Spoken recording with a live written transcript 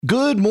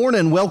Good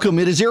morning. Welcome.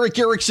 It is Eric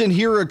Erickson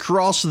here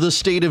across the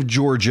state of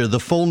Georgia. The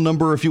phone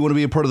number, if you want to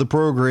be a part of the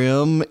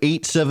program,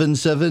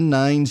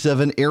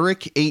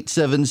 877-97-ERIC,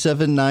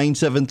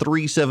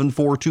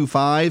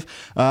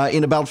 877-973-7425.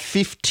 In about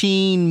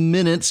 15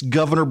 minutes,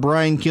 Governor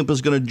Brian Kemp is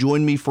going to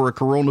join me for a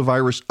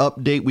coronavirus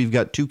update. We've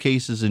got 2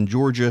 cases in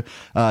Georgia.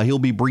 He'll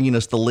be bringing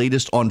us the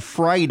latest. On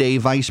Friday,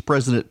 Vice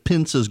President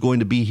Pence is going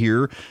to be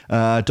here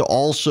to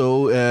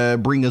also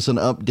bring us an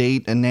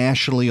update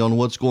nationally on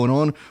what's going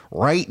on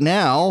right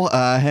now.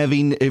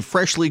 Having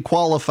freshly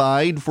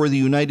qualified for the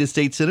United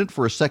States Senate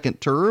for a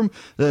second term,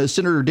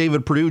 Senator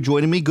David Perdue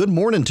joining me. Good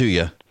morning to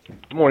you.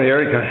 Good morning,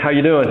 Eric. How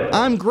you doing?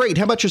 I'm great.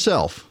 How about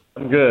yourself?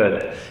 I'm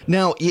good.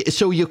 Now,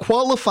 so you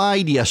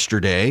qualified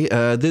yesterday.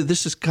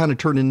 This has kind of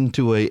turned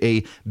into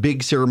a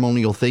big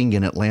ceremonial thing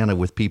in Atlanta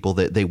with people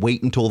that they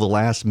wait until the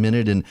last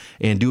minute and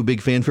do a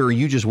big fanfare.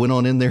 You just went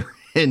on in there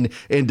and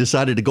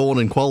decided to go on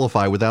and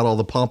qualify without all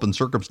the pomp and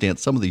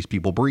circumstance some of these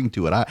people bring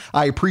to it.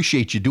 I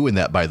appreciate you doing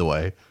that, by the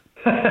way.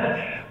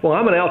 Well,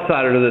 I'm an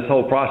outsider to this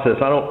whole process.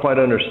 I don't quite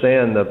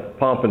understand the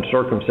pomp and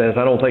circumstance.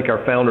 I don't think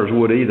our founders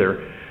would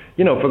either.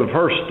 You know, for the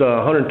first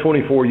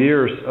 124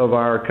 years of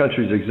our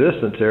country's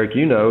existence, Eric,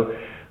 you know,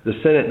 the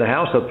Senate and the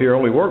House up here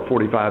only work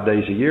 45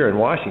 days a year in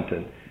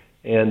Washington.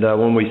 And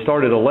when we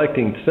started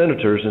electing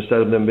senators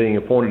instead of them being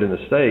appointed in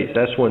the states,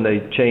 that's when they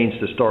changed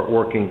to start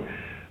working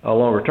a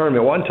longer term.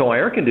 It wasn't until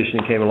air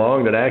conditioning came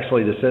along that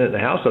actually the Senate and the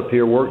House up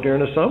here worked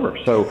during the summer.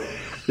 So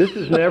this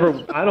is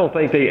never, I don't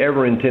think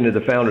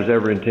the founders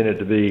ever intended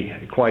to be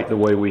quite the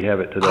way we have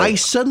it today. I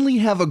suddenly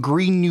have a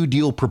Green New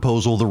Deal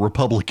proposal the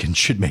Republicans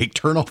should make.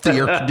 Turn off the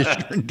air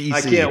conditioner in D.C.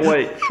 I can't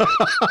wait.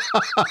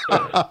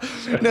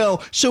 No,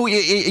 so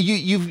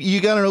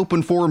you got an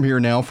open forum here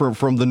now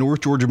from the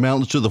North Georgia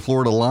mountains to the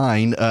Florida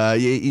line.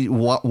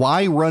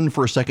 Why run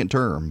for a second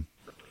term?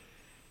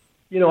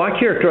 You know, I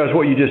characterize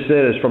what you just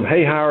said as from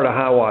hayhire to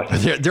high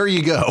Washington. There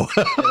you go.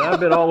 And I've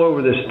been all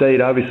over this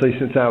state, obviously,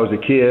 since I was a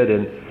kid,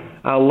 and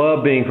I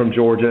love being from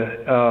Georgia.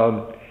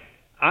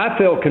 I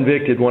felt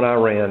convicted when I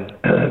ran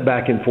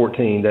back in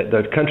 2014 that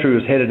the country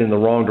was headed in the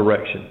wrong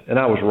direction, and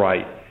I was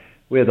right.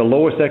 We had the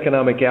lowest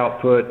economic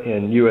output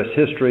in U.S.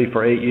 history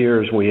for 8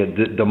 years. We had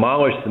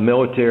demolished the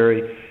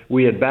military.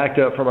 We had backed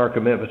up from our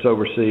commitments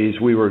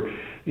overseas. We were,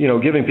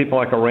 giving people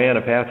like Iran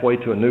a pathway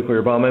to a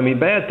nuclear bomb. I mean,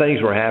 bad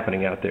things were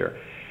happening out there.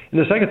 And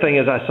the second thing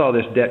is I saw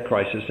this debt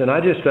crisis, and I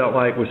just felt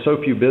like with so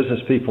few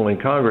business people in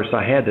Congress,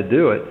 I had to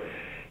do it.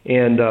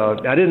 And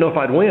I didn't know if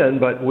I'd win,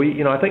 but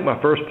I think my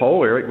first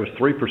poll, Eric, was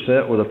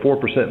 3% with a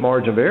 4%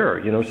 margin of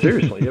error.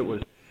 Seriously, it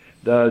was,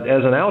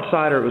 as an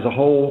outsider, it was a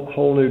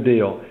whole new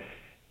deal.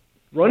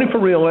 Running for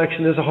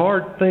reelection is a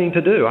hard thing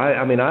to do.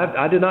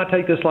 I did not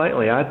take this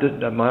lightly.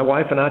 My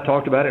wife and I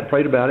talked about it and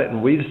prayed about it,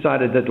 and we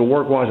decided that the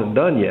work wasn't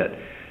done yet.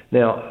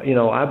 Now,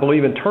 I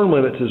believe in term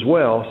limits as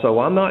well, so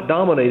I'm not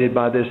dominated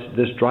by this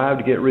drive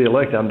to get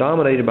reelected. I'm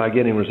dominated by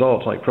getting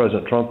results like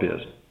President Trump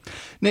is.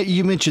 Now,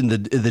 you mentioned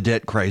the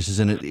debt crisis,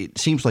 and it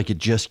seems like it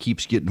just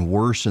keeps getting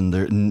worse, and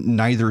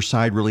neither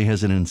side really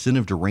has an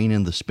incentive to rein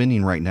in the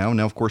spending right now.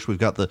 Now, of course, we've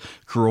got the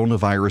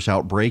coronavirus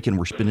outbreak, and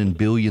we're spending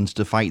billions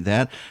to fight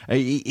that.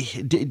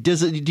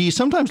 Do you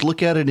sometimes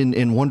look at it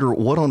and wonder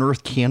what on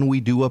earth can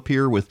we do up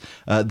here with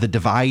the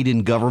divide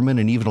in government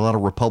and even a lot of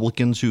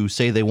Republicans who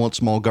say they want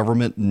small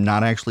government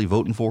not actually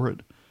voting for it?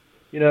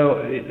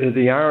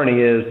 The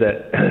irony is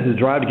that the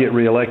drive to get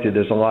reelected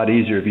is a lot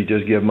easier if you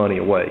just give money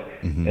away.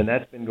 Mm-hmm. And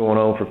that's been going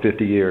on for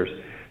 50 years.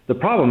 The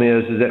problem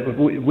is that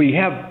we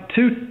have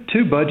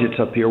two budgets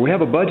up here. We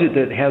have a budget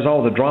that has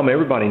all the drama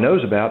everybody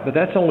knows about, but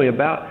that's only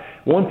about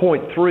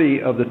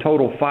 1.3 of the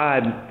total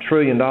 $5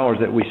 trillion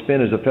that we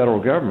spend as a federal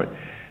government.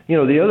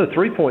 The other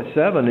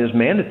 3.7 is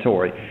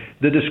mandatory.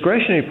 The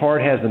discretionary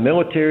part has the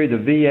military, the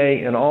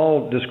VA, and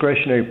all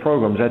discretionary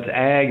programs. That's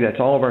ag, that's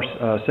all of our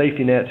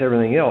safety nets,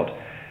 everything else.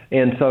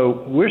 And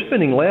so we're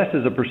spending less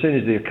as a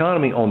percentage of the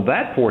economy on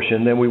that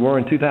portion than we were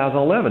in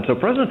 2011. So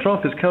President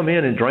Trump has come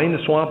in and drained the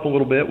swamp a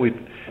little bit. We've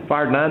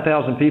fired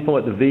 9,000 people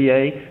at the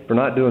VA for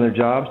not doing their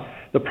jobs.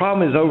 The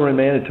problem is over in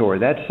mandatory.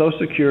 That's Social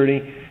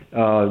Security,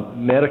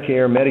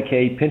 Medicare,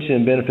 Medicaid, pension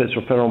and benefits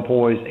for federal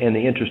employees, and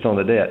the interest on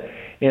the debt.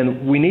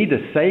 And we need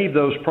to save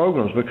those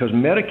programs because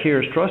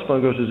Medicare's trust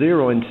fund goes to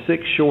zero in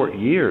 6 short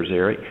years,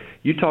 Eric.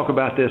 You talk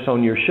about this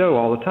on your show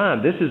all the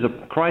time. This is a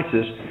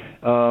crisis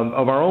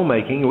of our own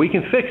making. We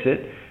can fix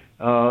it,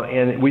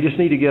 and we just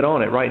need to get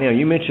on it right now.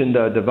 You mentioned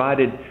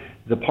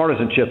the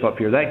partisanship up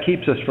here. That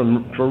keeps us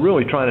from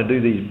really trying to do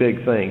these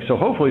big things. So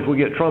hopefully if we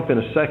get Trump in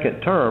a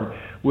second term,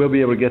 we'll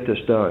be able to get this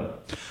done.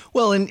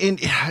 Well, and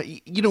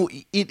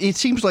it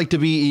seems like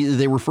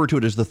they refer to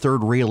it as the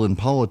third rail in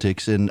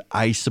politics, and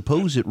I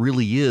suppose it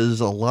really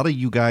is. A lot of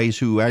you guys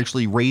who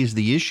actually raise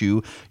the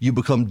issue, you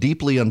become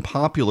deeply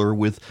unpopular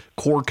with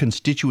core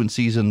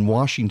constituencies in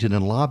Washington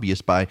and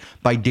lobbyists by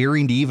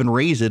daring to even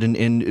raise it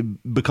and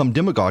become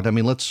demagogued. I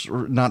mean, let's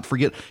not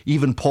forget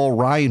even Paul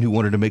Ryan, who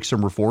wanted to make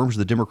some reforms.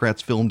 The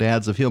Democrats filmed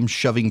ads of him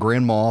shoving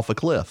grandma off a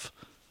cliff.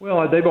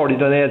 Well, they've already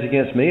done ads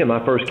against me in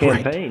my first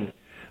campaign. Right.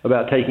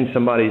 About taking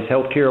somebody's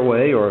health care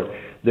away or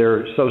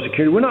their Social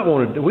Security. We don't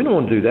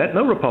want to do that.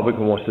 No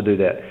Republican wants to do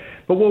that.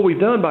 But what we've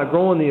done by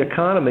growing the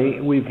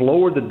economy, we've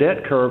lowered the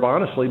debt curve,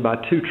 honestly, by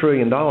 $2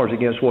 trillion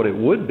against what it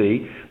would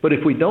be. But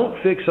if we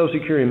don't fix Social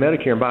Security and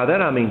Medicare, and by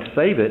that I mean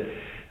save it,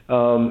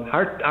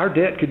 our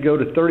debt could go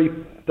to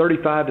 $35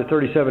 to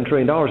 $37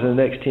 trillion in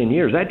the next 10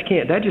 years.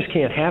 That just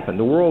can't happen.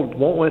 The world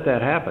won't let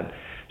that happen.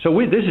 So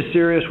this is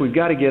serious. We've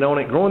got to get on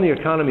it. Growing the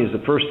economy is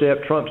the first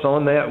step. Trump's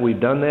on that. We've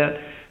done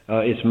that.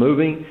 It's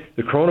moving.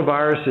 The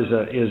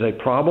coronavirus is a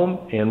problem,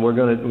 and we're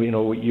going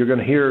to, you're going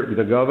to hear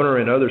the governor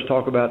and others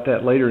talk about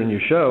that later in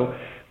your show.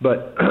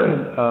 But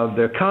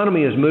the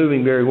economy is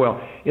moving very well.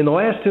 In the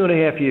last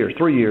 2.5 years,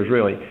 3 years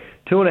really,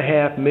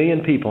 2.5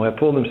 million people have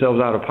pulled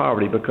themselves out of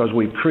poverty because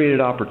we've created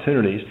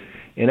opportunities.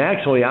 And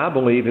actually, I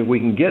believe if we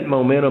can get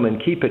momentum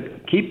and keep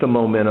the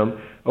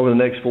momentum over the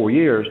next 4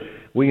 years,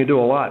 we can do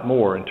a lot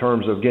more in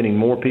terms of getting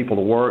more people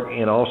to work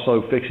and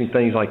also fixing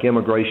things like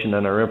immigration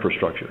and our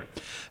infrastructure.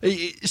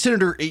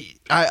 Senator,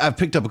 I've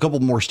picked up a couple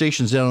more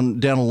stations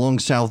down along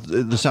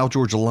the South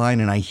Georgia line,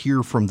 and I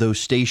hear from those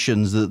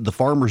stations, the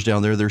farmers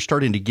down there, they're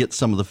starting to get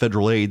some of the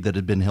federal aid that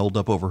had been held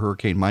up over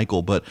Hurricane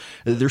Michael, but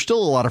there's still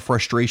a lot of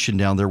frustration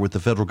down there with the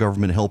federal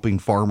government helping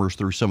farmers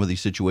through some of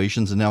these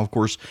situations. And now, of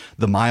course,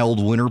 the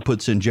mild winter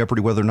puts in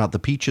jeopardy whether or not the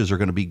peaches are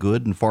going to be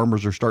good, and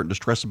farmers are starting to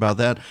stress about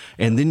that.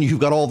 And then you've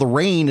got all the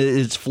rain,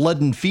 it's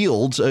flooding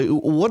fields.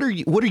 What are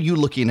you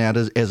looking at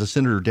as a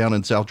senator down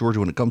in South Georgia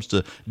when it comes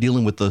to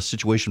dealing with the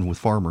situation with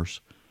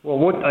farmers?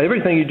 Well,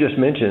 everything you just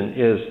mentioned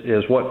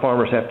is what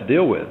farmers have to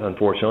deal with,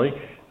 unfortunately.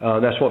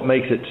 That's what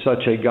makes it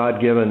such a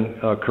God-given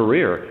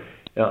career.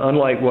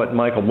 Unlike what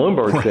Michael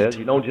Bloomberg says,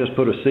 you don't just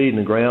put a seed in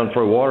the ground,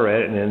 throw water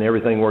at it, and then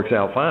everything works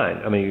out fine.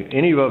 I mean,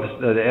 any of us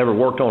that ever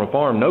worked on a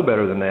farm know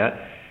better than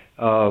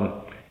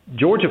that.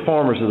 Georgia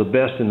farmers are the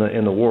best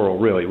in the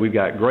world, really. We've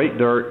got great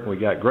dirt.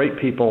 We've got great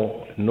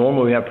people.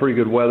 Normally we have pretty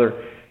good weather,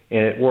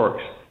 and it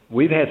works.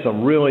 We've had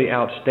some really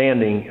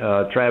outstanding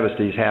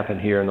travesties happen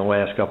here in the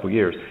last couple of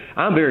years.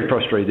 I'm very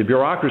frustrated. The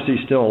bureaucracy is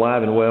still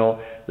alive and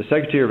well. The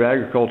Secretary of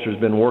Agriculture has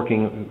been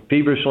working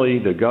feverishly.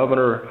 The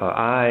governor,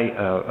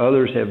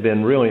 others have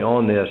been really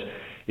on this.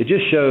 It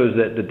just shows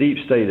that the deep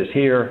state is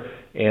here,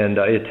 and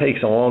it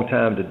takes a long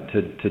time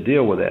to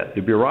deal with that.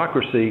 The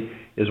bureaucracy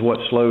is what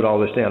slowed all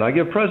this down. I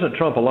give President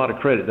Trump a lot of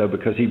credit, though,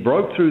 because he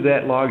broke through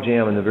that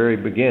logjam in the very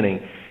beginning,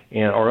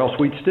 or else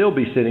we'd still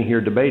be sitting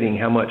here debating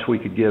how much we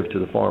could give to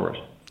the farmers.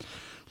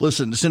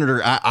 Listen,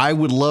 Senator, I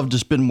would love to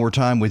spend more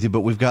time with you,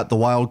 but we've got the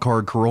wild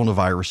card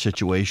coronavirus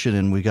situation,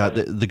 and we got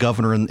the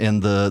governor and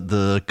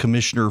the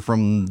commissioner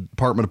from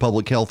Department of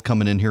Public Health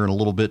coming in here in a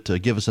little bit to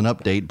give us an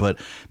update. But,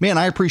 man,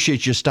 I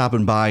appreciate you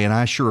stopping by, and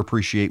I sure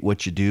appreciate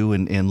what you do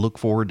and look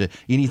forward to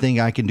anything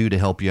I can do to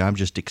help you. I'm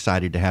just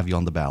excited to have you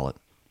on the ballot.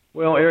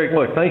 Well, Eric,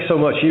 look, thanks so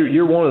much.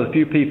 You're one of the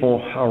few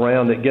people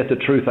around that get the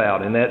truth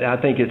out, and that I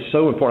think it's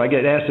so important. I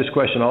get asked this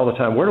question all the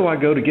time. Where do I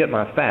go to get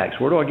my facts?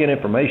 Where do I get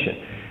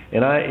information?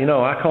 And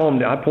I call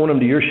them, I point them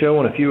to your show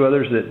and a few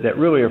others that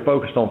really are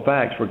focused on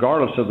facts,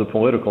 regardless of the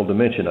political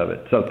dimension of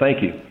it. So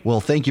thank you.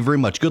 Well, thank you very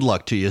much. Good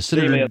luck to you.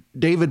 Senator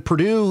David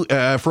Perdue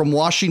from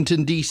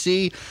Washington,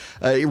 D.C.,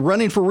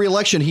 running for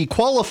re-election. He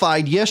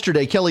qualified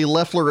yesterday. Kelly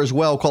Loeffler as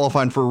well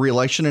qualifying for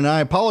re-election. And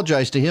I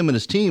apologize to him and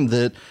his team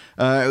that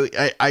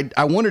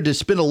I wanted to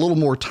spend a little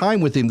more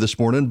time with him this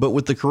morning, but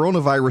with the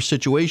coronavirus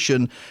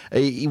situation,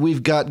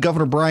 we've got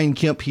Governor Brian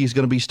Kemp. He's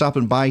going to be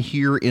stopping by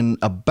here in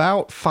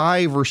about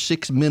 5 or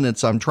 6 minutes.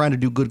 I'm trying to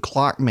do good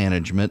clock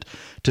management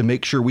to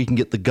make sure we can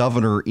get the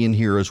governor in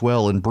here as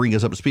well and bring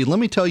us up to speed. Let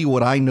me tell you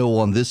what I know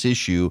on this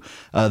issue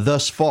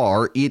thus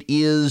far. It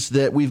is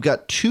that we've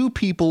got 2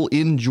 people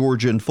in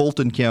Georgia in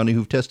Fulton County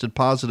who've tested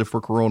positive for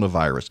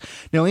coronavirus.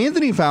 Now,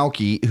 Anthony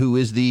Fauci, who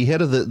is the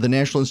head of the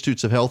National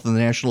Institutes of Health and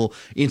the National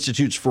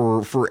Institutes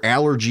for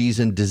Allergies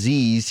and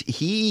Disease,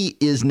 he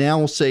is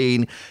now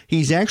saying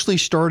he's actually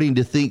starting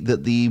to think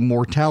that the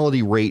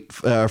mortality rate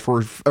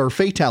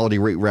fatality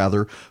rate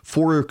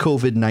for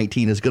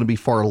COVID-19 is going to be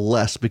far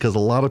less because a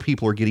lot of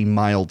people are getting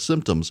mild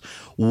symptoms.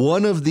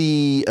 One of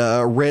the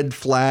red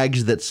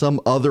flags that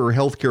some other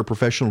healthcare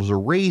professionals are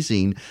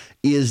raising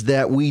is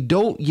that we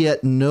don't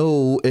yet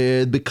know,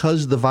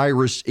 because the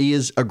virus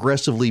is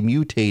aggressively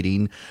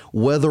mutating,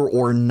 whether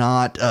or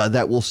not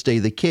that will stay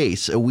the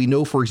case. We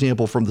know, for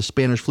example, from the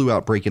Spanish flu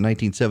outbreak in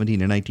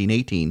 1917 and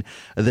 1918,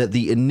 that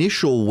the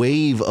initial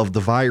wave of the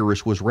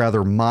virus was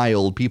rather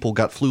mild. People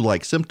got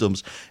flu-like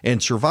symptoms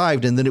and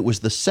survived, and then it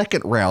was the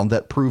second round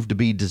that proved to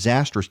be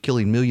disastrous,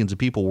 killing millions of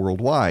people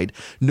worldwide.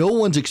 No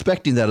one's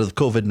expecting that of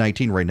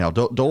COVID-19 right now.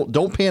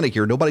 Don't panic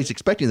here. Nobody's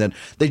expecting that.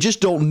 They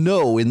just don't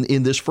know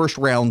in this first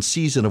round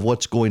season of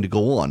what's going to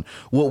go on.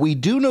 What we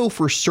do know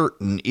for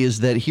certain is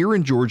that here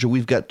in Georgia,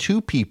 we've got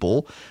 2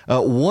 people.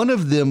 One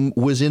of them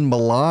was in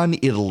Milan,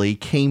 Italy,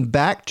 came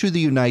back to the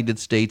United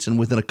States, and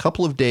within a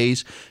couple of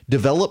days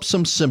developed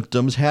some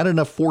symptoms, had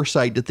enough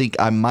foresight to think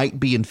I might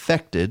be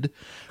infected,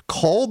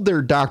 called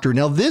their doctor.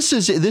 Now, this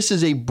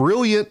is a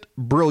brilliant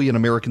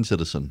American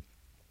citizen.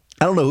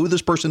 I don't know who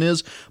this person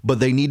is,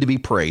 but they need to be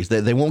praised.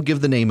 They won't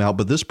give the name out,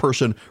 but this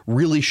person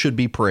really should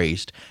be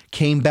praised.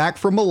 Came back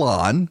from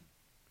Milan,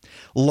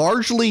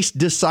 largely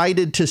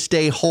decided to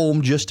stay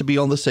home just to be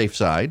on the safe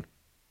side.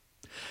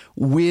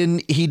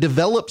 When he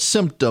developed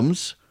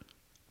symptoms,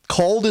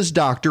 called his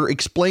doctor,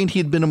 explained he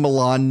had been in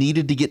Milan,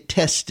 needed to get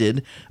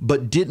tested,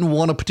 but didn't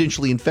want to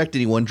potentially infect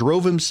anyone,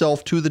 drove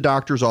himself to the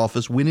doctor's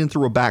office, went in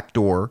through a back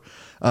door,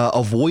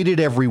 avoided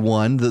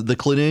everyone. The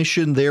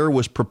clinician there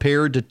was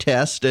prepared to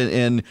test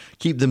and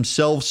keep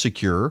themselves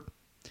secure.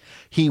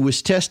 He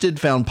was tested,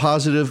 found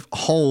positive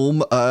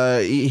home.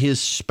 His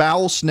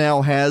spouse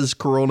now has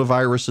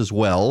coronavirus as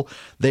well.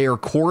 They are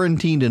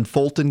quarantined in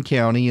Fulton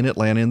County in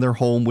Atlanta in their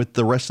home with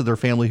the rest of their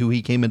family who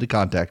he came into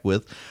contact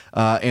with,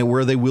 and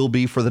where they will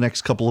be for the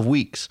next couple of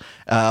weeks.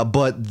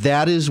 But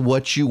that is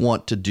what you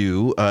want to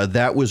do.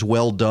 That was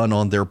well done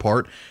on their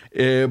part.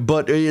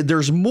 But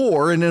there's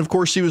more. And then, of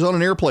course, he was on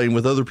an airplane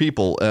with other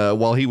people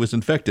while he was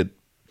infected.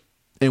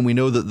 And we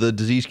know that the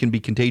disease can be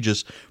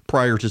contagious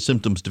prior to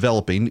symptoms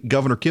developing.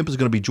 Governor Kemp is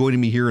going to be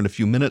joining me here in a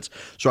few minutes,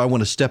 so I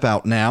want to step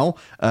out now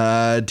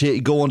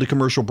to go on to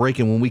commercial break.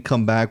 And when we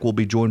come back, we'll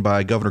be joined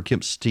by Governor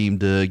Kemp's team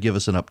to give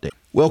us an update.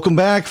 Welcome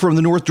back from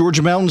the North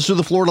Georgia mountains to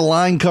the Florida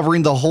line,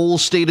 covering the whole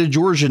state of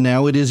Georgia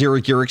now. It is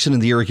Eric Erickson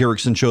and the Eric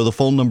Erickson Show. The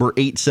phone number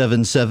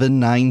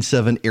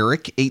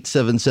 877-97-ERIC,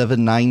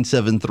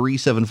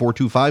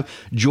 877-973-7425.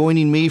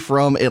 Joining me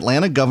from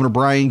Atlanta, Governor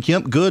Brian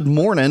Kemp. Good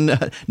morning.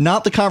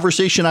 Not the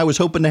conversation I was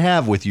hoping to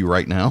have with you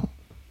right now.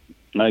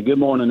 Good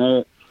morning,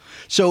 Eric.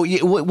 So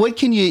what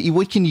can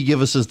you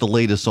give us as the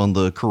latest on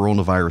the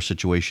coronavirus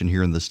situation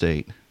here in the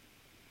state?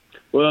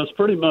 Well, it's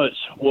pretty much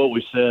what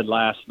we said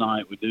last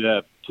night. We do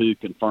have 2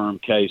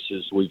 confirmed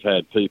cases. We've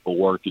had people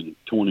working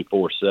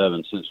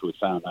 24/7 since we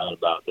found out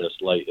about this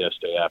late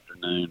yesterday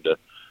afternoon to,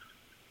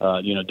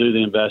 do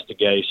the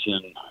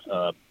investigation.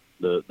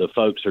 The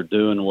folks are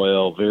doing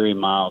well, very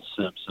mild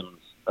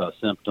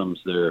symptoms.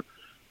 They're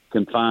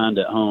confined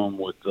at home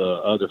with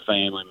other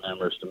family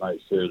members to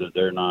make sure that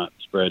they're not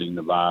spreading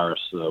the virus.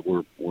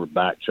 We're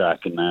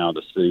backtracking now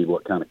to see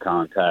what kind of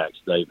contacts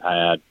they've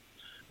had.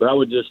 But I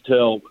would just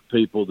tell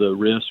people the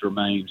risk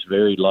remains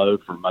very low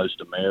for most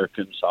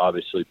Americans.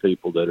 Obviously,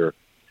 people that are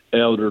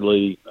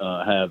elderly,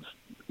 have,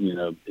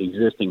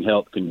 existing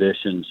health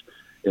conditions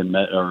and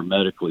are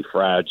medically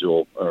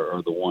fragile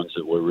are the ones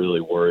that we're really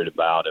worried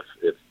about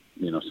if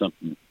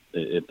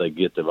they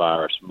get the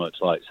virus, much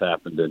like's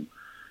happened in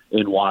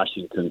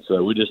Washington.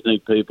 So we just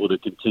need people to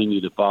continue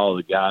to follow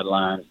the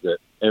guidelines that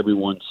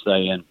everyone's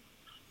saying.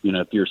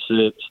 If you're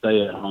sick,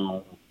 stay at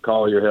home.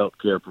 Call your health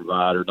care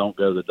provider. Don't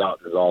go to the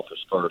doctor's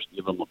office first.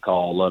 Give them a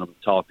call. Let them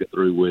talk it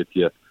through with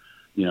you.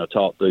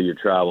 Talk through your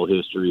travel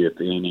history, if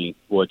any,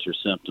 what your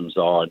symptoms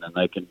are, and then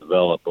they can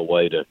develop a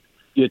way to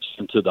get you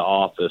into the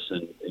office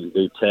and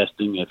do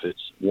testing if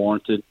it's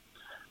warranted.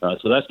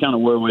 So that's kind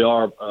of where we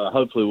are.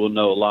 Hopefully we'll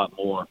know a lot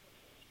more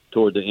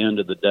toward the end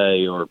of the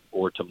day or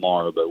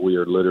tomorrow, but we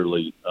are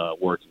literally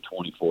working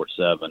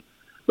 24/7.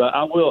 But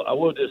I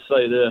will just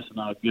say this, and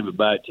I'll give it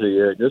back to you,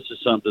 Eric. This is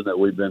something that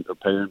we've been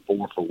preparing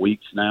for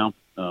weeks now.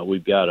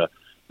 We've got a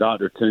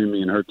Dr.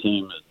 Toomey and her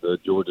team at the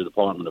Georgia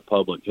Department of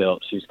Public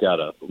Health. She's got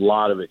a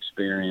lot of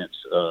experience,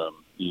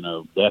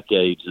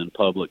 decades in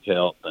public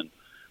health, and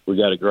we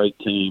got a great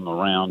team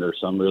around her.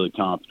 So I'm really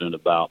confident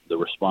about the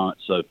response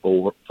so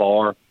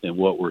far and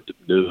what we're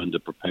doing to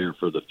prepare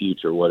for the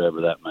future,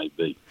 whatever that may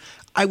be.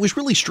 I was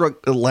really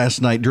struck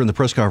last night during the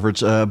press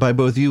conference by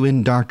both you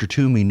and Dr.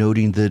 Toomey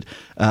noting that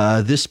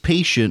this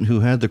patient who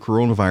had the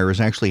coronavirus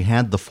actually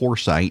had the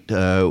foresight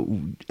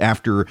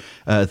after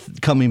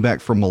coming back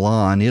from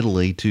Milan,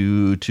 Italy,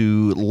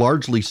 to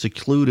largely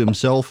seclude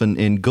himself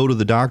and go to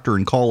the doctor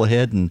and call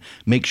ahead and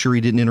make sure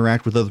he didn't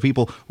interact with other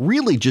people.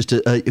 Really, just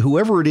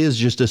whoever it is,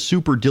 just a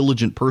super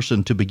diligent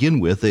person to begin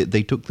with.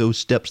 They took those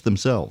steps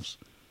themselves.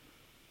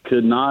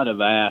 Could not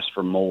have asked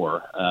for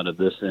more out of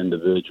this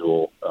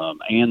individual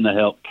and the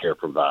healthcare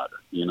provider.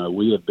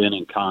 We have been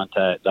in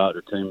contact.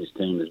 Dr. Toomey's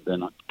team has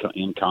been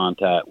in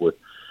contact with,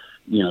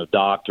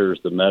 doctors,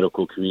 the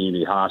medical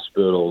community,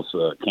 hospitals,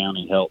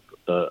 county health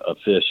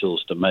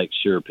officials to make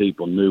sure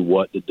people knew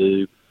what to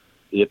do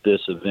if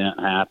this event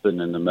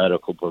happened, and the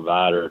medical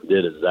provider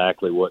did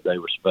exactly what they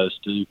were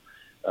supposed to.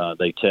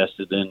 They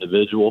tested the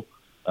individual.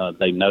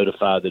 They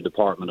notified the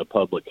Department of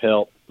Public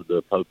Health.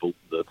 The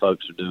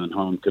folks are doing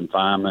home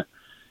confinement,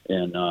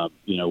 and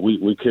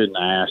we couldn't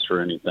ask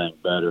for anything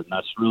better. And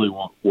that's really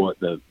what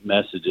the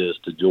message is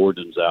to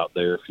Georgians out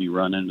there. If you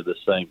run into the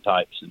same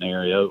type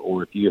scenario,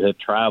 or if you have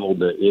traveled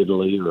to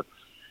Italy or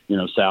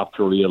South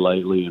Korea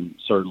lately, and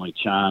certainly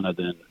China,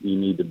 then you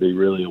need to be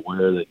really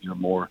aware that you're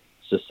more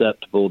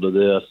susceptible to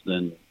this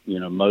than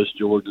most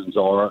Georgians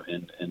are,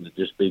 and to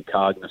just be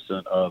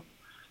cognizant of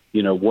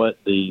what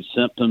the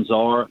symptoms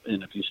are.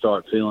 And if you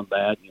start feeling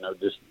bad,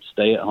 just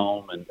stay at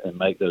home and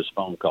make those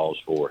phone calls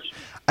for us.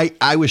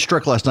 I was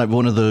struck last night.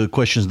 One of the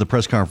questions in the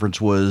press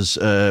conference was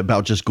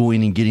about just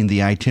going and getting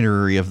the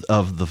itinerary of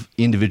the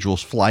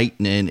individual's flight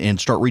and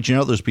start reaching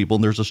out to those people.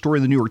 And there's a story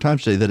in the New York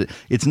Times today that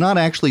it's not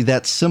actually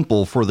that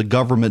simple for the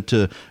government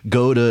to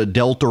go to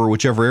Delta or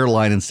whichever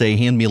airline and say,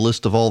 hand me a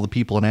list of all the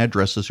people and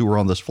addresses who were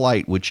on this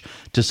flight, which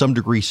to some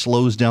degree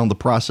slows down the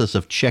process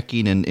of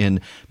checking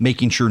and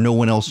making sure no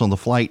one else on the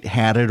flight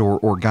had it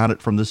or got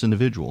it from this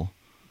individual.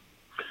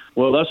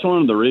 Well, that's one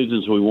of the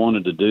reasons we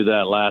wanted to do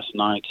that last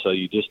night, so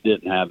you just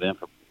didn't have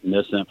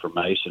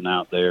misinformation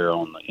out there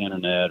on the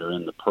internet or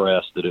in the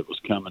press that it was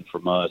coming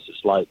from us.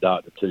 It's like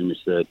Dr. Toomey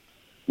said,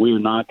 we were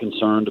not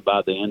concerned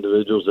about the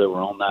individuals that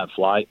were on that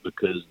flight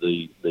because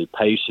the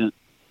patient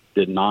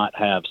did not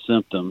have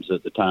symptoms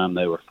at the time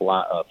they were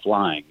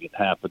flying. It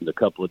happened a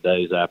couple of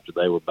days after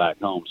they were back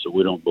home, so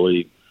we don't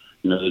believe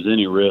there's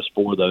any risk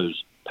for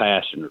those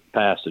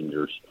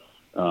passengers.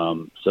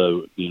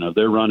 So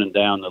they're running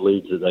down the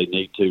leads that they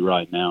need to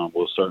right now, and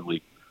we'll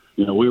certainly,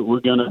 we're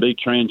going to be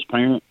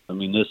transparent. I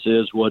mean, this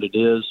is what it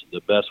is.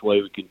 The best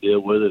way we can deal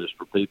with it is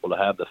for people to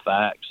have the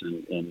facts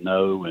and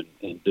know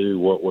and do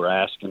what we're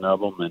asking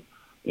of them,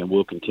 and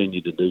we'll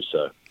continue to do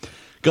so.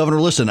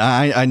 Governor, listen,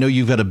 I know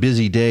you've had a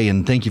busy day,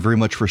 and thank you very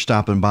much for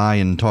stopping by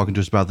and talking to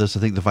us about this. I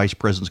think the Vice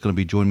President's going to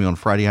be joining me on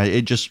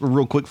Friday. Just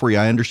real quick for you,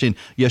 I understand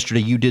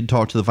yesterday you did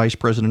talk to the Vice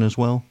President as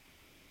well?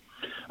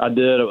 I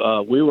did.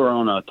 We were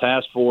on a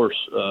task force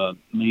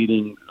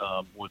meeting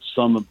with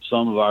some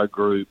of our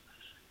group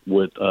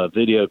with a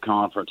video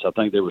conference. I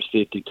think there was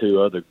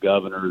 52 other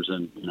governors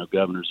and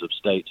governors of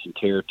states and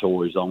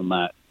territories on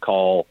that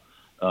call.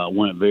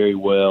 Went very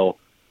well.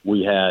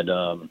 We had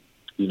a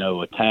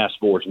task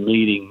force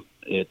meeting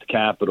at the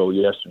Capitol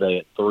yesterday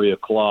at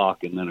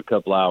 3:00, and then a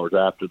couple hours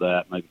after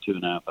that, maybe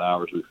 2.5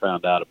 hours, we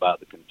found out about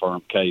the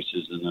confirmed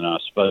cases, and then I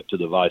spoke to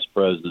the Vice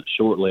President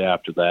shortly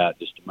after that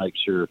just to make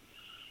sure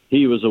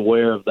he was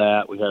aware of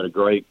that. We had a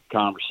great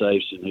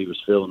conversation. He was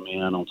filling me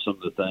in on some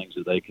of the things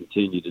that they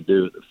continue to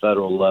do at the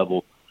federal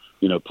level,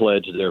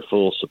 pledge their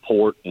full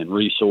support and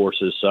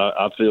resources. So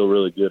I feel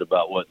really good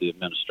about what the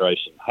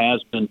administration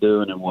has been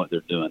doing and what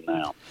they're doing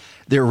now.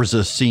 There was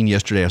a scene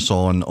yesterday I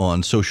saw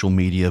on social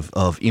media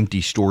of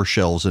empty store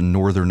shelves in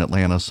northern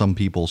Atlanta, some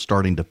people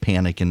starting to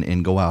panic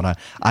and go out.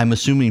 I'm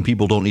assuming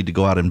people don't need to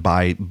go out and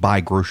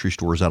buy grocery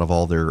stores out of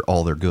all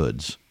their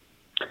goods.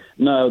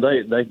 No,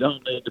 they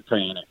don't need to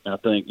panic. I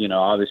think,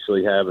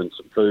 obviously having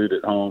some food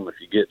at home if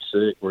you get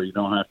sick where you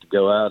don't have to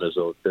go out is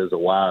a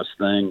wise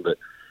thing. But,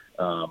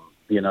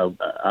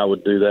 I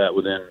would do that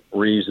within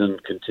reason,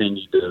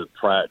 continue to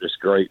practice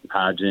great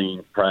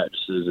hygiene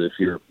practices if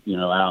you're,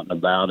 out and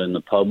about in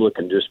the public,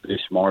 and just be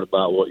smart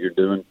about what you're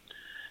doing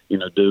in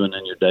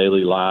your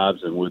daily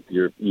lives and with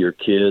your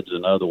kids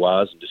and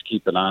otherwise, and just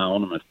keep an eye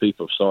on them. If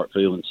people start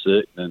feeling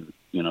sick, then,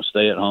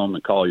 stay at home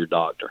and call your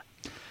doctor.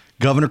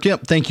 Governor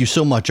Kemp, thank you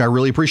so much. I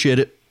really appreciate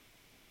it.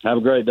 Have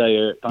a great day,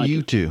 Eric. Thank you.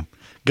 You too.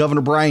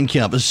 Governor Brian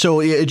Kemp.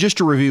 So just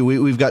to review,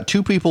 we've got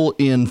two people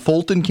in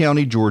Fulton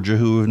County, Georgia,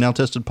 who have now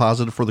tested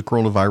positive for the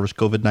coronavirus,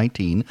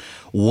 COVID-19.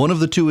 One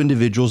of the two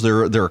individuals,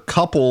 they're a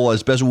couple,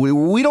 as best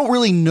we don't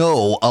really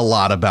know a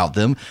lot about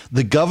them.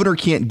 The governor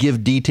can't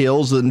give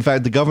details. In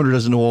fact, the governor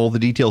doesn't know all the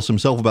details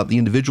himself about the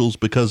individuals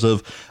because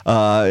of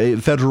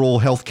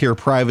federal healthcare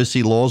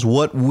privacy laws.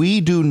 What we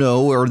do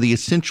know are the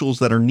essentials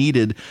that are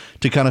needed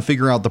to kind of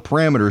figure out the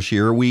parameters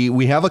here.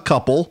 We have a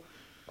couple.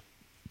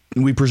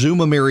 We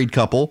presume a married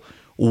couple.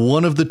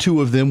 One of the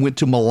two of them went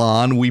to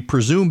Milan. We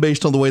presume,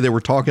 based on the way they were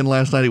talking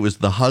last night, it was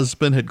the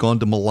husband had gone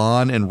to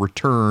Milan and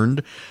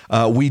returned.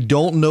 We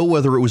don't know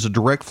whether it was a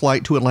direct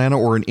flight to Atlanta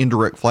or an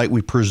indirect flight.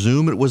 We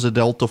presume it was a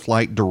Delta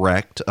flight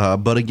direct,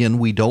 but again,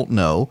 we don't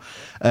know.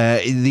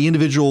 The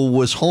individual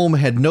was home,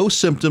 had no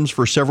symptoms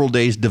for several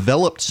days,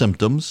 developed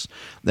symptoms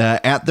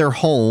at their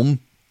home.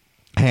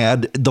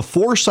 Had the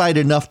foresight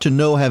enough to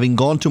know, having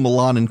gone to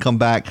Milan and come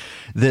back,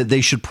 that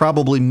they should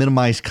probably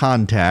minimize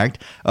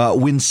contact.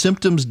 When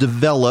symptoms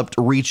developed,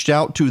 reached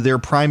out to their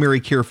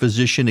primary care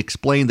physician,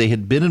 explained they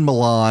had been in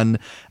Milan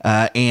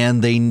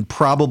and they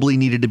probably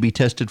needed to be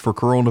tested for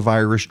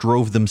coronavirus,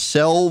 drove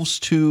themselves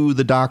to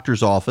the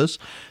doctor's office.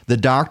 The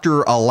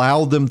doctor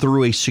allowed them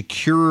through a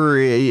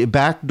secure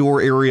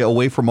backdoor area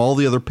away from all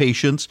the other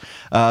patients.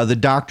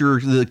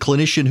 The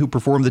clinician who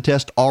performed the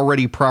test,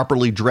 already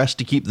properly dressed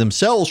to keep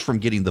themselves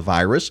from getting the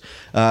virus,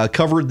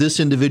 covered this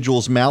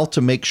individual's mouth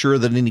to make sure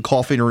that any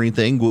coughing or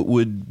anything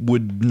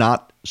would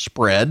not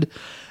spread.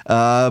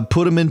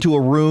 Put him into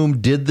a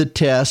room, did the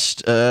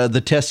test.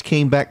 The test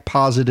came back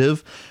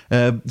positive.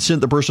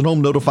 Sent the person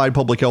home, notified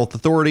public health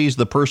authorities.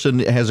 The person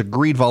has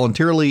agreed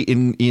voluntarily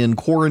in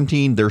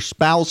quarantine. Their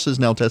spouse is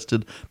now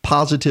tested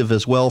positive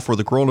as well for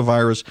the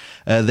coronavirus.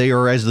 They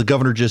are, as the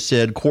governor just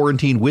said,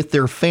 quarantined with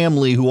their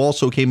family, who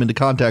also came into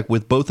contact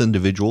with both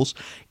individuals,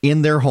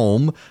 in their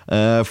home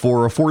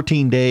for a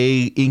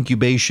 14-day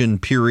incubation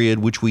period,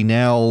 which we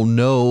now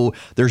know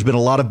there's been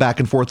a lot of back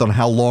and forth on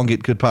how long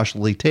it could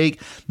possibly typically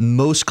take.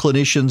 Most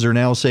clinicians are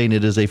now saying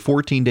it is a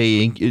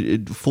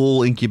 14-day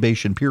full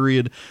incubation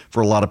period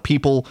for a lot of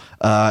people.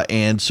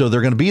 And so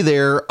they're going to be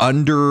there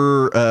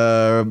under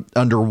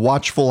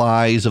watchful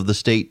eyes of the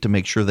state to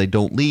make sure they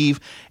don't leave.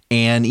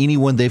 And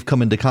anyone they've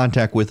come into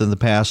contact with in the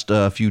past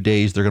few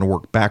days, they're going to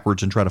work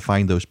backwards and try to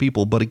find those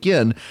people. But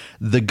again,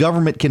 the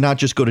government cannot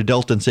just go to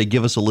Delta and say,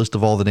 give us a list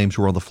of all the names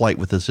who are on the flight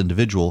with this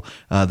individual.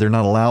 They're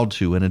not allowed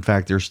to. And in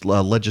fact, there's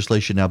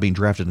legislation now being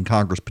drafted in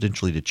Congress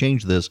potentially to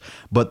change this.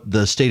 But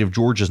the state of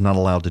Georgia is not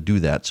allowed to do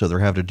that. So they're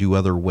having to do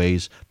other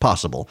ways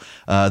possible.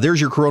 There's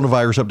your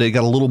coronavirus update.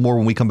 Got a little more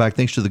when we come back.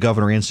 Thanks to the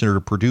governor and Senator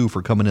Perdue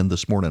for coming in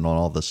this morning on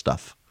all this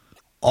stuff.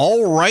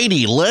 All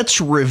righty, let's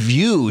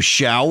review,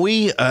 shall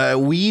we?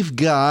 We've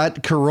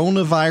got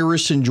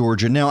coronavirus in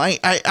Georgia. Now,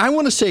 I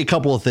want to say a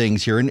couple of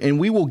things here, and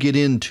we will get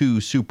into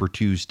Super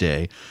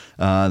Tuesday.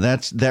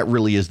 That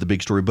really is the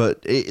big story.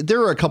 But there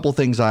are a couple of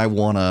things I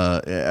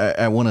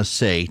wanna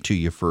say to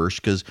you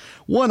first, because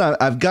one,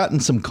 I've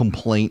gotten some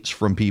complaints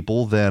from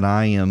people that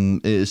I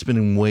am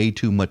spending way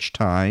too much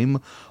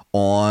time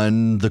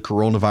on the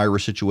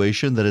coronavirus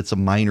situation, that it's a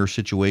minor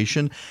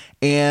situation,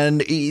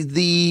 and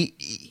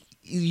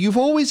you've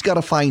always got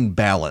to find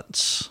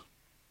balance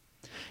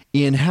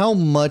in how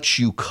much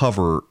you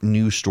cover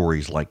news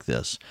stories like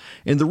this.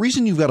 And the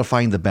reason you've got to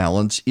find the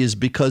balance is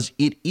because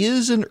it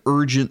is an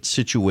urgent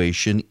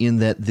situation in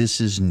that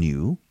this is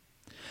new.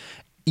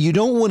 You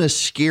don't want to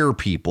scare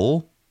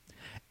people.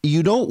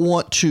 You don't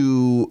want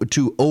to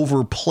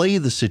overplay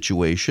the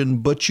situation,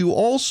 but you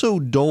also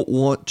don't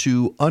want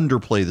to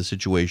underplay the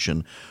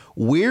situation.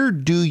 Where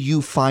do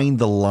you find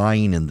the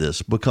line in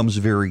this becomes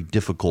very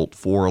difficult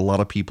for a lot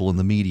of people in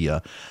the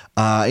media.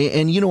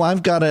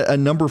 I've got a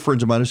number of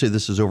friends of mine who say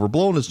this is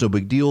overblown. It's no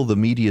big deal. The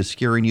media is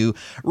scaring you.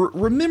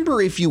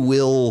 Remember, if you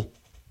will,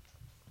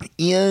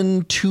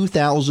 in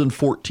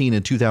 2014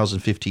 and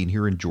 2015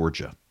 here in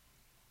Georgia.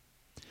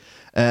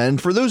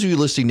 And for those of you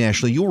listening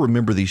nationally, you'll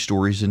remember these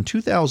stories. In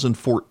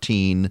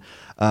 2014,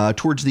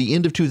 towards the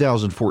end of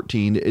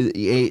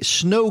 2014,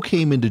 snow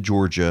came into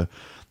Georgia,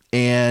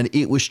 and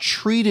it was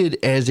treated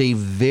as a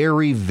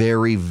very,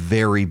 very,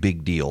 very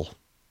big deal.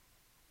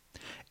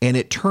 And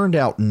it turned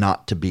out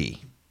not to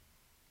be.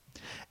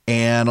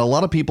 And a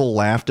lot of people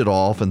laughed it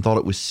off and thought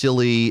it was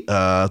silly,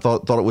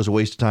 thought it was a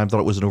waste of time, thought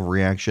it was an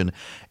overreaction.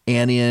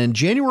 And in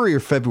January or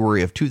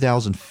February of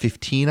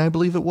 2015, I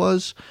believe it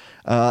was,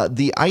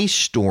 the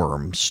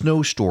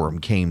snowstorm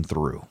came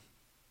through.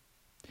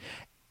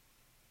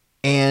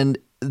 And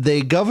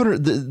the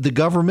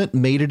government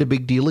made it a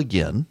big deal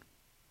again,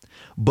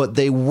 but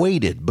they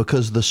waited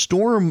because the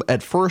storm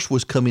at first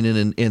was coming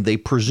in and they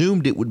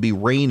presumed it would be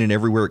raining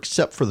everywhere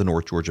except for the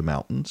North Georgia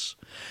mountains.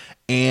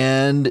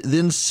 And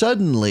then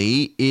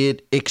suddenly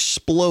it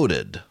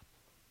exploded.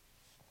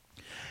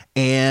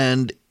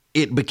 And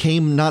it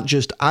became not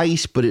just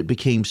ice, but it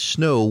became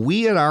snow.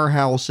 We at our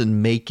house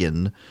in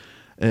Macon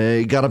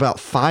got about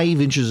 5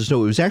 inches of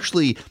snow. It was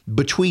actually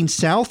between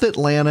South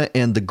Atlanta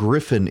and the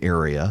Griffin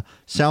area,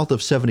 south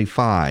of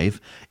 75.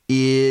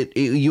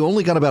 You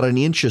only got about an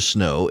inch of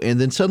snow, and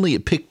then suddenly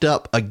it picked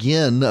up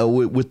again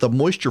with the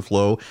moisture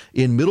flow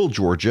in middle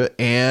Georgia,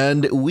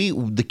 and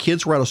the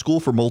kids were out of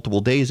school for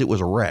multiple days. It was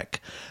a wreck,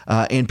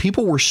 and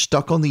people were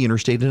stuck on the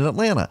interstate in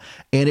Atlanta,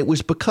 and it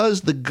was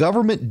because the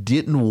government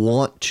didn't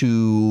want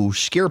to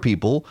scare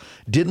people,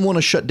 didn't want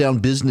to shut down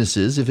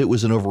businesses if it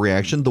was an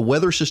overreaction. The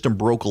weather system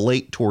broke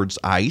late towards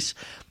ice,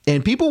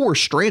 and people were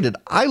stranded.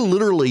 I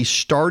literally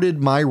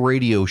started my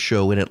radio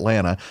show in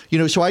Atlanta.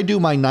 So I do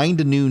my 9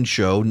 to noon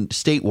show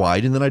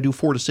statewide, and then I do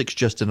 4 to 6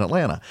 just in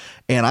Atlanta.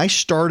 And I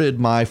started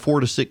my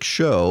 4 to 6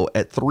 show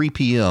at 3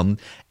 p.m.,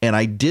 and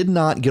I did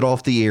not get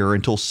off the air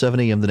until 7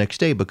 a.m. the next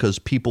day because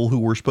people who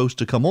were supposed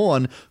to come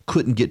on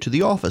couldn't get to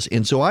the office.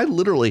 And so I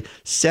literally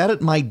sat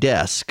at my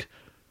desk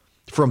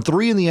from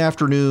 3 in the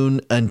afternoon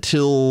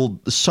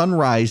until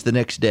sunrise the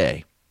next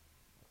day,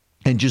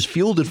 and just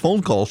fielded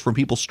phone calls from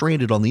people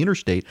stranded on the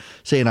interstate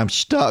saying, I'm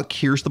stuck.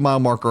 Here's the mile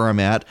marker I'm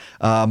at.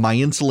 My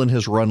insulin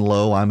has run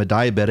low. I'm a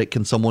diabetic.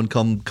 Can someone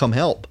come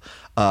help?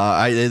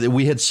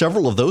 We had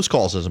several of those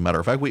calls, as a matter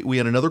of fact. We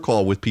had another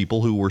call with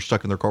people who were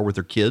stuck in their car with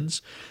their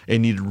kids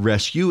and needed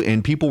rescue,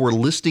 and people were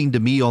listening to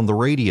me on the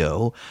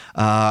radio.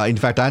 In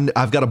fact,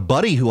 I've got a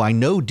buddy who I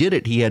know did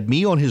it. He had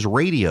me on his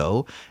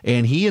radio,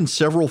 and he and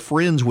several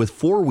friends with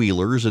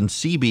four-wheelers and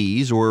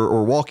CBs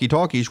or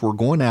walkie-talkies were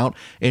going out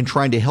and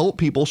trying to help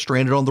people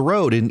stranded on the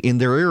road in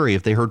their area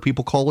if they heard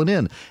people calling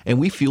in. And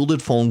we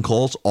fielded phone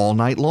calls all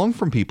night long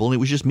from people, and it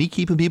was just me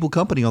keeping people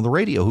company on the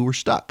radio who were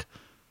stuck.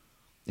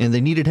 And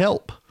they needed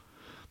help.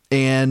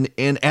 And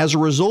as a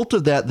result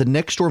of that, the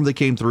next storm that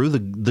came through,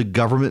 the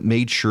government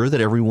made sure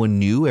that everyone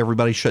knew,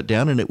 everybody shut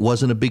down, and it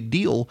wasn't a big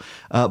deal.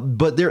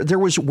 But there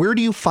was, where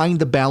do you find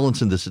the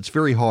balance in this? It's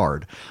very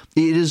hard.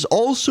 It is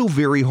also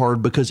very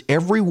hard because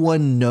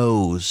everyone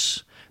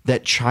knows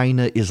that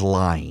China is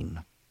lying.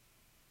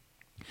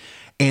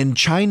 And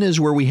China is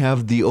where we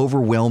have the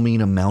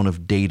overwhelming amount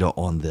of data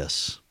on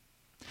this.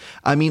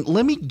 I mean,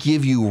 let me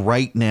give you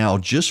right now,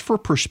 just for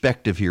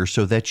perspective here,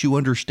 so that you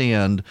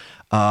understand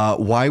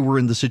why we're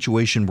in the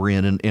situation we're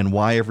in and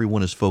why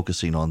everyone is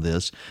focusing on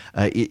this.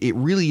 It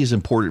really is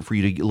important for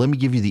you to let me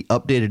give you the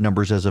updated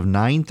numbers as of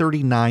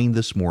 9:39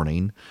 this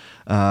morning.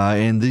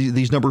 And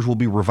these numbers will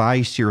be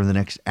revised here in the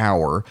next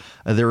hour.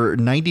 There are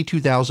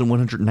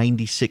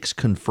 92,196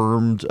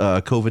 confirmed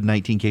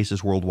COVID-19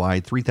 cases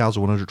worldwide,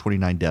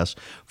 3,129 deaths,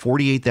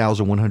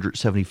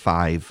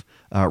 48,175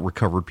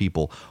 recovered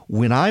people.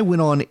 When I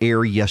went on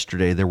air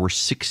yesterday, there were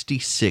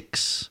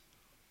 66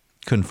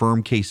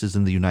 confirmed cases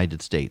in the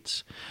United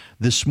States.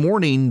 This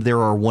morning, there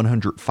are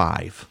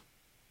 105.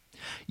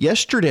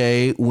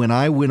 Yesterday, when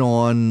I went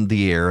on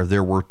the air,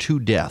 there were 2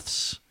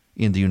 deaths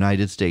in the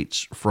United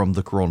States from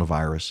the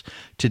coronavirus.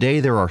 Today,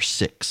 there are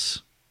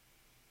 6.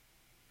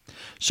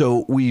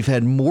 So we've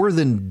had more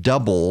than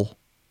double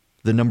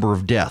the number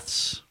of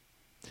deaths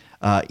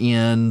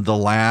in the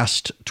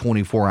last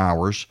 24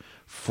 hours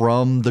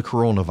from the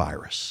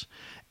coronavirus.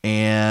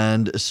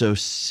 And so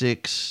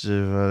 6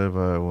 divided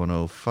by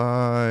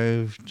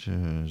 105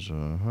 times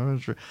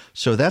 100.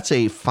 So that's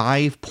a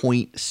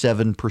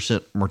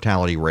 5.7%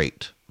 mortality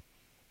rate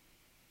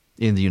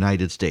in the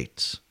United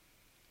States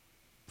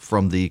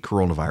from the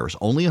coronavirus.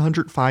 Only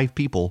 105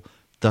 people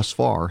thus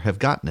far have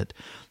gotten it.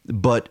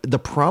 But the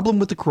problem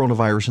with the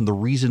coronavirus and the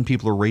reason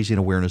people are raising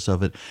awareness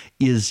of it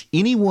is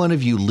any one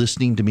of you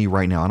listening to me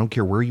right now, I don't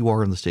care where you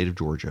are in the state of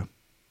Georgia,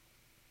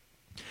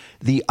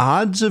 the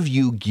odds of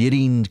you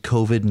getting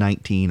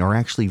COVID-19 are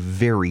actually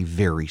very,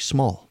 very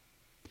small.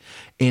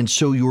 And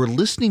so you're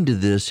listening to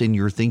this and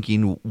you're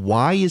thinking,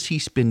 why is he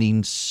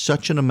spending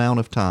such an amount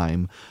of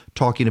time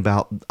talking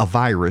about a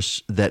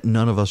virus that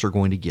none of us are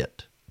going to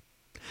get?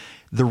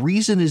 The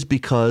reason is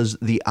because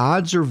the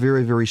odds are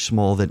very, very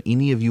small that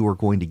any of you are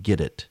going to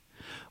get it.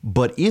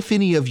 But if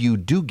any of you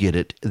do get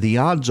it, the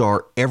odds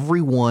are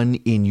everyone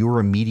in your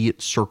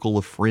immediate circle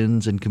of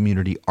friends and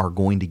community are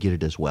going to get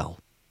it as well,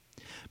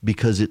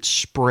 because it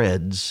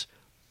spreads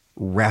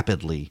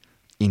rapidly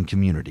in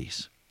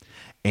communities.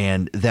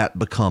 And that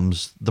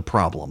becomes the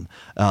problem.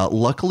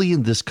 Luckily,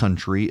 in this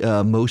country,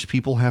 most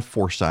people have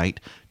foresight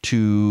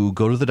to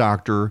go to the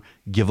doctor,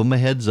 give them a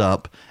heads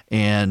up,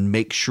 and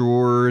make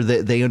sure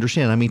that they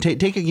understand. I mean,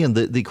 take again,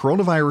 the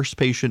coronavirus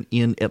patient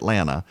in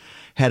Atlanta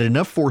had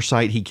enough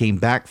foresight. He came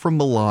back from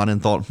Milan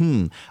and thought,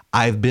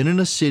 I've been in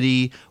a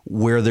city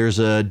where there's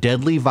a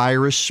deadly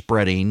virus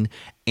spreading,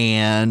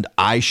 and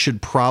I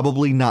should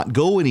probably not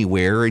go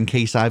anywhere in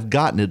case I've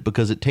gotten it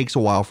because it takes a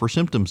while for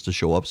symptoms to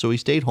show up. So he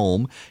stayed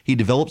home. He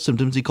developed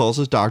symptoms. He calls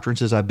his doctor and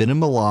says, I've been in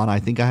Milan. I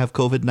think I have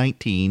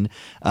COVID-19.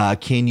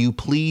 Can you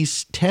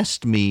please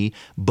test me,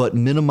 but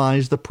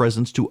minimize the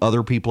presence to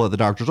other people at the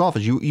doctor's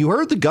office? You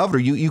heard the governor.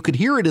 You could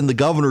hear it in the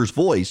governor's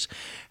voice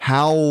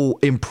how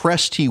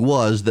impressed he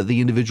was that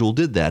the individual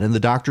did that. And the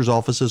doctor's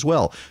office as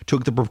well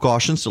took the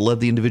precautions to let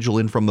the individual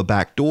in from the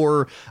back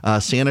door,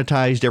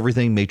 sanitized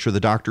everything, made sure the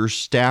doctor's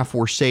staff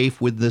were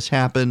safe when this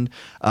happened.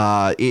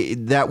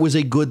 That was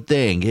a good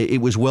thing.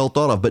 It was well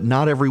thought of, but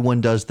not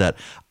everyone does that.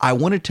 I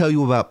want to tell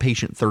you about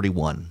patient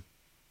 31.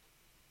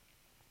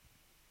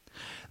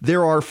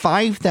 There are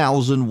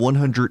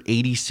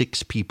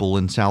 5,186 people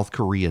in South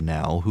Korea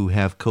now who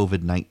have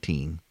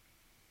COVID-19.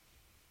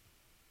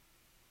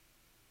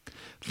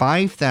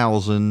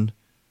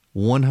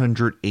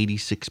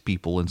 5,186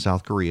 people in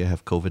South Korea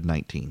have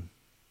COVID-19.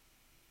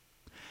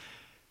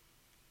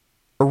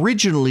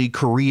 Originally,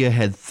 Korea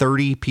had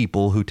 30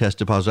 people who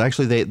tested positive.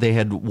 Actually, they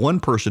had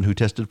one person who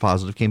tested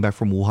positive, came back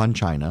from Wuhan,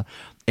 China,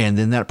 and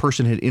then that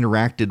person had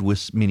interacted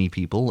with many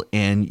people,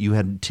 and you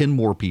had 10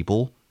 more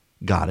people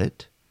got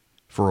it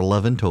for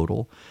 11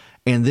 total.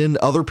 And then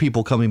other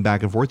people coming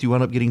back and forth, you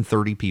end up getting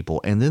 30 people.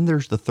 And then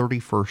there's the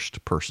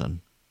 31st person.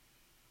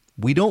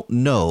 We don't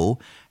know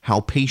how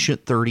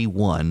patient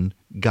 31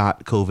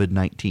 got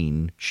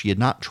COVID-19. She had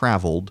not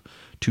traveled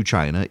to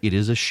China. It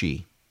is a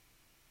she.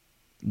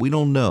 We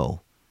don't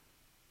know.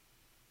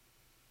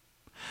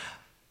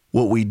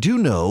 What we do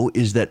know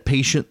is that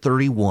patient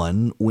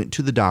 31 went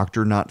to the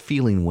doctor not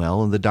feeling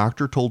well, and the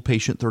doctor told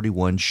patient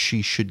 31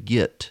 she should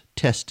get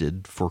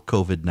tested for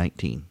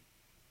COVID-19.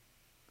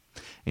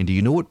 And do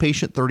you know what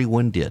patient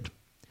 31 did?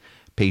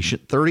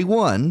 Patient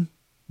 31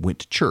 went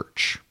to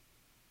church.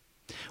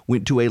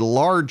 Went to a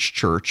large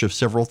church of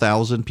several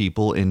thousand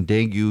people in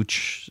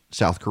Daegu,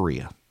 South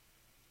Korea.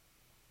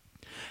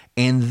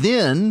 And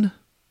then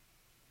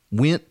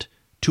went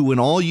to an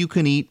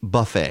all-you-can-eat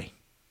buffet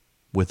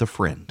with a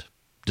friend.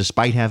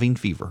 Despite having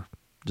fever,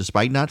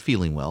 despite not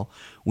feeling well,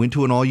 went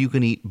to an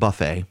all-you-can-eat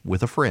buffet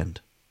with a friend.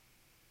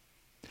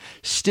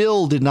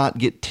 Still did not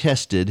get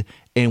tested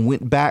and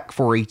went back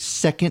for a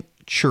second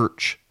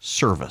church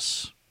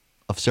service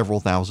of several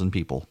thousand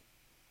people.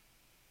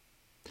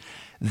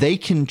 They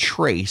can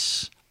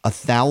trace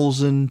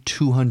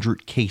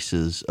 1,200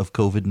 cases of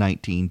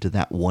COVID-19 to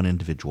that one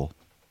individual.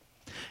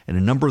 and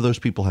a number of those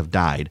people have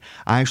died.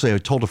 I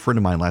told a friend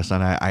of mine last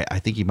night, I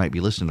think he might be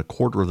listening, a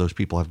quarter of those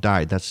people have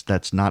died.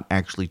 That's not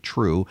actually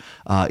true.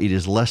 It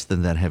is less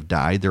than that have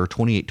died. There are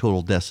 28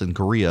 total deaths in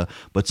Korea,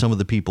 but some of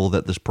the people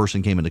that this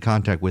person came into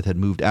contact with had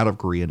moved out of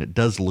Korea, and it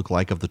does look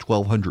like of the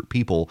 1,200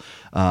 people,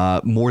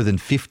 more than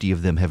 50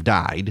 of them have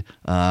died,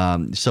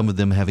 some of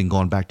them having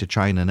gone back to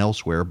China and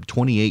elsewhere.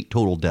 28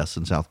 total deaths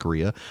in South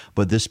Korea.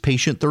 But this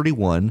patient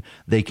 31,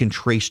 they can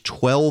trace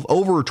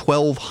over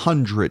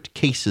 1,200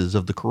 cases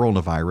of the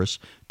coronavirus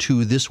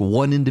to this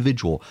one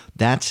individual.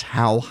 That's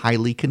how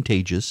highly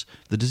contagious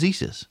the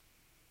disease is.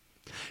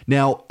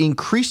 Now,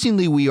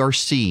 increasingly, we are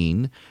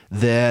seeing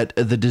that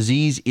the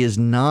disease is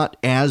not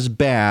as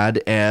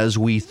bad as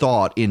we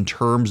thought in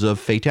terms of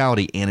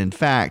fatality. And in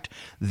fact,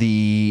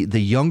 the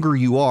younger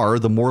you are,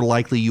 the more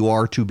likely you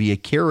are to be a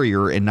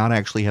carrier and not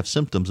actually have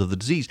symptoms of the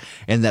disease.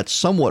 And that's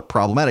somewhat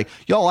problematic.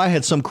 Y'all, I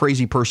had some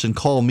crazy person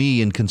call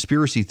me in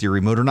conspiracy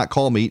theory mode, or not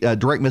call me,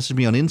 direct message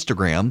me on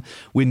Instagram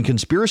in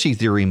conspiracy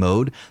theory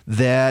mode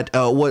that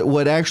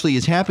what actually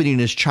is happening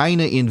is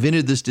China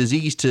invented this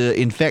disease to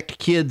infect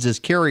kids as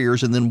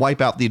carriers and then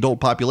wipe out the adult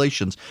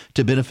populations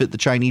to benefit the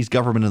Chinese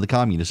government and the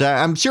communists.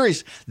 I'm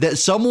serious that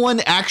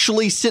someone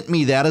actually sent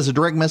me that as a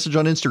direct message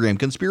on Instagram.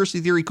 Conspiracy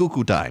theory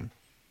cuckoo time.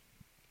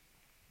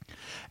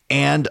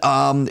 And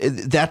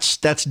that's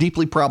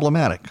deeply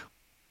problematic.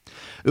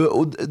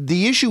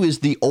 The issue is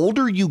the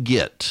older you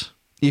get,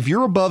 if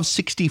you're above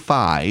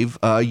 65,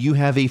 you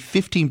have a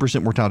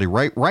 15% mortality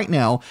rate. Right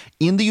now,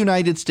 in the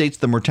United States,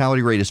 the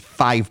mortality rate is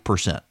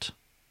 5%.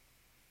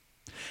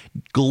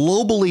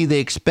 Globally,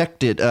 they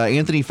expect it.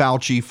 Anthony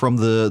Fauci from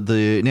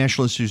the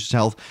National Institutes of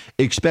Health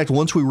expect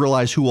once we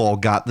realize who all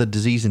got the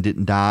disease and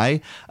didn't die,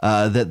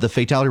 that the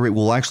fatality rate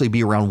will actually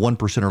be around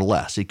 1% or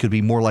less. It could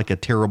be more like a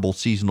terrible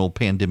seasonal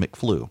pandemic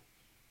flu,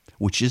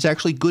 which is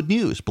actually good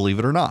news, believe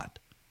it or not.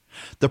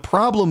 The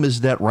problem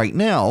is that right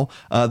now,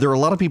 there are a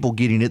lot of people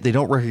getting it. They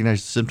don't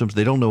recognize the symptoms.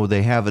 They don't know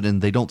they have it,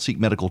 and they don't seek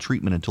medical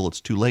treatment until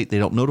it's too late. They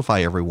don't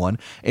notify everyone.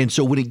 And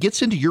so when it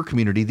gets into your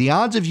community, the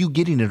odds of you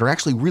getting it are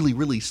actually really,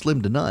 really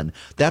slim to none.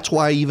 That's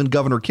why even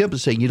Governor Kemp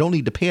is saying you don't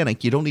need to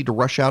panic. You don't need to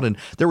rush out. And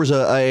there was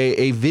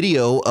a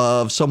video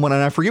of someone,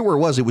 and I forget where it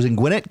was. It was in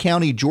Gwinnett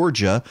County,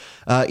 Georgia,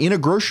 in a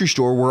grocery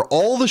store where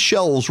all the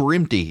shelves were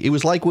empty. It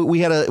was like we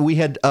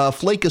had a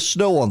flake of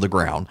snow on the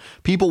ground.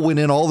 People went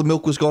in, all the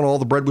milk was gone, all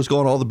the bread was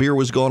gone, all the beer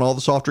was gone, all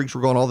the soft drinks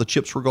were gone, all the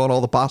chips were gone,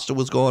 all the pasta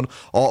was gone,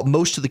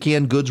 most of the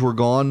canned goods were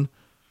gone.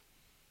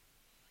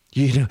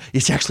 You know,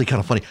 it's actually kind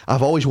of funny.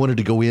 I've always wanted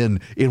to go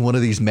in one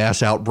of these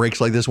mass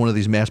outbreaks like this, one of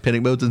these mass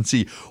panic modes, and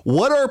see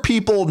what are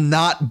people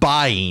not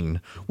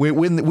buying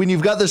when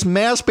you've got this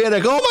mass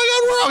panic. Oh my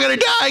God, we're all going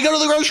to die. Go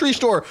to the grocery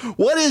store.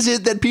 What is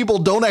it that people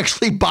don't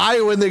actually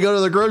buy when they go to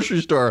the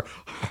grocery store?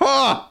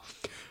 Huh.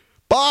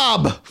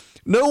 Bob,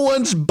 no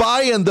one's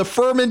buying the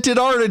fermented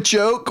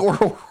artichoke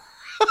or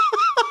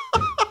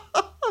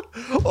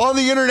on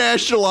the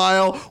international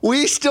aisle.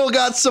 We still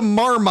got some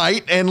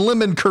Marmite and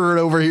lemon curd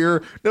over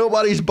here.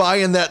 Nobody's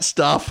buying that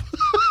stuff.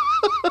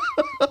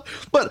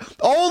 But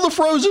all the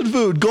frozen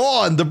food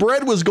gone. The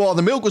bread was gone.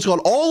 The milk was gone.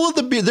 All of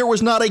the beer. There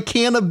was not a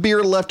can of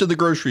beer left in the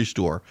grocery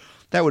store.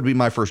 That would be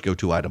my first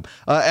go-to item.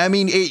 I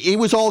mean, it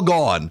was all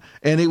gone,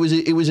 and it was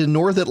in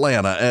North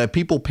Atlanta.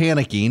 People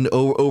panicking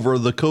over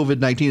the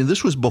COVID-19, and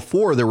this was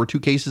before there were 2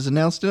 cases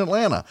announced in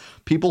Atlanta.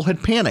 People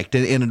had panicked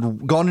and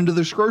had gone into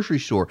this grocery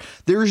store.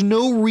 There's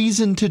no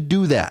reason to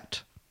do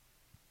that.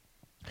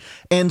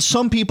 And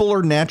some people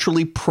are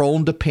naturally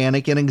prone to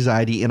panic and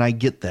anxiety, and I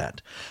get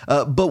that.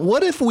 But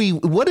what if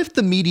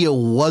the media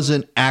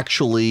wasn't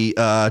actually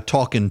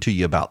talking to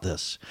you about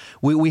this?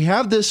 We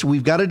have this.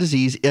 We've got a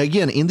disease.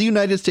 Again, in the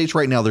United States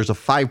right now, there's a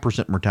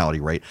 5% mortality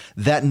rate.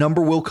 That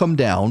number will come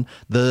down.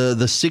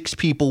 The 6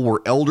 people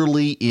were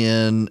elderly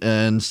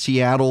in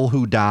Seattle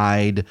who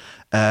died.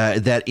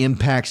 That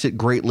impacts it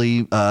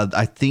greatly.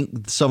 I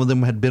think some of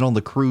them had been on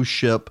the cruise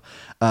ship.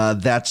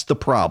 That's the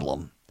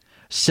problem.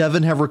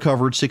 7 have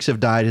recovered, 6 have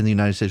died in the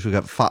United States. We've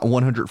got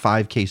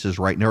 105 cases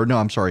right now. Or no,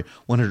 I'm sorry,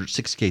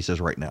 106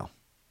 cases right now.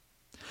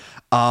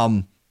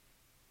 The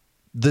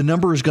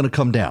number is going to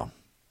come down.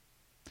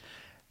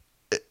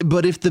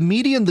 But if the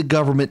media and the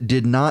government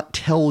did not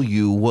tell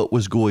you what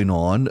was going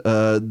on,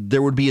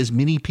 there would be as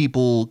many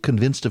people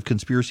convinced of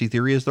conspiracy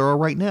theory as there are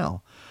right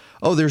now.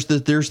 Oh, there's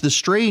the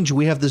strange.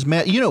 We have this,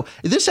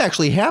 this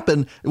actually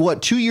happened.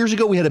 2 years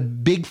ago, we had a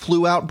big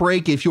flu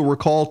outbreak. If you'll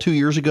recall, 2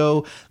 years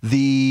ago,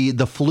 the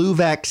flu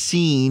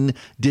vaccine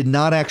did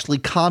not actually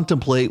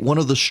contemplate one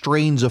of the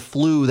strains of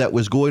flu that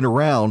was going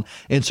around.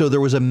 And so there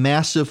was a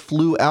massive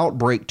flu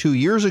outbreak 2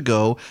 years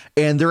ago.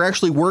 And there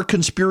actually were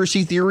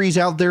conspiracy theories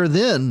out there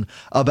then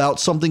about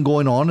something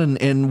going on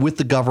and with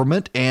the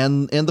government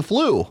and the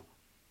flu.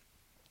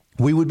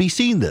 We would be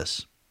seeing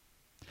this.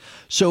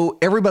 So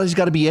everybody's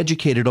got to be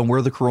educated on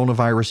where the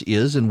coronavirus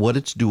is and what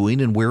it's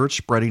doing and where it's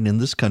spreading in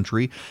this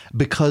country,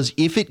 because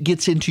if it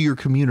gets into your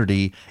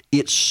community,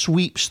 it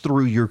sweeps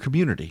through your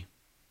community.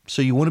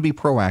 So you want to be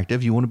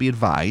proactive. You want to be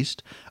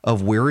advised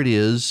of where it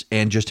is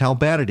and just how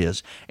bad it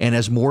is. And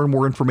as more and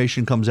more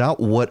information comes out,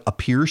 what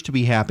appears to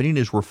be happening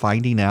is we're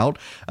finding out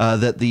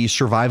that the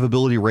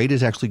survivability rate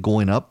is actually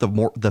going up.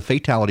 The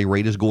fatality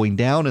rate is going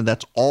down, and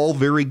that's all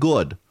very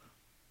good.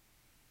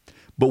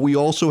 But we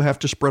also have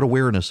to spread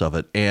awareness of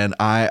it. And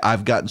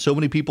I've gotten so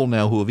many people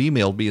now who have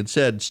emailed me and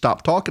said,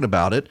 stop talking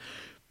about it.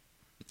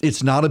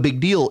 It's not a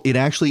big deal. It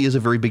actually is a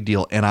very big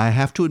deal. And I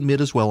have to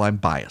admit as well, I'm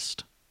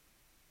biased.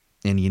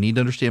 And you need to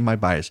understand my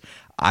bias.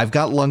 I've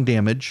got lung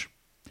damage.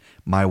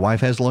 My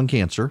wife has lung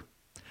cancer.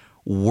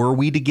 Were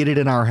we to get it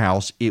in our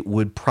house, it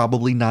would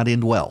probably not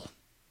end well.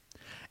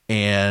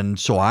 And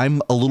so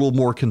I'm a little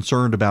more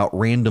concerned about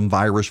random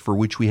virus for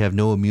which we have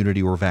no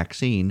immunity or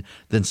vaccine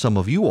than some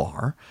of you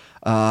are.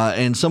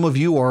 And some of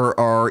you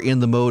are in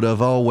the mode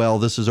of, oh, well,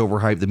 this is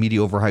overhyped. The media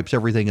overhypes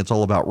everything. It's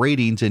all about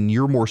ratings, and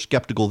you're more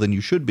skeptical than you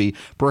should be.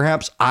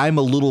 Perhaps I'm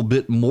a little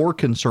bit more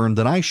concerned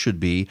than I should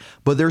be,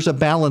 but there's a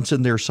balance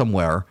in there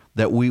somewhere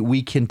that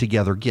we can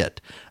together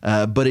get.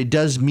 But it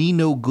does me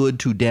no good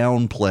to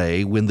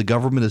downplay when the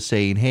government is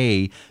saying,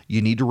 hey,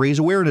 you need to raise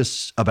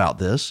awareness about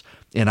this.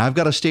 And I've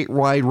got a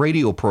statewide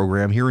radio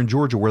program here in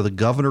Georgia where the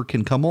governor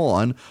can come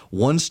on,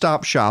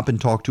 one-stop shop, and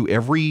talk to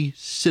every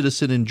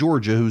citizen in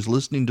Georgia who's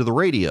listening to the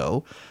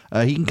radio.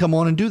 He can come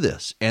on and do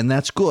this, and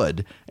that's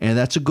good, and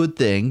that's a good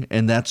thing,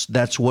 and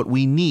that's what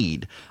we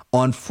need.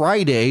 On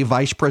Friday,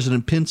 Vice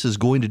President Pence is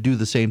going to do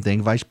the same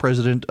thing. Vice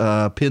President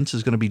Pence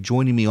is going to be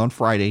joining me on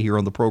Friday here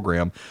on the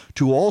program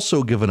to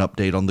also give an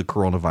update on the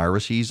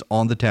coronavirus. He's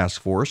on the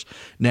task force.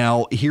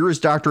 Now, here is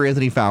Dr.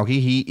 Anthony Fauci.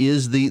 He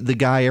is the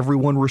guy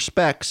everyone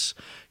respects.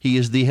 He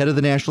is the head of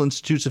the National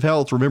Institutes of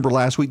Health. Remember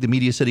last week the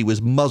media said he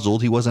was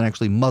muzzled. He wasn't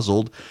actually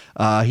muzzled.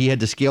 He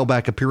had to scale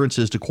back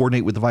appearances to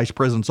coordinate with the vice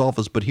president's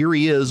office. But here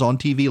he is on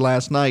TV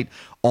last night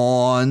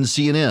on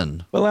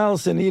CNN. Well,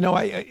 Allison,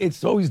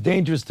 it's always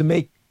dangerous to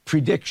make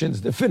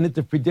predictions,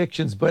 definitive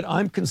predictions, but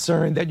I'm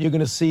concerned that you're going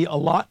to see a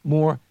lot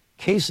more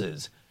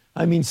cases.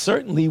 I mean,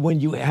 certainly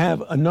when you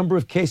have a number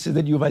of cases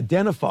that you've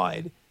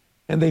identified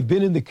and they've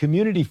been in the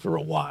community for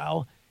a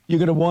while, you're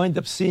going to wind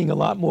up seeing a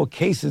lot more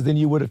cases than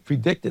you would have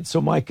predicted.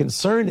 So my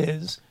concern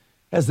is,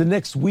 as the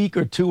next week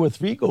or 2 or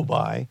 3 go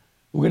by,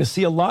 we're going to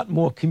see a lot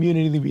more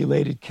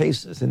community-related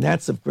cases, and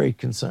that's of great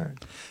concern.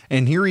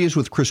 And here he is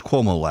with Chris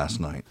Cuomo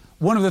last night.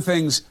 One of the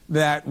things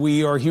that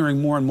we are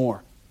hearing more and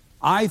more,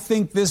 I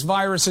think this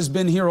virus has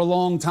been here a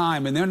long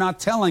time, and they're not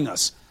telling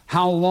us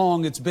how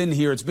long it's been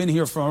here. It's been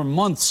here for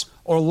months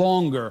or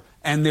longer,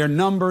 and they're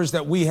numbers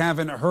that we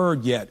haven't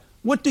heard yet.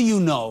 What do you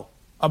know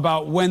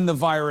about when the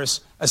virus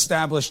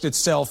established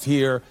itself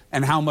here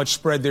and how much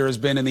spread there has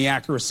been and the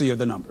accuracy of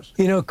the numbers?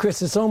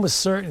 Chris, it's almost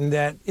certain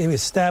that it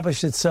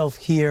established itself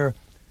here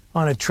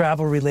on a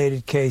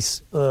travel-related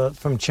case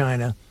from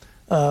China.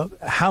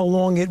 How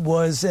long it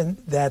was and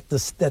that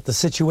the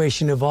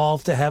situation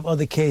evolved to have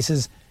other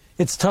cases,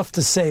 it's tough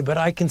to say. But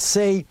I can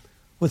say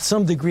with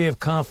some degree of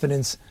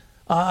confidence,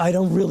 I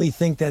don't really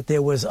think that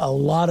there was a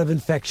lot of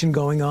infection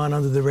going on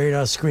under the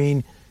radar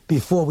screen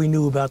before we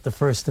knew about the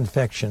first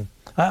infection.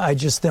 I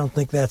just don't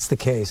think that's the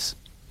case.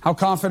 How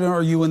confident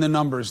are you in the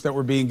numbers that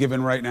were being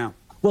given right now?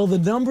 Well, the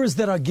numbers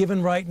that are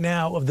given right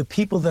now of the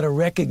people that are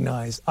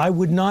recognized, I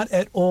would not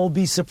at all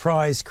be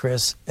surprised,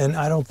 Chris, and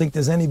I don't think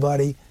there's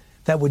anybody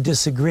that would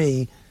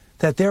disagree,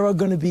 that there are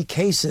going to be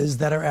cases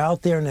that are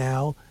out there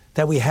now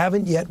that we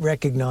haven't yet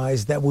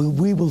recognized, that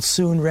we will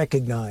soon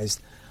recognize.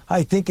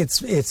 I think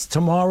it's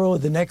tomorrow,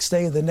 the next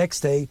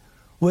day,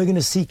 we're going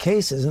to see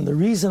cases. And the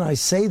reason I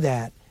say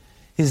that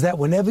is that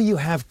whenever you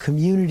have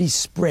community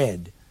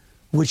spread,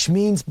 which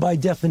means by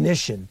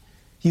definition,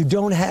 you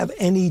don't have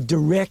any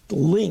direct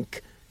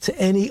link to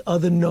any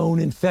other known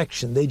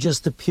infection. They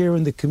just appear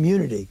in the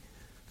community.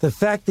 The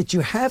fact that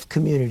you have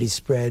community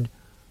spread,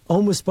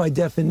 almost by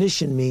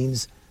definition,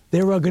 means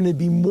there are going to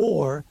be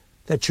more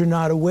that you're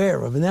not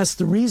aware of. And that's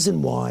the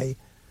reason why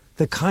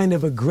the kind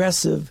of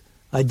aggressive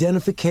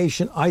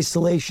identification,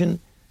 isolation,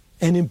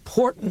 and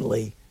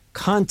importantly,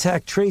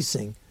 contact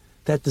tracing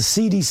that the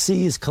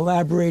CDC is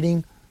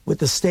collaborating with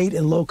the state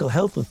and local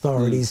health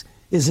authorities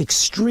is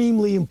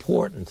extremely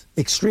important,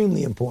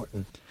 extremely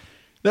important.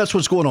 That's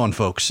what's going on,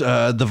 folks.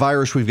 The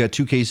virus, we've got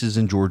 2 cases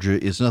in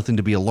Georgia. It's nothing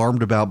to be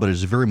alarmed about, but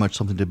it's very much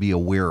something to be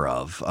aware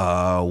of.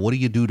 What do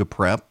you do to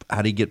prep?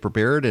 How do you get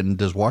prepared? And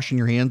does washing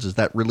your hands, is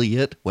that really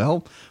it?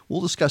 Well,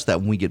 we'll discuss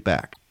that when we get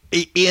back.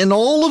 In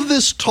all of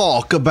this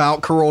talk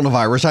about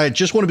coronavirus, I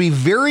just want to be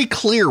very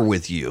clear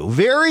with you,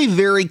 very,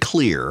 very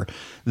clear,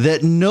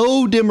 that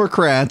no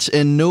Democrats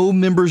and no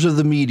members of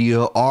the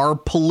media are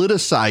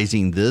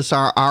politicizing this.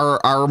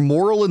 Our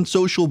moral and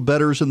social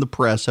betters in the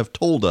press have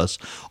told us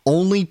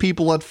only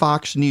people at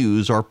Fox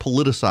News are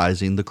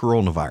politicizing the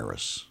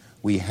coronavirus.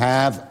 We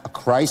have a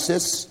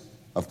crisis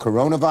of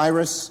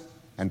coronavirus,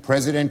 and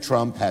President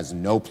Trump has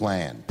no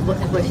plan.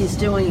 What he's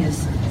doing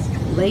is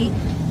late,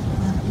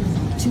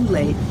 too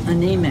late,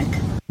 anemic.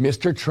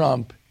 Mr.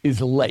 Trump is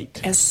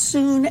late. As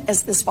soon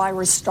as this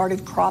virus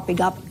started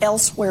cropping up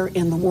elsewhere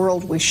in the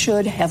world, we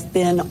should have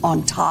been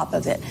on top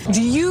of it.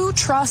 Do you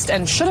trust,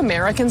 and should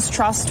Americans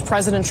trust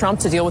President Trump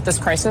to deal with this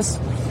crisis?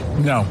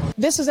 No.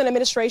 This is an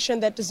administration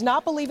that does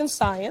not believe in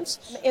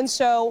science, and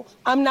so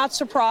I'm not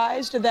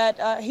surprised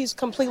that he's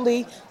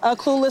completely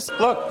clueless.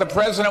 Look, the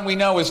president we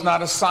know is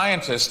not a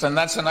scientist, and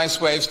that's a nice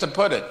way to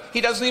put it.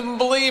 He doesn't even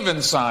believe in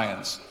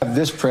science.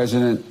 This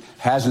president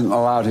hasn't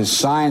allowed his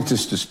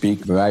scientists to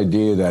speak. The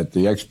idea that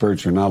the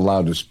experts are not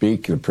allowed to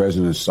speak, the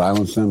president has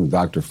silenced them,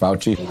 Dr.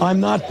 Fauci. I'm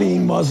not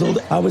being muzzled.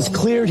 I was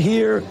cleared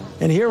here,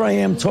 and here I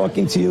am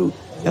talking to you,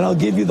 and I'll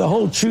give you the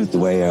whole truth the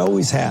way I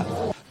always have.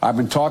 I've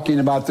been talking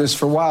about this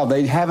for a while.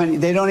 They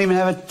don't even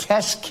have a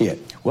test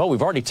kit. Well,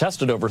 we've already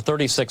tested over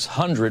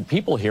 3,600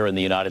 people here in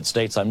the United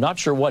States. I'm not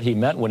sure what he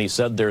meant when he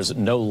said there's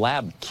no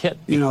lab kit.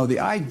 You know, the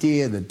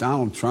idea that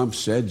Donald Trump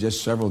said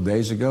just several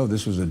days ago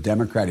this was a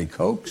Democratic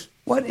hoax,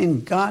 what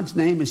in God's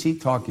name is he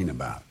talking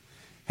about?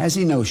 Has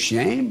he no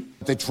shame?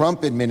 The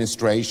Trump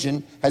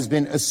administration has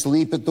been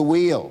asleep at the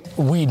wheel.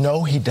 We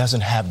know he doesn't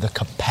have the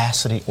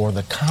capacity or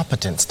the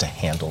competence to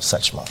handle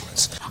such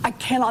moments. I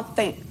cannot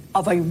think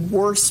of a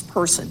worse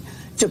person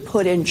to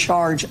put in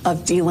charge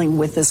of dealing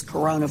with this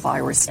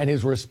coronavirus. And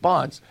his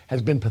response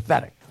has been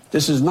pathetic.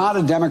 This is not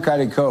a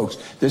Democratic hoax.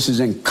 This is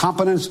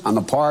incompetence on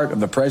the part of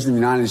the President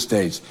of the United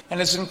States. And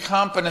his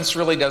incompetence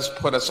really does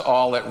put us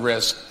all at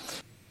risk.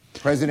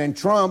 President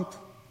Trump,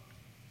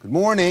 good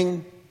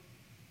morning.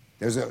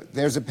 There's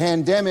a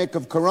pandemic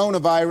of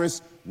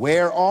coronavirus.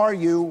 Where are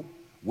you?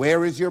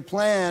 Where is your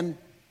plan?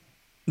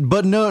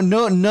 But no,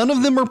 none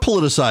of them are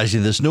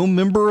politicizing this. No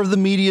member of the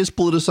media is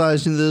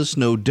politicizing this.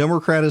 No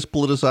Democrat is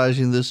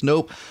politicizing this.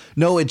 No,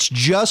 it's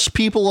just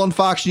people on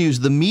Fox News.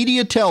 The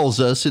media tells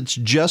us it's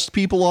just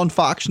people on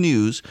Fox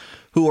News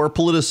who are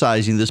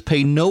politicizing this.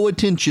 Pay no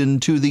attention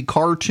to the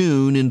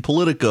cartoon in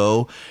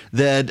Politico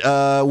that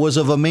was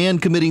of a man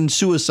committing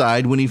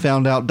suicide when he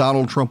found out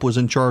Donald Trump was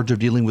in charge of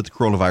dealing with the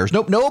coronavirus.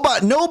 Nope,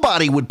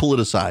 nobody would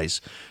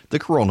politicize the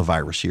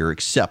coronavirus here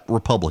except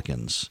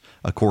Republicans,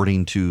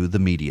 according to the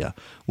media.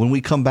 When we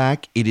come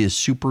back, it is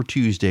Super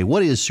Tuesday.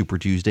 What is Super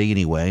Tuesday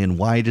anyway, and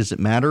why does it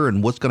matter,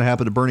 and what's going to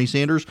happen to Bernie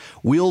Sanders?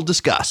 We'll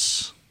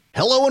discuss.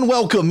 Hello and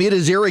welcome. It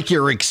is Eric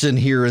Erickson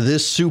here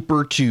this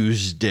Super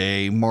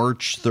Tuesday,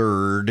 March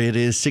 3rd. It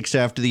is 6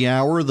 after the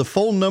hour. The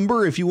phone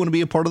number, if you want to be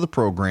a part of the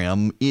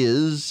program,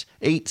 is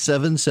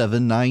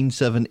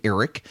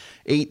 877-97-ERIC,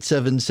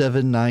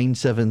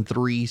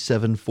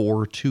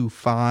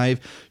 877-973-7425.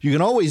 You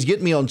can always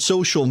get me on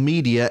social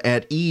media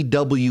at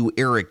EW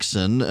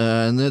Erickson,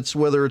 and that's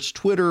whether it's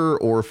Twitter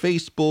or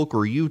Facebook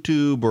or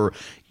YouTube or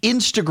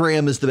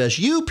Instagram is the best.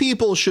 You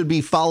people should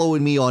be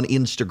following me on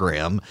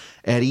Instagram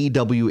at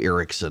EW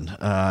Erickson.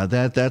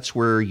 That's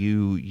where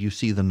you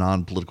see the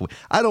non-political.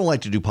 I don't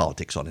like to do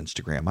politics on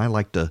Instagram. I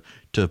like to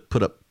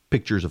put up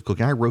pictures of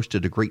cooking. I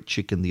roasted a great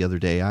chicken the other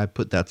day. I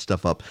put that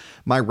stuff up,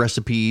 my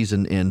recipes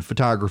and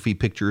photography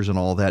pictures and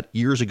all that.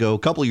 A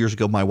couple of years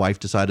ago, my wife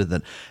decided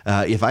that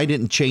if I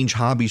didn't change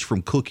hobbies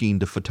from cooking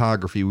to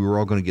photography, we were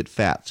all going to get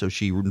fat. So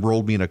she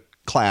enrolled me in a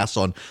class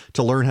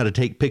to learn how to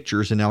take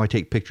pictures, and now I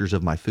take pictures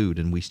of my food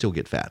and we still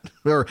get fat.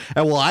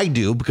 Well, I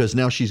do, because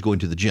now she's going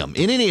to the gym.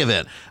 In any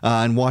event,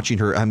 and watching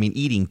her,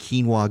 eating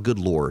quinoa, good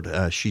Lord,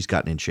 she's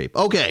gotten in shape.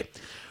 Okay.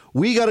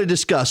 We got to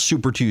discuss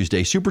Super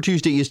Tuesday. Super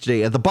Tuesday is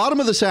today. At the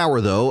bottom of this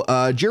hour, though,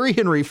 Jerry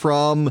Henry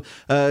from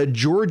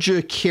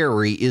Georgia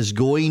Carry is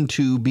going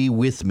to be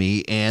with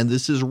me, and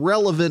this is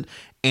relevant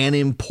and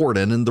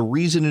important. And the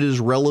reason it is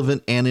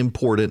relevant and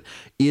important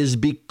is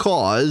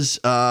because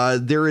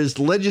there is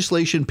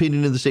legislation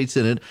pending in the state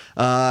Senate,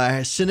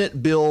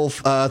 Senate Bill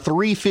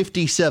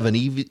 357,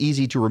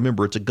 easy to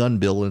remember. It's a gun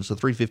bill, and it's a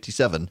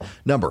 357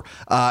 number.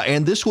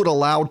 And this would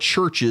allow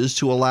churches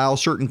to allow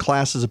certain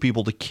classes of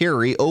people to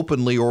carry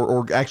openly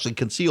or actually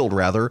concealed,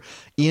 rather,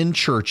 in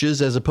churches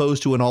as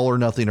opposed to an all or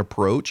nothing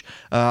approach.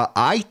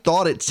 I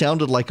thought it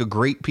sounded like a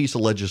great piece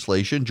of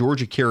legislation.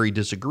 Georgia Carry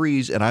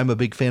disagrees, and I'm a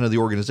big fan of the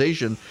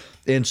organization.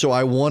 And so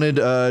I wanted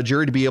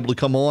Jerry to be able to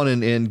come on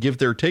and give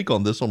their take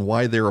on this, on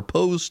why they're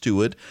opposed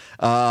to it.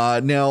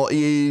 Now,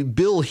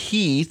 Bill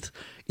Heath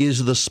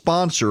is the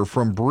sponsor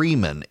from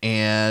Bremen,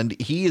 and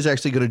he is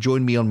actually going to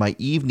join me on my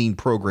evening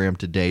program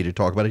today to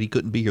talk about it. He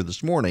couldn't be here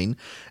this morning,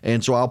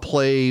 and so I'll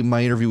play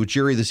my interview with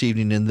Jerry this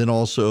evening, and then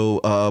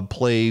also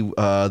play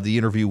the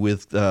interview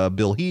with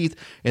Bill Heath,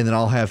 and then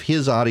I'll have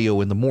his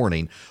audio in the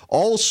morning.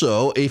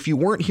 Also, if you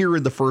weren't here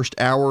in the first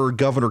hour,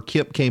 Governor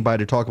Kemp came by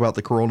to talk about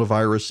the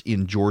coronavirus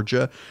in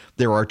Georgia.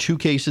 There are 2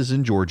 cases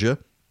in Georgia.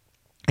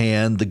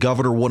 And the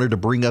governor wanted to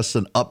bring us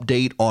an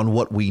update on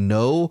what we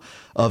know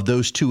of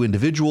those 2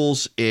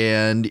 individuals.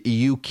 And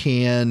you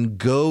can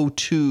go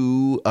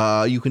to,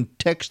 you can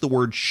text the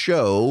word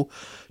show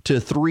to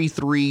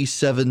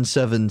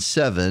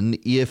 33777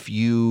 if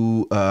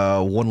you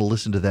want to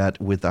listen to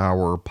that with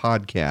our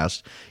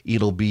podcast.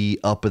 It'll be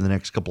up in the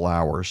next couple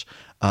hours.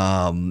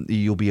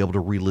 You'll be able to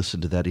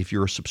re-listen to that. If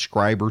you're a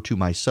subscriber to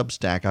my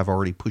Substack, I've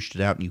already pushed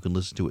it out and you can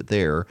listen to it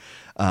there.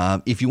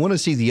 If you want to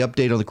see the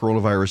update on the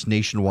coronavirus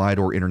nationwide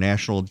or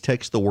international,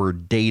 text the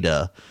word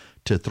data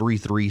to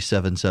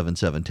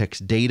 33777.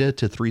 Text data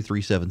to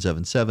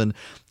 33777.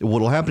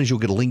 What will happen is you'll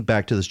get a link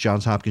back to this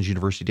Johns Hopkins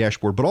University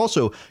dashboard, but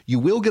also you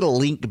will get a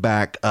link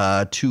back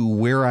to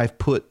where I've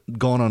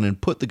gone on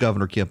and put the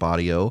Governor Kemp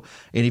audio.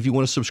 And if you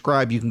want to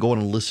subscribe, you can go on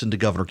and listen to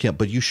Governor Kemp,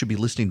 but you should be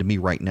listening to me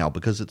right now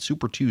because it's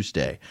Super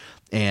Tuesday.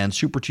 And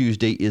Super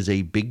Tuesday is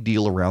a big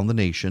deal around the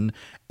nation.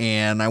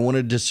 And I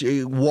wanted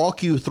to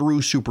walk you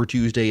through Super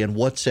Tuesday and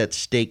what's at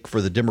stake for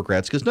the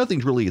Democrats, because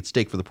nothing's really at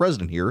stake for the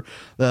president here.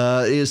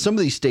 Some of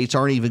these states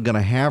aren't even going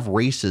to have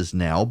races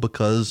now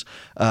because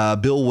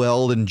Bill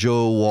Weld and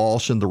Joe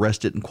Walsh and the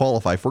rest didn't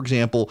qualify. For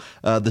example,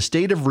 the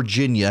state of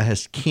Virginia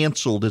has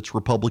canceled its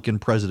Republican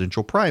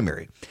presidential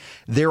primary.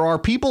 There are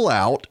people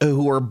out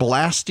who are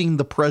blasting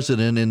the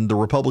president and the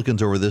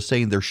Republicans over this,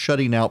 saying they're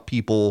shutting out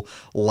people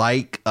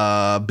like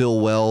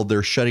Bill Weld.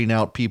 They're shutting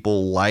out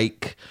people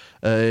like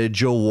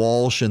Joe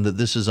Walsh, and that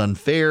this is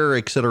unfair,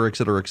 et cetera, et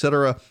cetera, et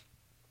cetera.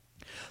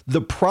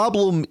 The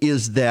problem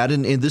is that,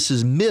 and this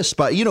is missed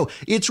by,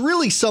 it's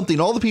really something.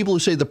 All the people who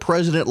say the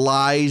president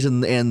lies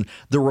and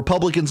the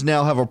Republicans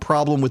now have a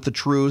problem with the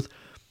truth.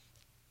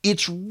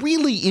 It's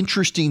really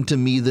interesting to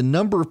me the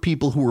number of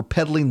people who are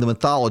peddling the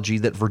mythology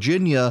that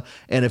Virginia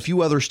and a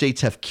few other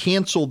states have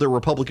canceled their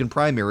Republican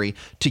primary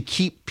to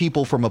keep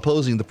people from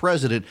opposing the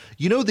president.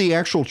 You know, the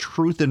actual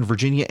truth in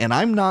Virginia, and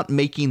I'm not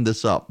making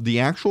this up, the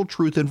actual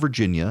truth in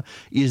Virginia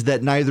is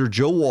that neither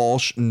Joe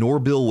Walsh nor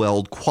Bill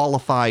Weld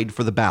qualified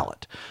for the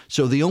ballot.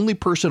 So the only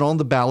person on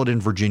the ballot in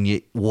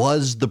Virginia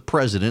was the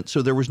president.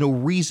 So there was no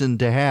reason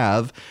to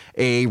have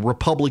a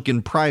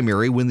Republican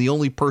primary when the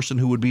only person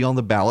who would be on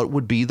the ballot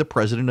would be the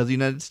president of the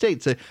United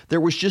States. There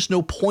was just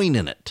no point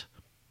in it.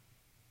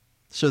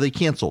 So they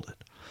canceled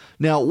it.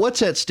 Now,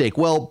 what's at stake?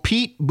 Well,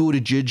 Pete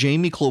Buttigieg,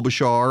 Amy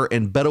Klobuchar,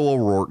 and Beto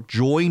O'Rourke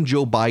joined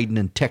Joe Biden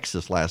in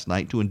Texas last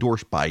night to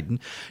endorse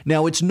Biden.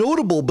 Now, it's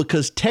notable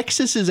because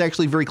Texas is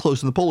actually very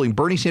close in the polling.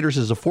 Bernie Sanders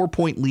has a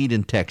 4-point lead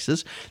in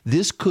Texas.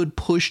 This could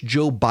push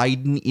Joe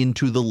Biden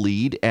into the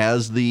lead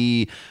as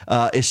the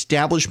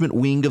establishment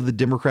wing of the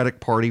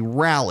Democratic Party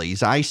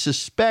rallies. I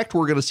suspect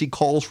we're going to see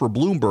calls for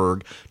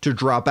Bloomberg to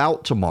drop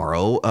out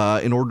tomorrow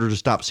in order to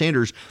stop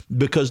Sanders,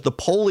 because the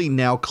polling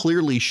now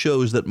clearly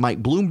shows that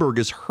Mike Bloomberg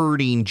is hurting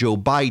Joe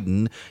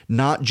Biden,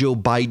 not Joe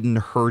Biden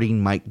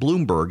hurting Mike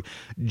Bloomberg.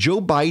 Joe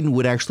Biden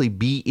would actually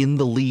be in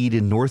the lead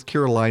in North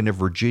Carolina,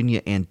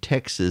 Virginia, and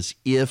Texas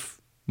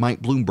if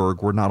Mike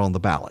Bloomberg were not on the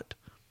ballot.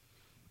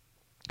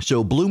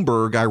 So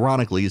Bloomberg,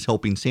 ironically, is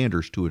helping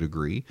Sanders to a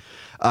degree.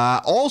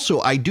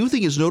 Also, I do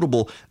think it's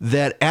notable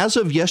that as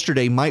of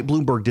yesterday, Mike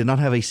Bloomberg did not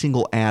have a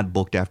single ad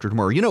booked after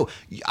tomorrow. You know,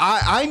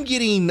 I'm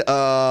getting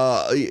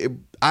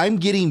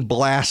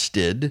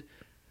blasted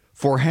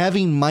for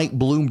having Mike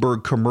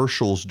Bloomberg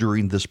commercials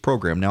during this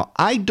program. Now,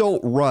 I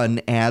don't run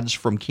ads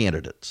from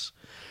candidates.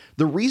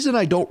 The reason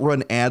I don't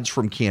run ads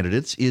from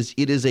candidates is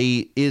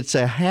it's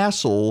a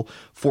hassle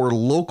for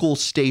local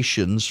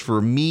stations for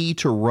me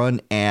to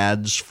run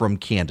ads from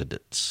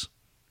candidates.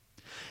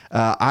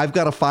 I've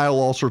got to file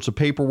all sorts of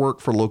paperwork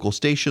for local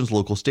stations.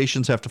 Local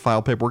stations have to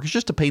file paperwork. It's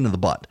just a pain in the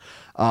butt.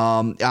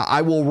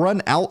 I will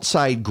run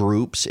outside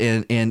groups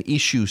and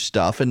issue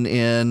stuff,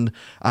 and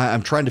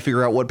I'm trying to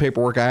figure out what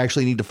paperwork I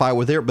actually need to file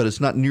with there, but it's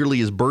not nearly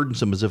as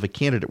burdensome as if a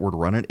candidate were to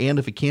run it. And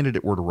if a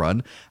candidate were to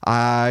run,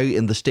 I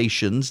and the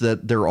stations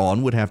that they're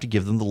on would have to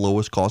give them the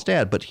lowest cost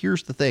ad. But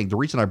here's the thing. The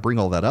reason I bring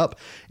all that up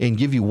and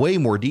give you way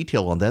more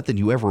detail on that than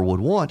you ever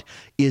would want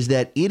is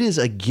that it is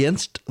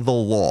against the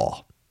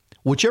law.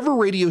 Whichever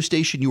radio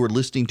station you are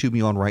listening to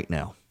me on right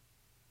now,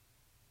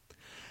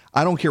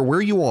 I don't care where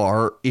you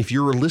are. If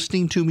you're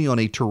listening to me on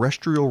a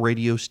terrestrial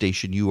radio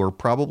station, you are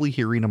probably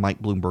hearing a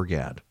Mike Bloomberg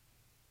ad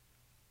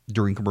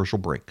during commercial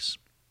breaks.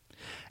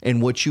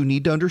 And what you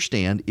need to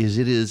understand is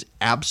it is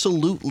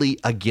absolutely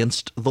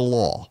against the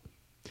law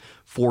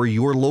for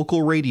your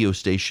local radio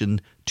station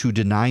to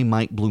deny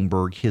Mike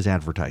Bloomberg his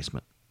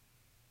advertisement.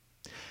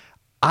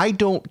 I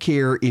don't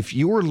care if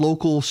your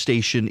local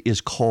station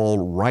is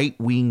called Right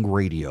Wing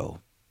Radio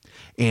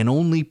and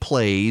only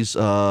plays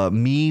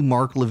me,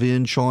 Mark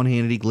Levin, Sean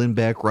Hannity, Glenn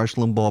Beck, Rush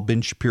Limbaugh,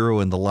 Ben Shapiro,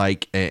 and the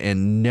like,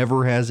 and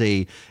never has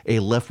a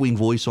left-wing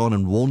voice on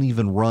and won't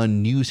even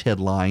run news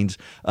headlines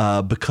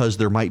because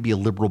there might be a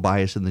liberal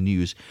bias in the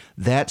news.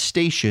 That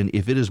station,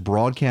 if it is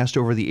broadcast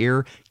over the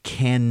air,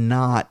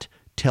 cannot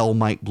tell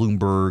Mike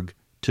Bloomberg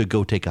to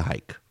go take a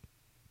hike.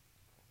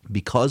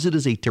 because it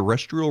is a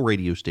terrestrial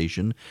radio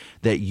station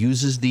that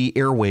uses the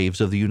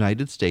airwaves of the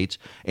United States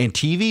and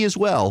TV as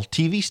well,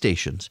 TV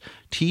stations,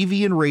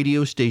 TV and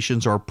radio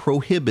stations are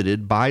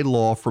prohibited by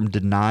law from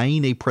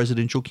denying a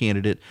presidential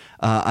candidate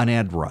an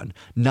ad run.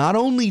 Not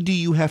only do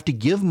you have to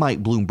give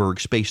Mike Bloomberg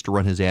space to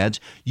run his ads,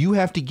 you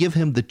have to give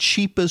him the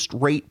cheapest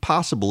rate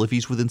possible if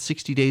he's within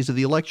 60 days of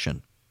the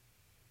election.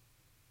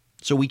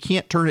 So we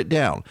can't turn it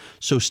down.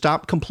 So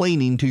stop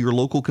complaining to your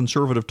local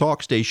conservative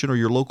talk station or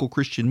your local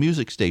Christian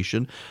music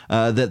station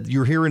that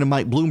you're hearing a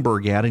Mike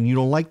Bloomberg ad and you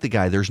don't like the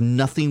guy. There's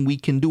nothing we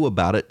can do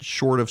about it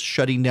short of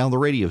shutting down the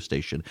radio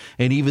station.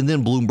 And even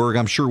then, Bloomberg,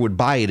 I'm sure, would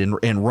buy it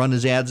and run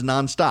his ads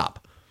nonstop.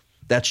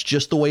 That's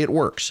just the way it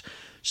works.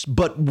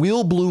 But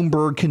will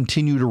Bloomberg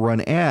continue to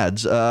run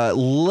ads?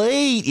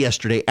 Late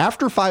yesterday,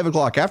 after 5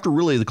 o'clock, after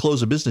really the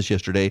close of business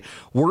yesterday,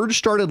 word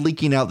started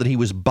leaking out that he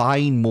was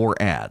buying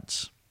more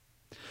ads.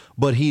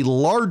 But he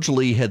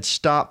largely had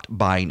stopped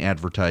buying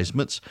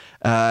advertisements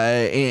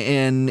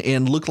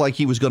and looked like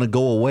he was going to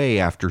go away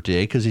after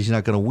today because he's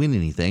not going to win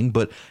anything.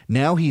 But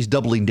now he's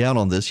doubling down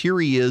on this. Here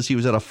he is. He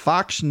was at a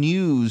Fox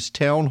News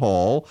town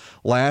hall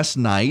last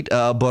night,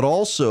 but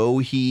also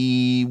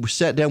he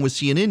sat down with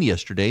CNN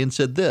yesterday and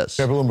said this.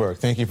 Chair Bloomberg,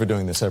 thank you for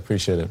doing this. I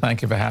appreciate it.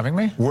 Thank you for having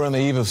me. We're on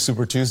the eve of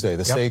Super Tuesday.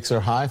 The stakes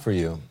are high for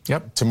you.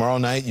 Yep. Tomorrow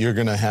night, you're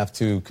going to have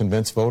to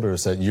convince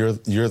voters that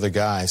you're the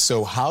guy.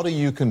 So how do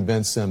you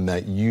convince them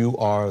that you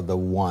are the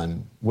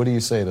one? What do you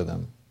say to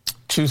them?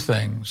 Two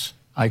things.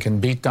 I can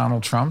beat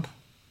Donald Trump,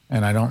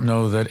 and I don't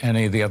know that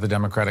any of the other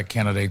Democratic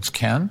candidates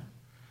can.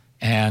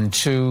 And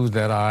two,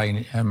 that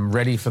I am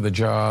ready for the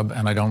job,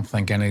 and I don't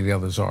think any of the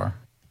others are.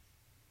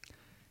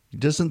 He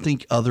doesn't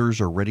think others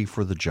are ready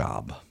for the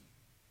job.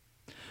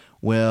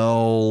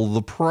 Well,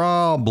 the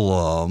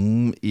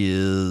problem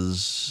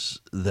is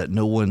that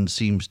no one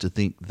seems to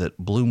think that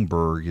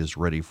Bloomberg is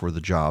ready for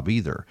the job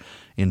either.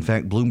 In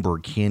fact,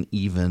 Bloomberg can't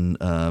even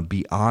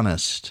be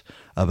honest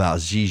about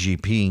Xi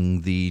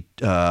Jinping,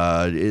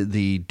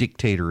 the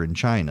dictator in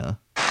China.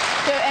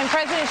 And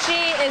President Xi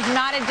is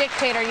not a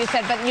dictator, you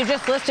said, but you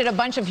just listed a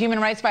bunch of human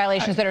rights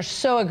violations that are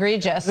so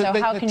egregious. So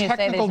how can you say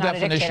that he's not a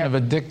dictator? The technical definition of a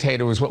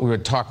dictator was what we were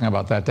talking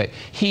about that day.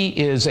 He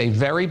is a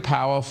very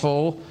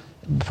powerful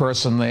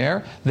person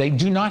there. They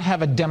do not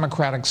have a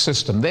democratic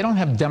system. They don't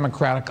have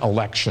democratic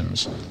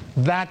elections.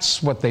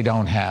 That's what they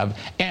don't have.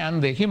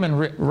 And the human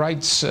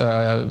rights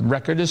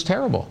record is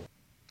terrible.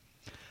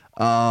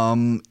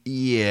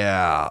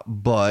 Yeah,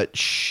 but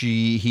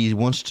he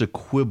wants to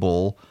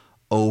quibble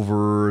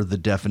over the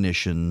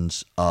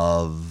definitions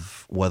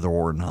of whether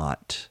or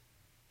not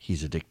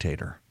he's a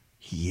dictator.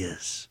 He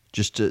is.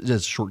 Just as a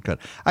shortcut.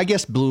 I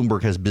guess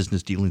Bloomberg has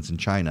business dealings in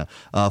China.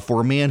 For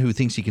a man who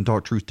thinks he can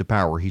talk truth to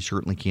power, he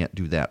certainly can't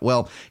do that.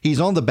 Well,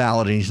 he's on the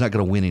ballot and he's not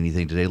going to win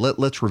anything today.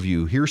 Let's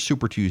review. Here's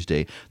Super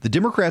Tuesday. The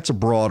Democrats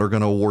abroad are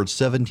going to award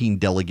 17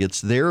 delegates.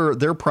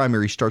 Their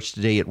primary starts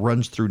today. It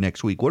runs through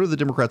next week. What are the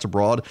Democrats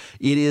abroad?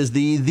 It is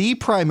the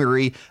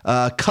primary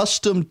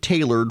custom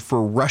tailored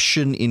for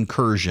Russian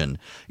incursion.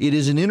 It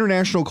is an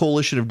international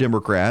coalition of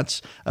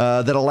Democrats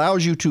that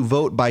allows you to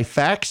vote by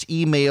fax,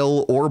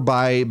 email, or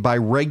by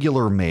regular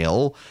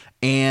mail.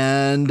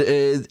 And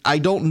I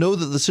don't know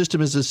that the system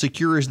is as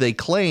secure as they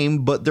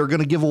claim, but they're going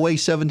to give away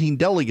 17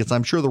 delegates.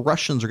 I'm sure the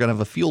Russians are going to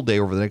have a field day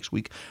over the next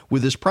week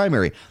with this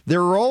primary.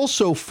 There are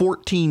also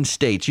 14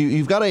 states.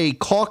 You've got a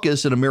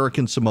caucus in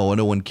American Samoa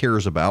no one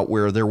cares about,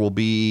 where there will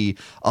be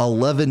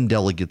 11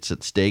 delegates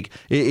at stake.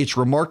 It's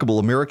remarkable.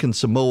 American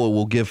Samoa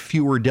will give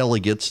fewer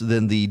delegates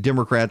than the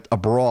Democrat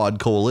abroad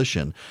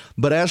coalition.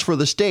 But as for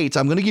the states,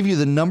 I'm going to give you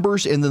the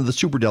numbers and then the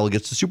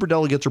superdelegates. The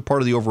superdelegates are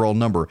part of the overall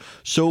number.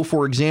 So,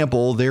 for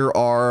example, there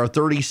are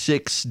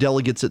 36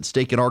 delegates at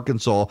stake in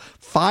Arkansas.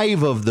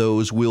 5 of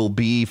those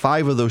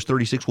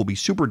 36 will be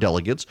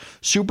superdelegates.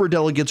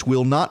 Superdelegates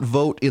will not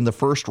vote in the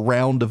first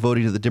round of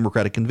voting at the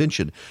Democratic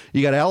Convention.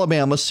 You got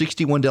Alabama,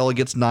 61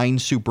 delegates, 9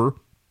 super.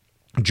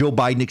 Joe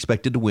Biden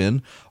expected to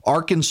win.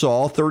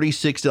 Arkansas,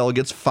 36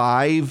 delegates,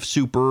 5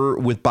 super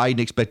with Biden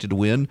expected to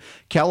win.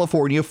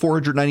 California,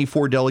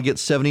 494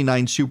 delegates,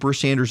 79 super,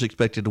 Sanders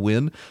expected to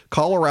win.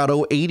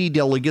 Colorado, 80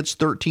 delegates,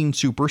 13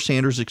 super,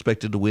 Sanders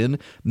expected to win.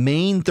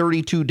 Maine,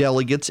 32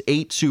 delegates,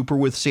 8 super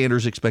with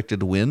Sanders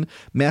expected to win.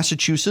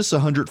 Massachusetts,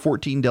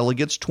 114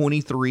 delegates,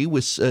 23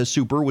 with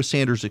super with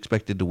Sanders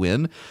expected to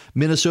win.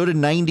 Minnesota,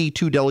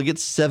 92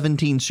 delegates,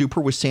 17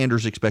 super with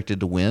Sanders expected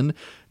to win.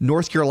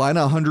 North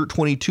Carolina,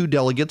 122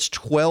 delegates,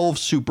 12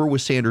 super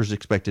with Sanders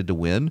expected to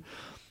win.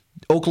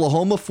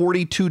 Oklahoma,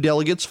 42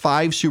 delegates,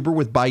 5 super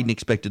with Biden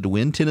expected to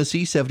win.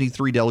 Tennessee,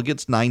 73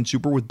 delegates, 9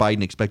 super with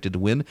Biden expected to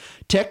win.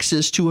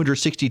 Texas,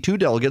 262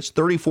 delegates,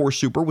 34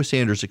 super with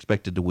Sanders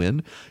expected to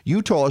win.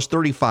 Utah is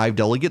 35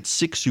 delegates,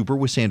 6 super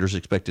with Sanders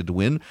expected to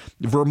win.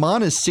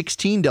 Vermont is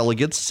 16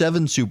 delegates,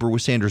 7 super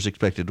with Sanders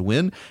expected to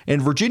win.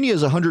 And Virginia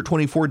is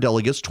 124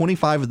 delegates,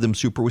 25 of them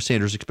super with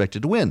Sanders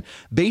expected to win.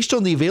 Based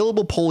on the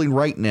available polling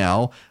right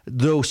now,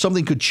 though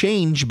something could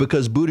change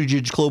because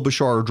Buttigieg,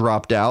 Klobuchar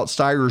dropped out,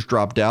 Steyer's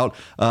dropped out,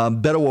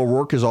 out. Beto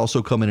O'Rourke has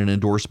also come in and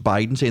endorsed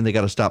Biden, saying they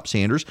got to stop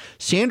Sanders.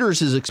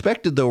 Sanders is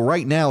expected, though,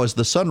 right now, as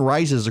the sun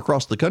rises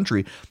across the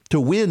country, to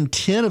win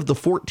 10 of the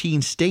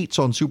 14 states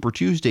on Super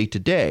Tuesday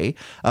today.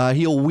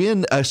 He'll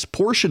win a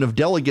portion of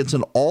delegates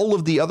in all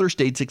of the other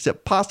states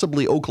except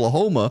possibly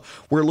Oklahoma,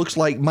 where it looks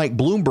like Mike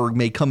Bloomberg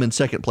may come in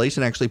second place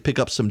and actually pick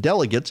up some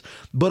delegates.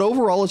 But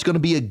overall, it's going to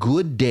be a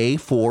good day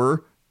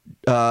for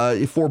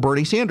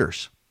Bernie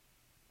Sanders.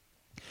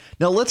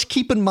 Now, let's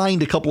keep in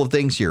mind a couple of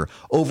things here.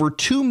 Over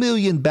 2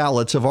 million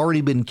ballots have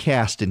already been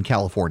cast in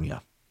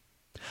California.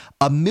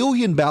 1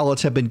 million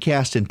ballots have been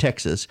cast in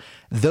Texas.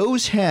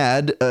 Those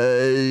had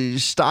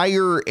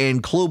Steyer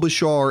and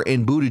Klobuchar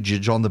and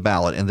Buttigieg on the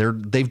ballot, and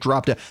they've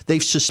dropped out.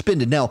 They've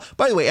suspended. Now,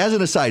 by the way, as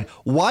an aside,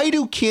 why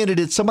do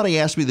candidates, somebody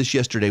asked me this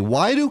yesterday,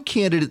 why do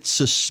candidates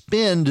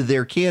suspend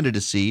their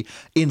candidacy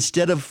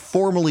instead of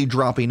formally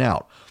dropping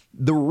out?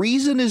 The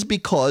reason is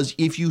because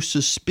if you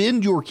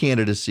suspend your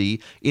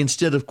candidacy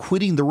instead of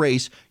quitting the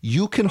race,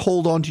 you can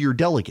hold on to your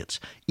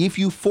delegates. If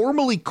you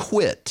formally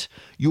quit,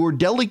 your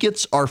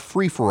delegates are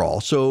free for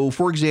all. So,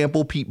 for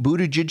example, Pete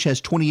Buttigieg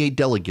has 28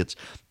 delegates.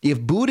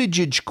 If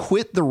Buttigieg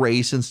quit the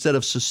race instead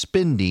of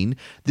suspending,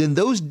 then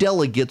those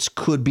delegates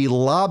could be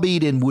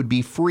lobbied and would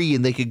be free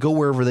and they could go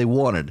wherever they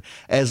wanted.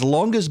 As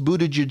long as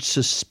Buttigieg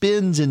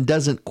suspends and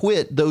doesn't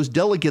quit, those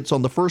delegates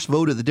on the first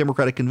vote at the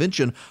Democratic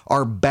Convention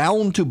are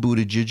bound to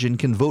Buttigieg and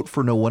can vote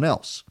for no one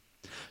else.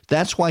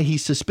 That's why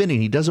he's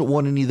suspending. He doesn't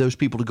want any of those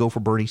people to go for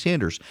Bernie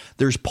Sanders.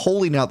 There's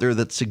polling out there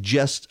that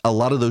suggests a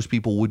lot of those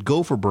people would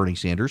go for Bernie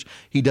Sanders.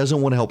 He doesn't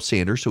want to help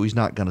Sanders, so he's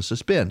not going to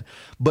suspend.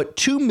 But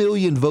 2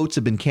 million votes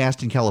have been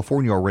cast in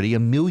California already,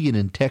 1 million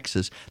in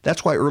Texas.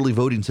 That's why early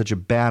voting is such a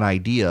bad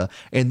idea.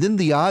 And then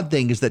the odd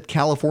thing is that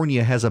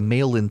California has a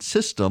mail-in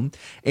system,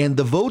 and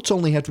the votes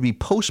only have to be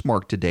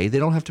postmarked today. They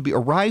don't have to be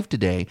arrived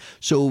today.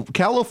 So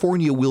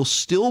California will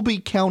still be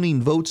counting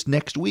votes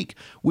next week,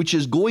 which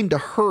is going to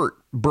hurt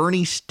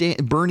Bernie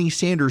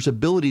Sanders'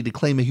 ability to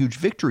claim a huge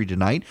victory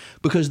tonight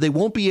because they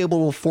won't be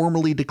able to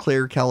formally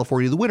declare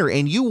California the winner.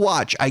 And you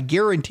watch, I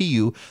guarantee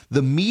you,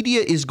 the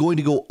media is going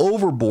to go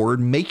overboard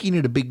making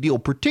it a big deal,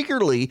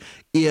 particularly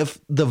if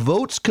the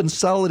votes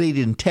consolidate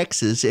in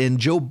Texas and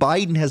Joe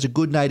Biden has a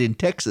good night in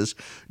Texas.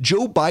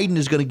 Joe Biden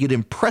is going to get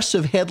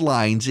impressive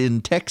headlines in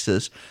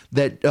Texas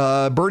that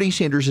Bernie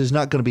Sanders is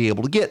not going to be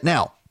able to get.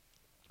 Now,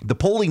 the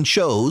polling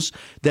shows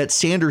that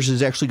Sanders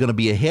is actually going to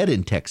be ahead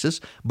in Texas,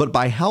 but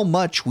by how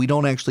much we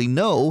don't actually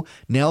know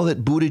now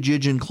that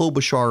Buttigieg and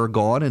Klobuchar are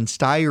gone and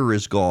Steyer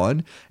is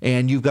gone,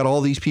 and you've got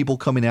all these people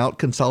coming out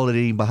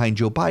consolidating behind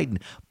Joe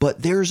Biden.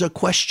 But there's a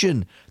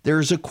question.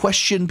 There's a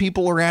question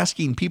people are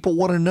asking. People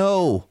want to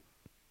know.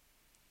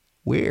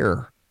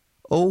 Where,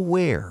 oh,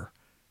 where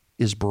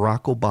is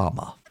Barack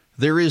Obama?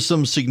 There is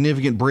some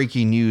significant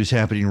breaking news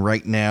happening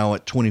right now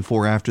at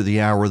 24 after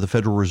the hour. The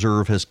Federal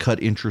Reserve has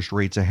cut interest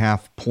rates a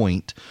half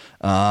point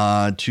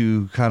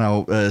to kind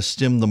of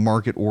stem the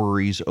market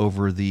worries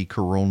over the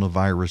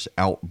coronavirus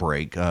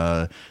outbreak.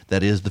 That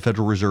is the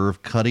Federal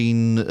Reserve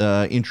cutting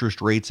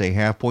interest rates a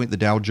half point. The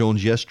Dow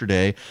Jones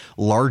yesterday,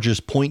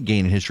 largest point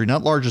gain in history,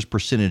 not largest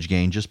percentage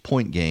gain, just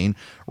point gain.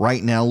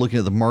 Right now, looking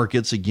at the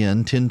markets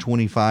again,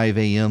 10:25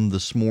 a.m.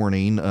 this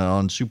morning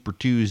on Super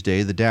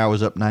Tuesday, the Dow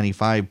is up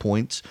 95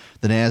 points.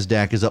 The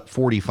NASDAQ is up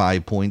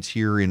 45 points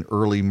here in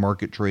early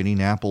market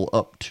trading. Apple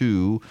up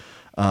 2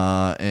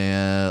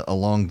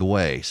 along the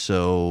way.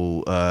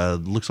 So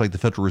looks like the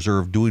Federal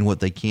Reserve doing what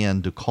they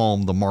can to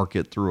calm the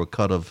market through a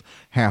cut of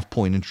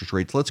half-point interest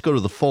rates. Let's go to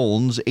the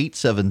phones.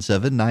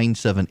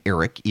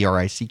 877-97-ERIC,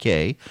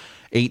 E-R-I-C-K.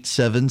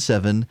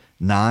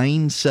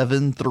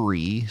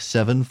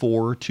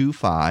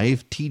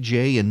 877-973-7425.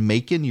 TJ and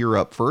Macon, you're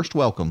up first.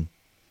 Welcome.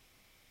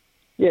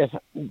 Yes,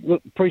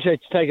 appreciate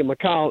you taking my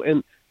call.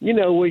 And you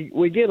know,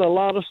 we get a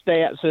lot of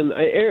stats, and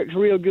Eric's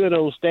real good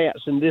on stats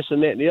and this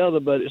and that and the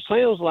other. But it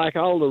sounds like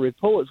all the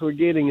reports we're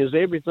getting is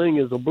everything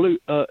is a blue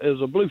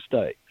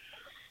state.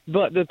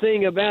 But the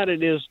thing about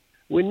it is,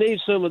 we need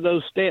some of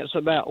those stats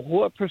about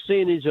what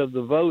percentage of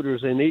the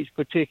voters in each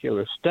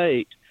particular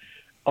state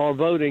are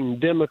voting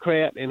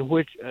Democrat and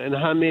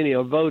how many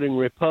are voting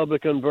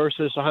Republican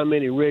versus how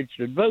many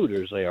registered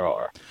voters there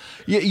are.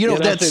 Yeah,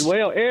 I said,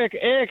 well, Eric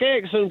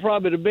Erickson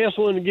probably the best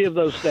one to give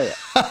those stats.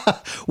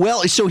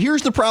 Well, so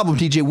here's the problem,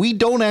 TJ. We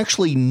don't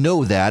actually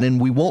know that,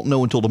 and we won't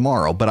know until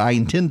tomorrow, but I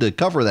intend to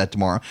cover that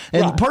tomorrow.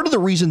 And part of the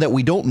reason that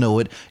we don't know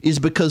it is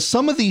because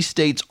some of these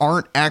states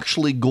aren't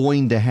actually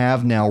going to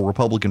have now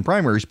Republican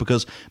primaries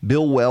because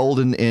Bill Weld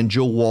and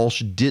Joe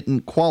Walsh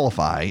didn't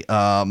qualify.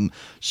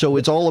 So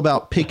it's all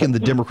about picking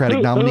the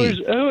Democratic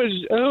nominee. Who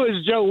is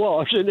Joe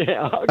Walsh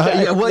now?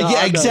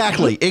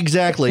 Exactly.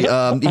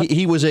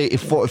 He was a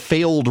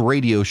failed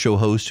radio show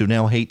host who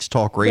now hates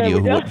talk radio,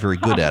 who wasn't very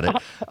good at it.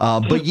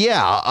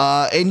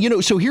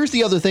 So here's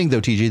the other thing,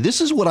 though, TJ.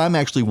 This is what I'm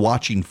actually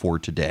watching for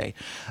today.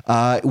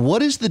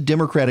 What is the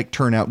Democratic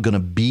turnout going to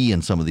be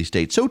in some of these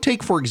states? So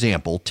take, for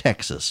example,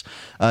 Texas.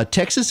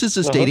 Texas is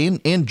a state,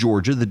 and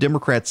Georgia. The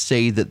Democrats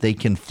say that they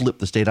can flip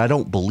the state. I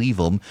don't believe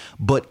them.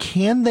 But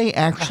can they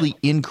actually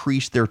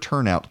increase their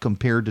turnout compared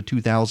compared to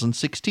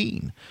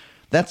 2016?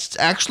 That's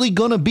actually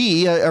going to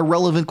be a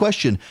relevant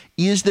question.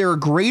 Is there a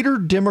greater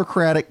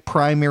Democratic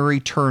primary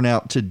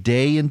turnout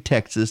today in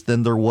Texas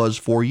than there was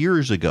 4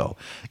 years ago?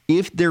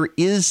 If there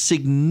is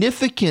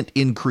significant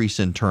increase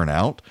in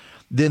turnout,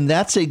 then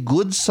that's a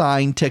good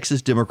sign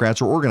Texas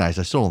Democrats are organized.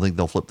 I still don't think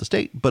they'll flip the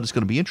state, but it's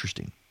going to be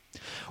interesting.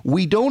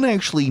 We don't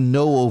actually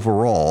know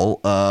overall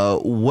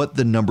what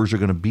the numbers are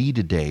going to be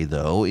today,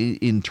 though,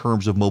 in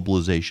terms of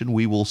mobilization.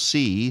 We will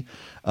see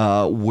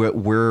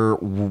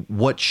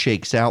what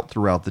shakes out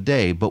throughout the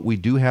day. But we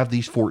do have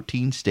these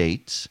 14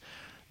 states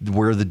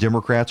where the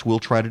Democrats will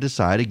try to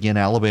decide. Again,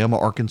 Alabama,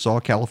 Arkansas,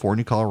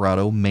 California,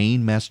 Colorado,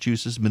 Maine,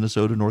 Massachusetts,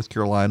 Minnesota, North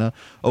Carolina,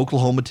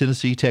 Oklahoma,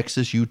 Tennessee,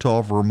 Texas,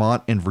 Utah,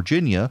 Vermont, and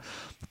Virginia.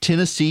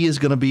 Tennessee is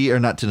going to be, or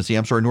not Tennessee,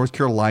 I'm sorry, North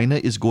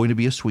Carolina is going to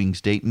be a swing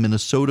state.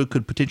 Minnesota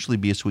could potentially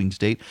be a swing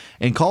state.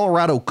 And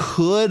Colorado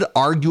could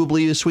arguably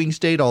be a swing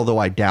state, although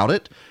I doubt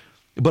it.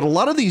 But a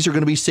lot of these are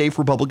going to be safe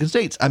Republican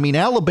states. I mean,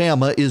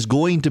 Alabama is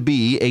going to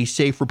be a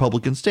safe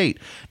Republican state.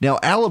 Now,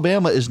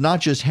 Alabama is not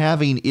just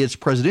having its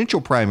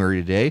presidential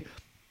primary today,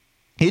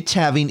 it's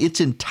having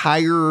its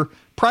entire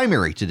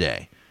primary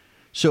today.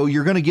 So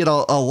you're going to get a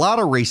lot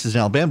of races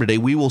in Alabama today.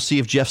 We will see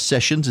if Jeff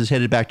Sessions is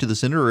headed back to the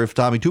Senate or if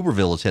Tommy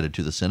Tuberville is headed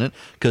to the Senate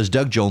because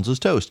Doug Jones is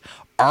toast.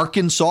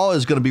 Arkansas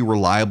is going to be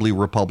reliably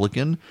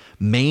Republican.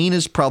 Maine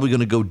is probably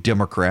going to go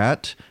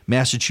Democrat.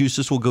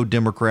 Massachusetts will go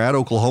Democrat.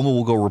 Oklahoma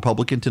will go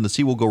Republican.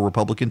 Tennessee will go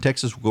Republican.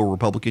 Texas will go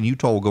Republican.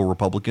 Utah will go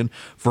Republican.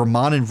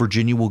 Vermont and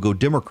Virginia will go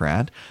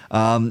Democrat.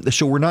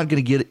 So we're not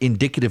going to get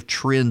indicative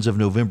trends of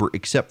November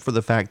except for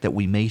the fact that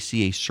we may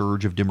see a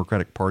surge of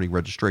Democratic Party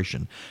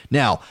registration.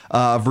 Now,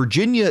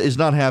 Virginia is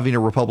not having a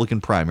Republican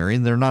primary,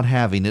 and they're not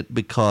having it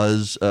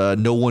because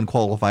no one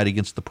qualified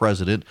against the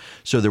president,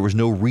 so there was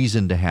no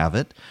reason to have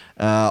it.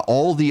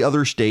 All the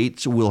other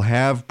states will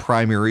have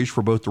primaries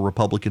for both the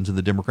Republicans and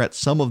the Democrats.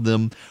 Some of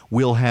them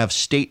will have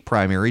state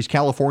primaries.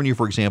 California,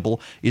 for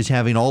example, is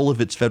having all of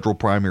its federal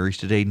primaries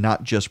today,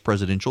 not just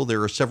presidential.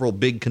 There are several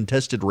big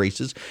contested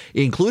races,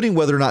 including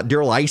whether or not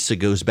Darrell Issa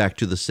goes back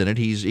to the Senate.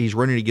 He's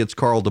running against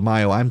Carl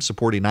DeMaio. I'm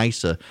supporting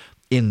Issa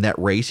in that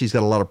race. He's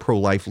got a lot of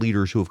pro-life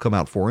leaders who have come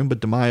out for him, but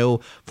DeMaio,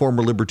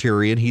 former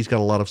libertarian, he's got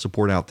a lot of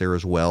support out there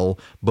as well,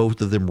 both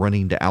of them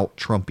running to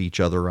out-Trump each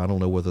other. I don't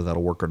know whether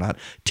that'll work or not.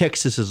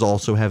 Texas is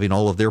also having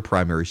all of their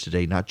primaries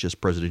today, not just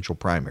presidential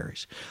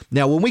primaries.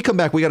 Now, when we come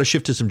back, we got to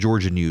shift to some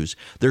Georgia news.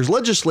 There's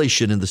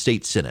legislation in the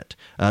state Senate,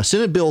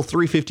 Senate Bill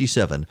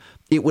 357.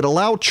 It would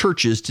allow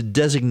churches to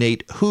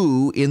designate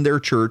who in their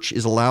church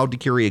is allowed to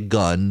carry a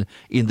gun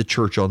in the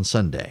church on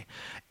Sunday.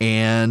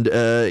 And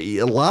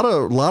a lot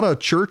of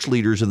church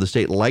leaders in the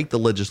state like the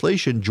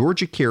legislation.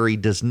 Georgia Carry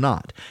does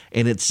not.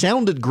 And it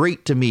sounded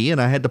great to me, and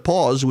I had to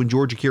pause when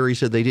Georgia Carry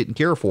said they didn't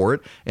care for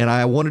it. And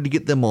I wanted to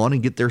get them on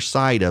and get their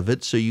side of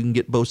it so you can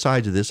get both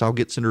sides of this. I'll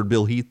get Senator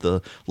Bill Heath,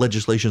 the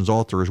legislation's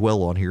author, as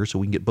well on here so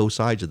we can get both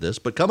sides of this.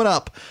 But coming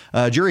up,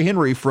 Jerry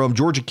Henry from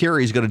Georgia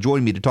Carry is going to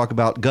join me to talk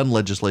about gun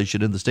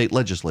legislation in the state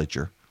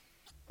legislature.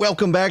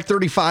 Welcome back.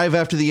 35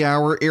 after the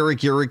hour.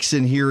 Eric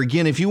Erickson here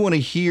again. If you want to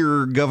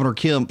hear Governor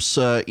Kemp's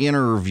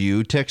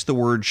interview, text the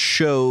word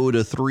show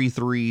to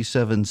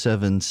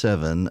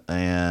 33777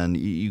 and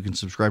you can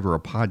subscribe to our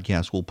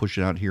podcast. We'll push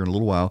it out here in a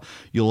little while.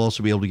 You'll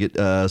also be able to get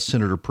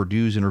Senator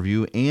Perdue's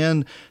interview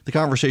and the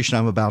conversation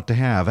I'm about to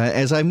have.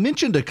 As I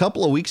mentioned a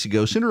couple of weeks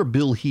ago, Senator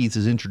Bill Heath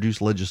has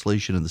introduced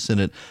legislation in the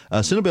Senate,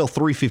 Senate Bill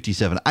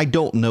 357. I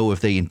don't know if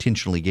they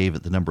intentionally gave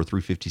it the number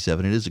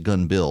 357. It is a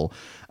gun bill,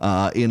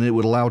 and it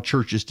would allow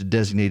churches to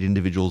designate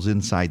individuals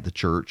inside the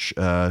church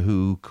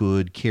who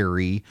could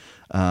carry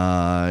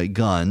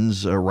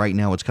guns. Right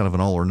now, it's kind of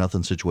an all or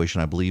nothing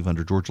situation, I believe,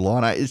 under Georgia law.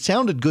 And it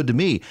sounded good to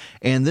me.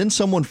 And then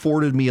someone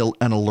forwarded me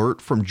an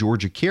alert from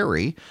Georgia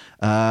Carry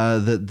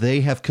that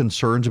they have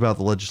concerns about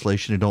the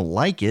legislation and don't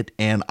like it.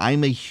 And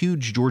I'm a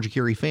huge Georgia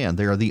Carry fan.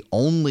 They are the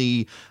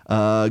only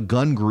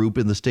gun group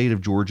in the state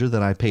of Georgia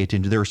that I pay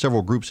attention to. There are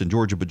several groups in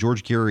Georgia, but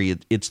Georgia Carry,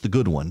 it's the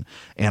good one.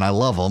 And I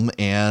love them.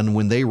 And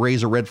when they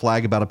raise a red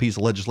flag about a piece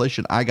of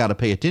legislation, I got to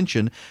pay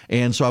attention.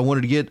 And so I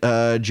wanted to get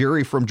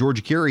Jerry from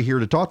Georgia Carry here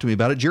to talk to me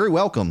about it. Jerry,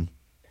 welcome.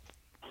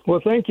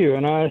 Well, thank you,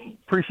 and I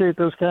appreciate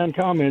those kind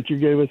comments you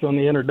gave us on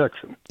the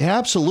introduction.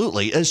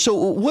 Absolutely. So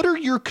what are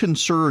your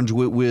concerns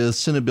with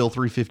Senate Bill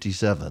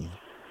 357?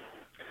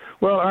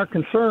 Well, our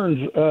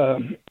concerns,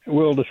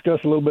 we'll discuss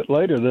a little bit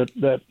later,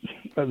 that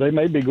they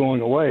may be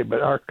going away,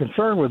 but our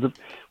concern with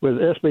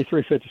SB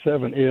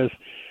 357 is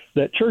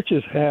that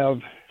churches have,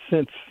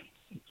 since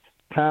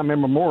time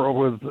immemorial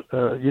with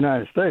the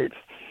United States,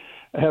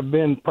 have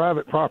been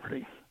private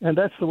property. And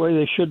that's the way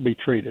they should be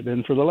treated.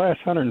 And for the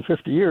last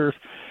 150 years,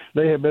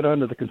 they have been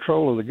under the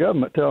control of the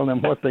government, telling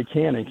them what they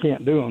can and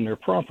can't do on their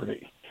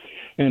property.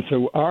 And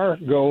so our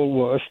goal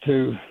was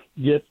to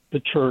get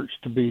the church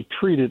to be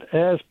treated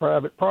as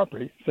private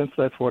property, since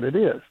that's what it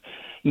is.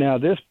 Now,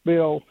 this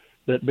bill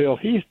that Bill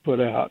Heath put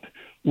out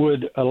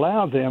would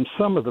allow them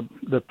some of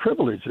the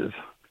privileges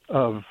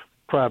of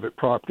private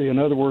property. In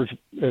other words,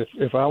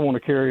 if I want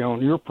to carry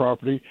on your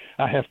property,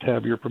 I have to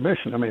have your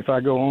permission. I mean, if I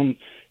go on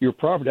your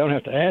property, I don't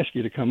have to ask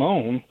you to come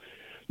on.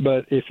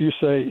 But if you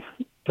say,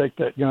 take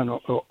that gun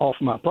off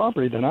my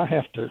property, then I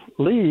have to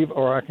leave,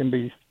 or I can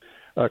be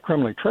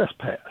criminally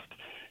trespassed.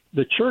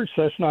 The church,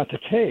 that's not the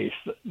case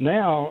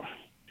now,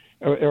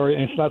 or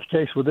it's not the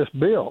case with this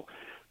bill.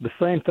 The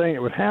same thing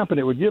that would happen,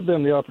 it would give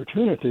them the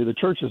opportunity, the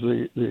churches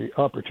the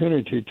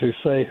opportunity to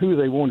say who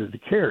they wanted to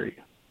carry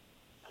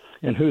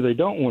and who they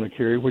don't want to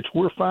carry, which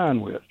we're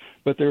fine with.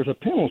 But there's a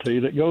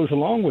penalty that goes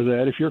along with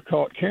that if you're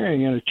caught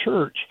carrying in a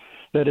church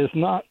that does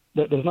not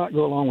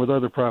go along with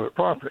other private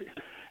property.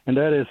 And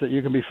that is that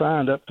you can be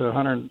fined up to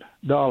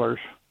 $100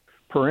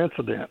 per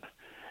incident.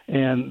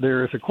 And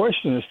there is a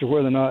question as to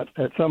whether or not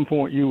at some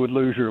point you would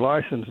lose your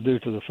license due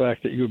to the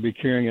fact that you would be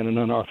carrying in an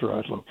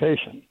unauthorized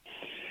location.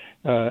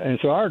 And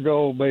so our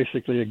goal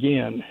basically,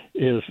 again,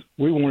 is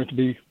we want it to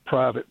be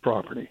private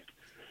property.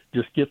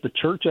 Just get the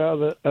church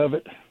out of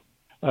it.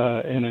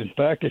 And in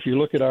fact, if you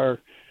look at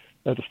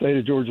the state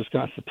of Georgia's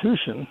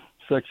Constitution,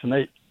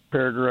 Section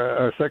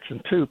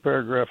 2,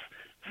 paragraph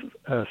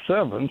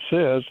 7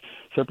 says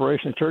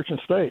separation of church and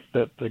state,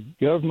 that the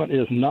government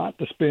is not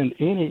to spend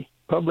any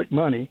public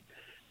money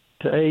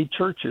to aid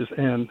churches,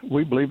 and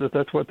we believe that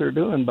that's what they're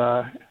doing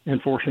by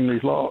enforcing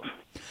these laws.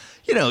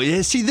 You know,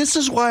 see, this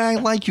is why I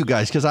like you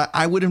guys, because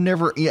I would have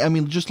never, I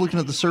mean, just looking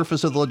at the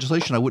surface of the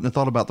legislation, I wouldn't have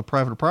thought about the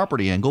private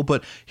property angle.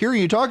 But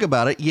hearing you talk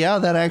about it, yeah,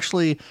 that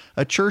actually,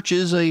 a church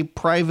is a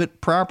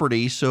private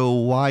property. So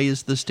why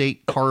is the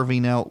state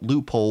carving out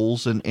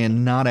loopholes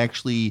and not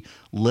actually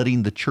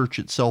letting the church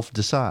itself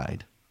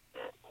decide?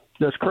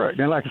 That's correct.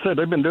 And like I said,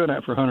 they've been doing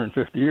that for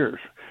 150 years.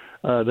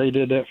 They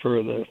did that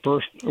for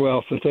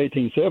since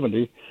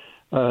 1870.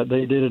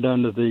 They did it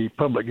under the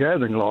public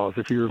gathering laws,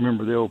 if you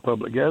remember the old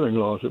public gathering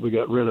laws that we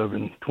got rid of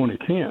in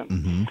 2010.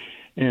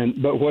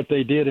 Mm-hmm. But what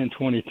they did in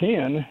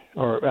 2010,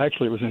 or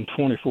actually it was in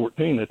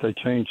 2014 that they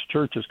changed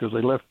churches, because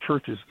they left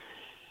churches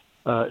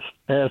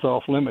as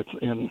off limits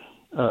in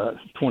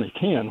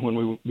 2010 when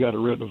we got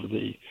rid of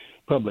the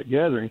public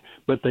gathering,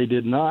 but they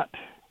did not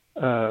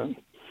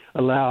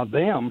allow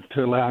them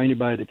to allow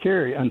anybody to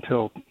carry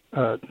until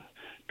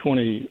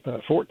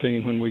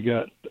 2014 when we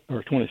got,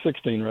 or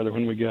 2016 rather,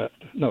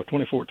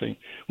 2014,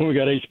 when we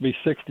got HB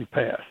 60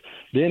 passed.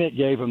 Then it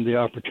gave them the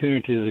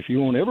opportunity that if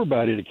you want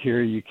everybody to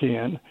carry, you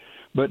can,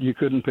 but you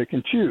couldn't pick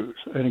and choose.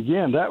 And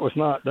again, that was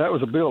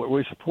a bill that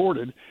we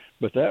supported,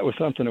 but that was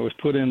something that was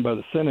put in by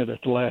the Senate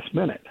at the last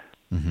minute.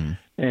 Mm-hmm.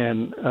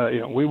 And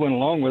we went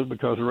along with it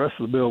because the rest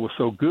of the bill was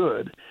so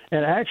good.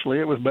 And actually,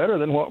 it was better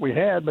than what we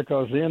had,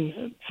 because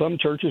then some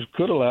churches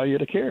could allow you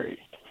to carry.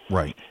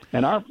 Right.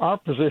 And our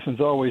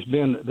position's always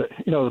been that,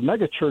 the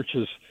mega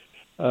churches,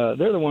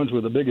 they're the ones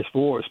with the biggest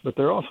voice, but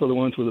they're also the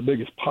ones with the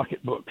biggest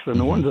pocketbooks. And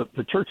the ones that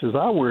the churches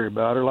I worry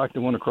about are like the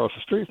one across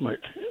the street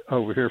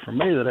over here from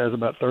me that has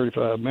about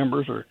 35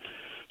 members or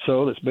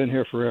so, that's been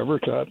here forever,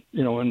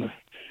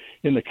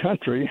 in the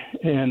country.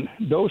 And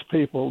those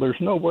people, there's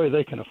no way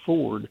they can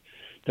afford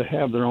to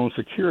have their own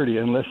security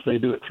unless they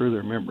do it through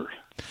their members.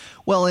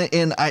 Well,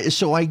 and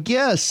I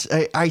guess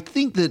I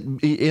think that,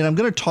 and I'm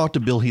going to talk to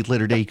Bill Heath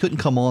later today. He couldn't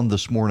come on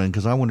this morning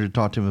because I wanted to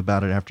talk to him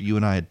about it after you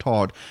and I had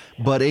talked.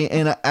 But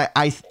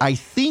I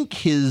think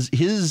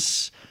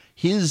his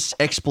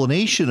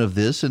explanation of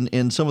this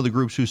and some of the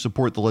groups who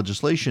support the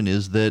legislation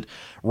is that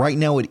right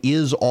now it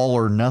is all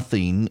or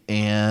nothing,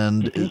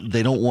 and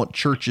they don't want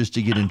churches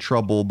to get in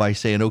trouble by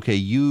saying, okay,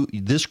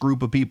 this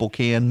group of people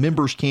can,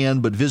 members can,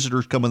 but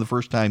visitors coming the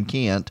first time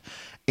can't.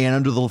 And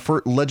under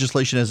the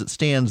legislation as it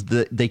stands,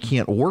 they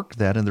can't work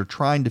that, and they're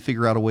trying to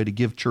figure out a way to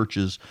give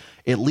churches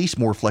at least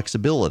more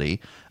flexibility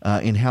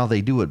in how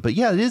they do it. But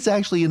yeah, it is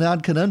actually an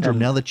odd conundrum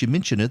now that you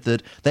mention it,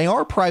 that they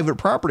are private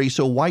property,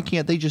 so why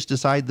can't they just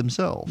decide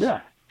themselves?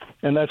 Yeah,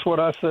 and that's what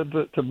I said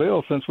to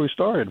Bill since we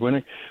started.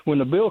 When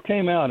the bill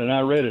came out and I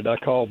read it, I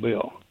called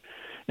Bill.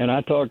 And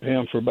I talked to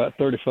him for about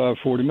 35,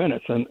 40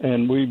 minutes,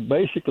 and we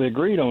basically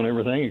agreed on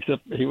everything,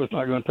 except he was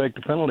not going to take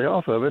the penalty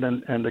off of it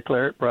and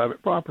declare it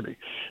private property.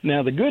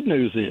 Now, the good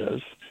news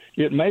is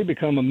it may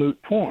become a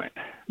moot point,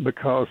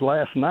 because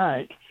last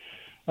night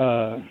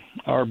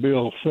our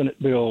bill,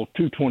 Senate Bill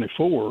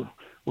 224,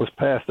 was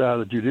passed out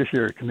of the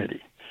Judiciary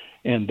Committee.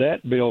 And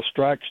that bill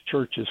strikes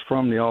churches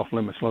from the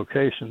off-limits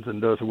locations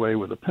and does away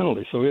with the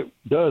penalty. So it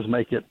does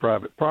make it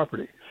private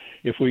property.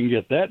 If we can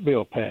get that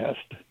bill passed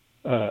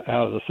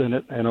out of the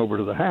Senate and over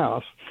to the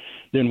House,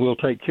 then we'll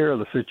take care of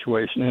the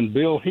situation. And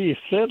Bill Heath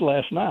said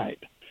last night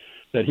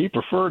that he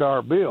preferred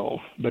our bill,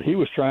 but he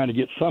was trying to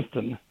get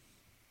something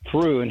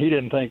through, and he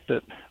didn't think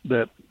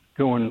that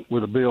going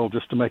with a bill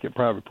just to make it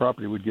private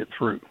property would get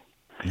through.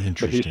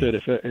 But he said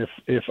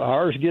if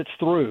ours gets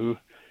through,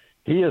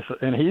 he's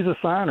a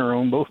signer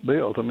on both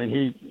bills. I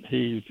mean,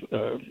 he's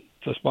a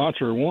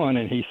sponsor of one,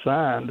 and he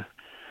signed.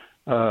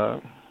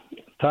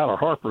 Tyler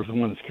Harper's the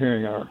one that's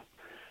carrying our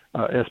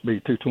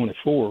SB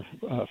 224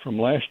 from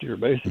last year,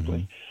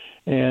 basically.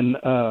 Mm-hmm.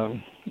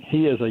 And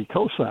he is a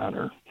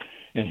co-signer,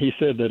 And he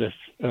said that if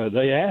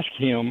they asked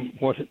him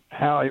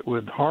how it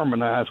would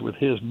harmonize with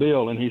his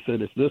bill, and he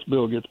said, if this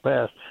bill gets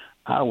passed,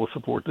 I will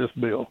support this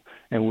bill,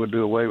 and we'll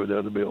do away with the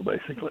other bill,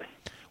 basically.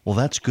 Well,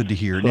 that's good to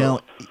hear.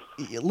 Now,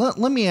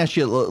 let me ask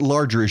you a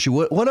larger issue.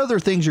 What other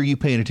things are you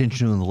paying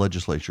attention to in the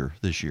legislature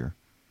this year?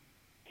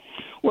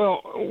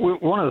 Well,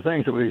 one of the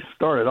things that we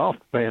started off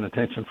paying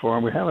attention for,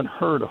 and we haven't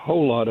heard a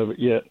whole lot of it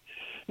yet,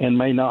 and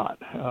may not.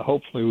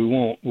 Hopefully, we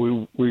won't.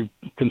 We're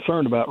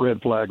concerned about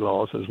red flag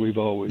laws, as we've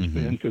always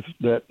been, because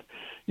that,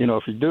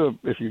 if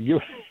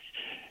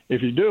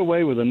you do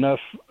away with enough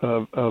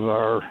of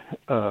our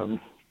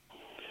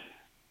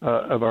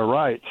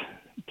rights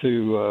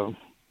to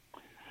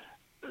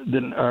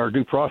then our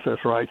due process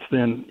rights,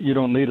 then you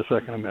don't need a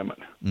Second Amendment.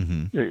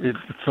 It's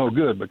so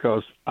good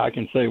because I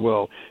can say,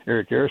 well,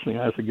 Eric Garrison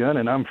has a gun,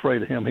 and I'm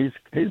afraid of him.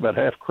 He's about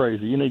half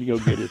crazy. You need to go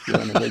get his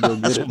gun, and they go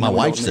get That's it. what my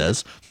wife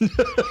says.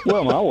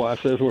 Well, my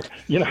wife says, well,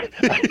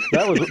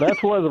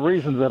 that's one of the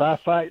reasons that I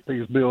fight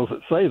these bills that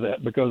say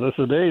that, because I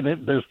said, hey,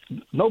 there's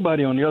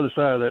nobody on the other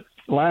side of that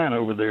line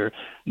over there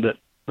that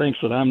thinks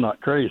that I'm not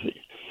crazy.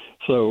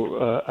 So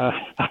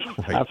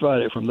I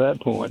fight it from that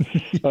point.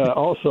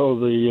 Also,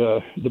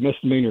 the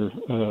misdemeanor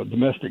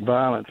domestic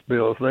violence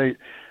bills,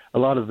 a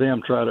lot of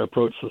them try to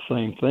approach the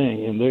same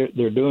thing, and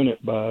they're doing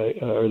it by,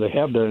 or they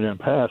have done it in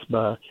the past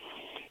by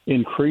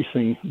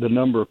increasing the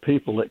number of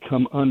people that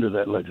come under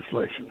that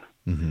legislation.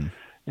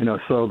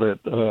 So that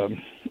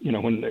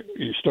when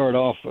you start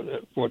off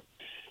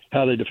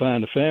how they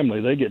define the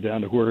family, they get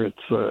down to where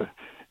it's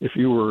if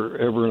you were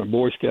ever in a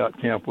Boy Scout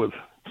camp with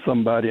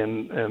somebody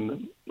and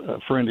a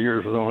friend of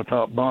yours was on a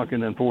top bunk,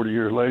 and then 40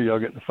 years later y'all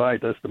get in a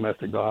fight, that's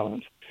domestic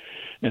violence.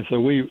 And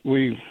so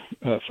we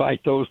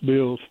fight those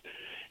bills,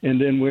 and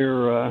then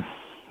we're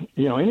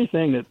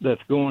anything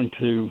that's going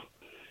to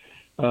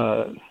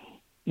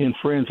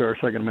infringe our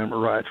Second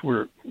Amendment rights,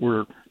 we're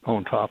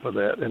on top of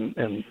that,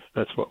 and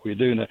that's what we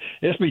do. Now,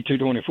 SB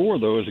 224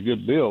 though is a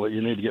good bill that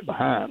you need to get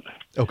behind.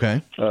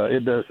 Okay.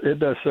 It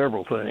does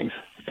several things.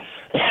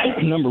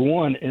 Number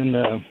one, in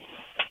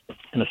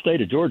the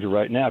state of Georgia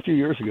right now, a few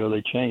years ago,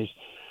 they changed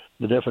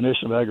the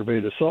definition of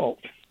aggravated assault.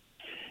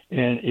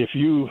 And if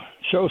you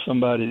show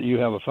somebody that you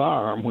have a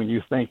firearm when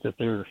you think that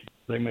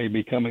they may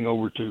be coming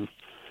over to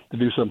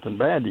do something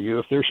bad to you,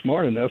 if they're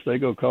smart enough, they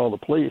go call the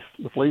police.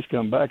 The police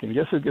come back, and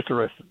guess who gets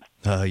arrested?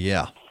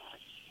 Yeah.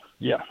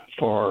 Yeah.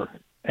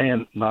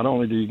 And not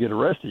only do you get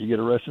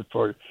arrested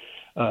for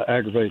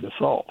aggravated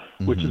assault,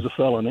 which is a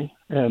felony.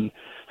 And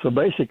so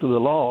basically the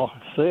law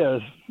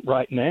says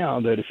right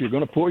now that if you're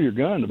going to pull your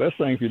gun, the best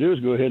thing for you to do is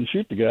go ahead and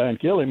shoot the guy and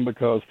kill him,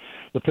 because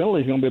the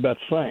penalty is going to be about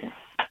the same.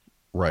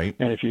 Right.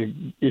 And if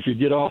you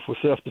get off with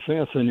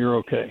self-defense, then you're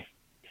okay.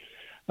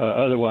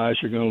 Otherwise,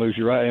 you're going to lose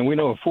your right. And we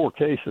know of 4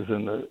 cases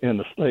in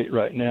the state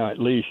right now, at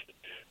least,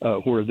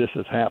 where this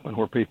has happened,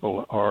 where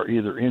people are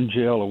either in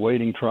jail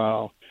awaiting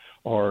trial,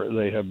 or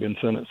they have been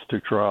sentenced to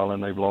trial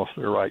and they've lost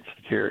their rights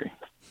to carry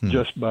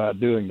just by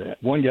doing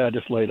that. One guy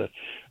just laid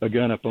a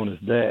gun up on his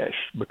dash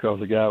because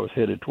the guy was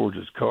headed towards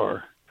his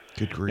car.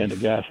 Good grief. And the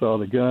guy saw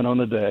the gun on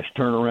the dash,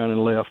 turned around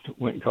and left,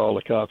 went and called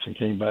the cops, and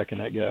came back,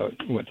 and that guy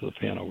went to the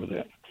pen over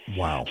that.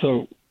 Wow.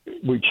 So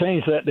we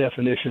changed that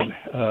definition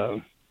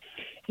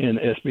in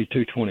SB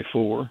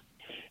 224.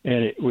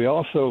 And we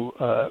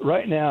also,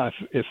 right now,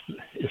 if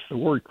the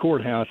word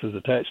courthouse is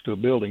attached to a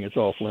building, it's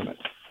off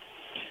limits.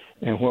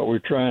 And what we're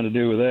trying to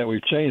do with that,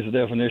 we've changed the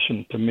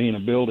definition to mean a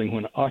building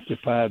when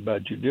occupied by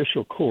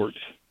judicial courts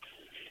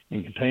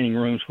and containing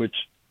rooms which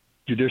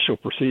judicial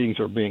proceedings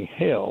are being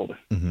held,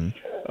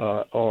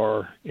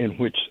 or in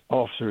which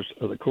officers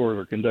of the court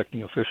are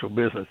conducting official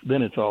business.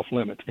 Then it's off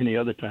limits. Any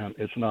other time,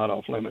 it's not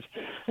off limits.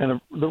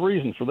 And the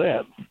reason for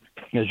that,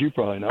 as you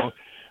probably know,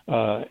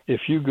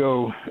 if you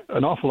go,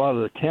 an awful lot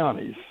of the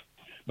counties,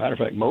 matter of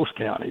fact, most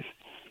counties,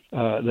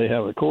 they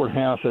have a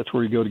courthouse. That's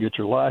where you go to get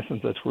your license.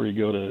 That's where you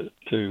go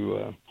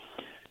to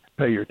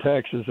pay your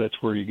taxes. That's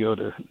where you go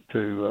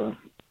to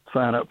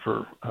sign up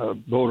for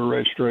voter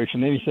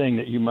registration. Anything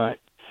that you might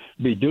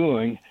be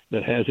doing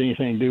that has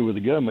anything to do with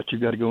the government,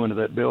 you've got to go into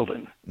that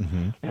building.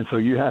 And so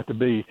you have to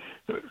be,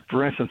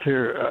 for instance,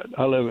 here,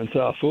 I live in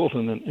South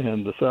Fulton,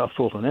 and the South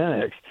Fulton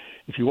Annex.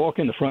 If you walk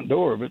in the front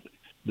door of it,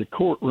 the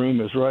courtroom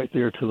is right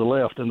there to the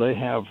left, and they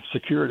have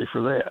security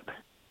for that.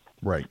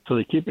 Right. So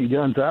they're keeping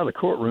guns out of the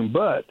courtroom,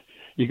 but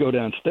you go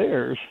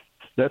downstairs,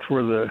 that's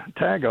where the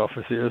tag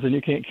office is, and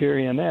you can't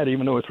carry in that,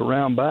 even though it's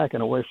around back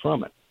and away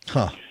from it.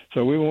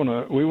 So we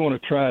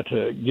want to try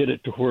to get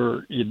it to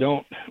where we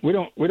don't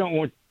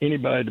want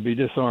anybody to be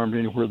disarmed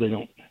anywhere they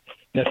don't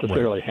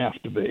necessarily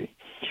have to be.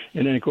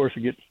 And then of course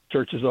it gets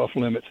churches off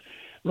limits.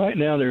 Right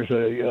now there's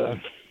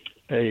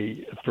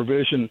a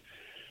provision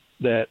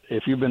that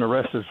if you've been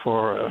arrested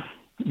for a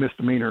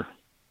misdemeanor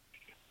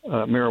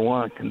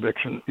marijuana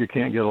conviction, you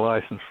can't get a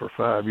license for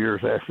 5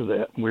 years after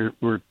that.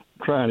 We're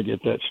trying to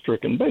get that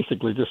stricken,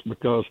 basically just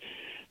because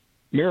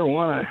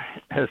marijuana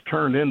has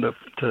turned into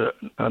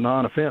a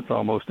non-offense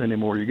almost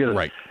anymore. You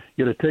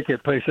get a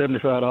ticket, pay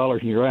 $75,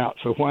 and you're out.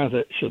 So why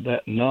should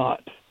that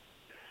not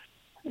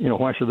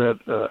why should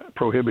that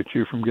prohibit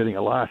you from getting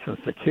a license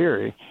to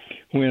carry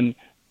when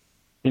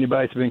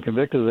anybody that's been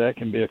convicted of that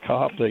can be a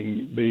cop, they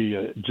can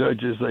be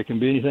judges, they can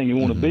be anything you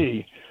want to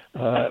be,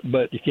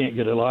 but you can't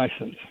get a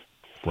license.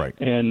 Right.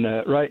 And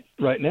right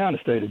now in the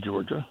state of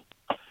Georgia,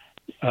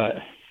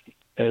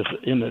 as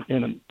in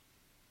the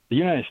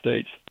United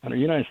States, under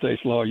United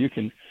States law,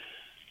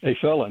 a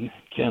felon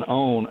can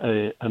own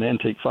an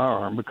antique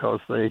firearm because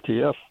the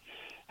ATF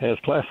has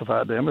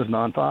classified them as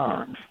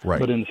non-firearms. Right.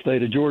 But in the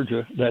state of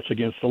Georgia, that's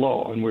against the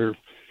law, and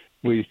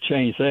we've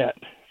changed that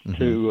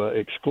to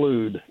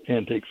exclude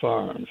antique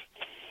firearms.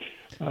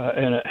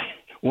 And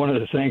one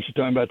of the things you're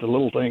talking about, the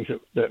little things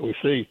that we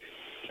see,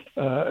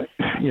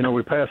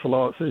 we pass a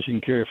law that says you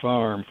can carry a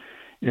firearm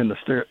in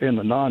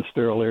the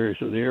non-sterile areas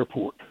of the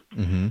airport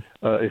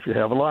if you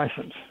have a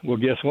license. Well,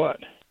 guess what?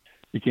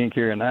 You can't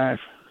carry a knife.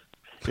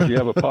 If you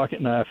have a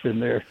pocket knife in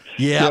there, if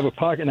you have a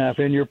pocket knife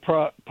in your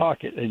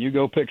pocket and you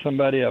go pick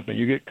somebody up and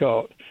you get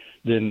caught,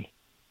 then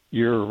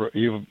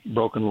you've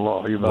broken the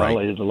law. You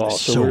violated the law.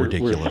 So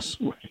ridiculous.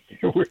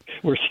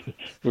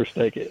 We're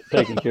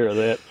taking care of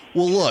that.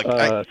 Well, look,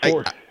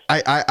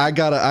 I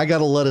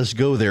gotta let us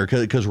go there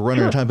because we're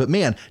running out of time. But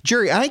man,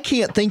 Jerry, I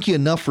can't thank you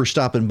enough for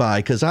stopping by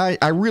because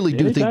I really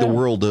do think the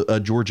world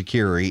of Georgia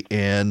Carry,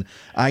 and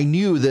I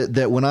knew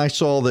that when I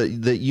saw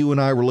that you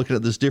and I were looking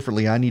at this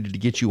differently, I needed to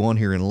get you on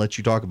here and let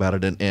you talk about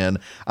it. And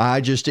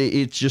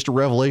it's just a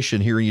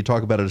revelation hearing you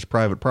talk about it as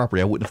private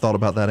property. I wouldn't have thought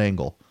about that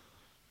angle.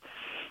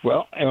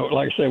 Well,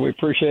 like I said, we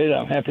appreciate it.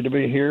 I'm happy to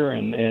be here,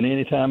 and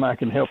anytime I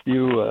can help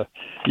you,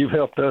 you've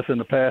helped us in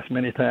the past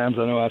many times.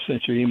 I know I've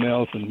sent you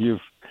emails, and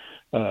you've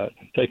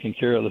taking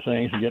care of the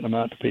things and getting them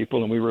out to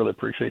people, and we really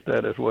appreciate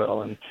that as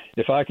well. And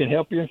if I can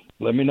help you,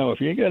 let me know.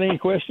 If you ain't got any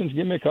questions,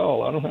 give me a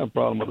call. I don't have a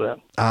problem with that.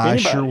 I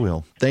sure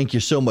will. Thank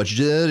you so much.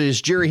 That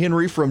is Jerry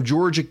Henry from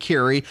Georgia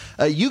Carry.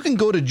 You can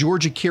go to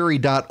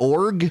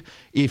georgiacarry.org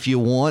if you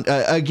want.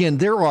 Again,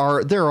 there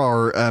are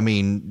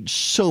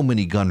so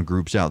many gun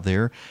groups out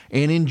there,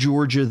 and in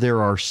Georgia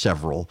there are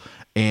several.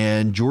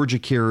 And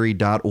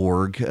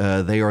georgiacarry.org,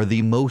 they are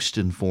the most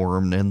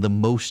informed and the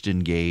most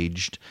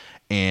engaged.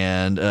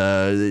 And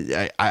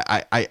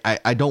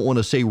I don't want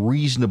to say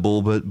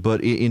reasonable,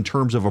 but in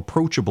terms of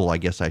approachable, I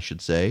guess I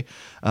should say.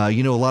 A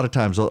lot of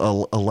times a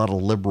lot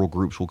of liberal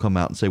groups will come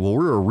out and say, well,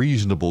 we're a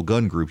reasonable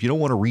gun group. You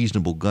don't want a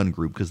reasonable gun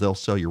group because they'll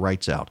sell your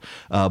rights out.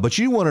 But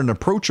you want an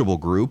approachable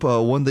group,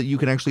 one that you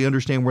can actually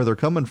understand where they're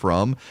coming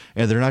from,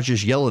 and they're not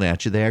just yelling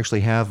at you. They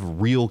actually have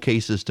real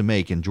cases to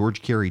make, and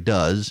George Carey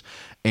does.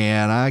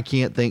 And I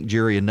can't thank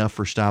Jerry enough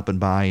for stopping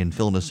by and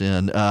filling us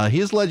in.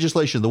 His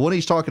legislation, the one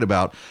he's talking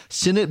about,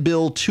 Senate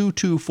Bill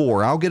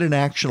 224. I'll get an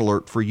action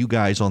alert for you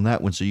guys on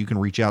that one so you can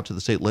reach out to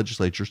the state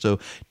legislature. So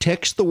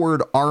text the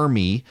word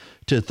Army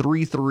to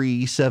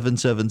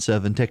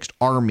 33777. Text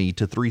Army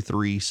to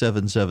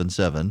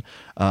 33777.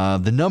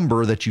 The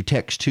number that you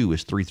text to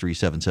is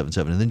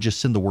 33777. And then just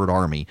send the word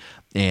Army,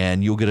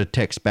 and you'll get a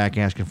text back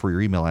asking for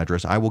your email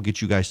address. I will get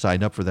you guys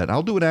signed up for that. And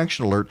I'll do an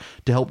action alert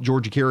to help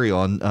Georgia Carry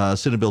on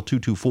Senate Bill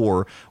 224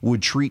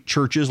 would treat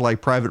churches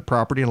like private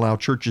property and allow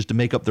churches to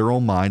make up their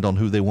own mind on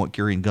who they want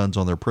carrying guns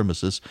on their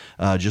premises,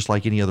 just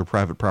like any other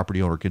private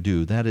property owner could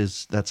do.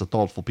 That's a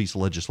thoughtful piece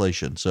of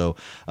legislation. So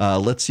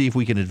let's see if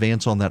we can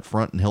advance on that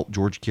front and help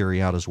Georgia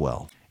Carry out as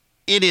well.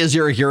 It is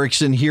Eric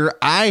Erickson here.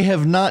 I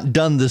have not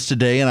done this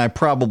today, and I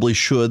probably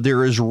should.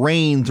 There is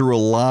rain through a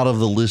lot of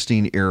the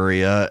listening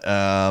area.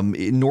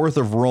 North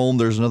of Rome,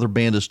 there's another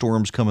band of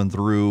storms coming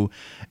through,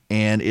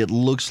 and it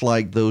looks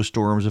like those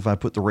storms, if I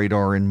put the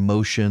radar in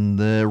motion,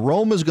 the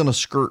Rome is going to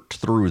skirt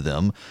through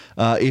them.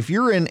 If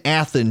you're in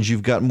Athens,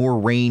 you've got more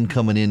rain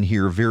coming in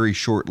here very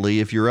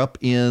shortly. If you're up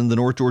in the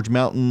North Georgia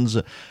Mountains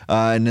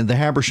and in the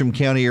Habersham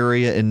County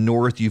area and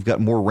north, you've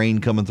got more rain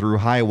coming through.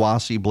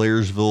 Hiawassee,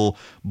 Blairsville,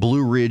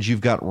 Blue Ridge,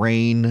 you've got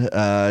rain.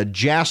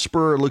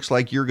 Jasper, it looks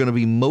like you're going to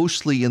be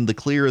mostly in the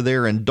clear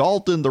there. And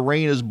Dalton, the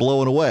rain is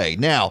blowing away.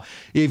 Now,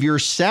 if you're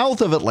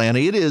south of Atlanta,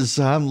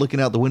 I'm looking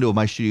out the window of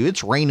my studio.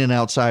 It's raining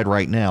outside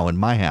right now in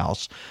my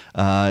house,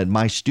 in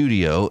my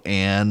studio,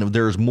 and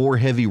there's more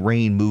heavy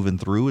rain moving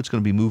through. It's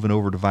going to be moving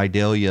over to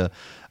Vidalia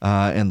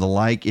and the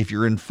like. If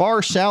you're in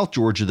far south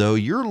Georgia, though,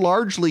 you're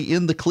largely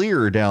in the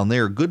clear down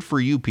there. Good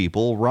for you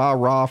people. Rah,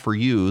 rah for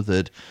you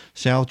that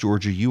South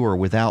Georgia, you are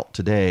without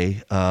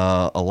today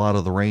a lot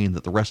of the rain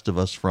that the rest of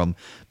us from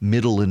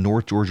middle and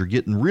North Georgia are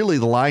getting. Really,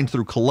 the line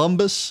through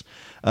Columbus,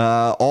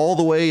 all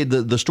the way,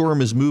 the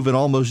storm is moving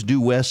almost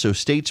due west. So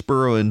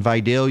Statesboro and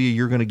Vidalia,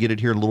 you're going to get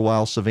it here in a little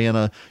while.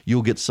 Savannah,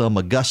 you'll get some.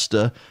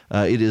 Augusta,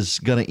 it is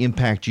going to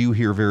impact you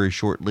here very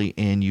shortly,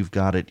 and you've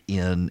got it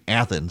in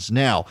Athens.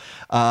 Now,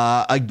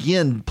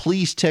 again,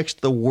 please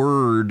text the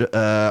word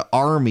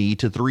Army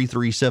to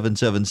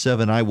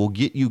 33777. I will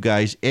get you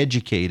guys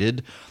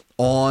educated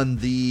on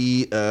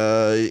the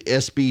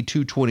SB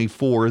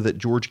 224 that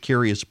Georgia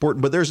Carry is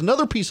supporting. But there's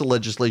another piece of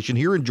legislation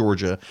here in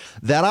Georgia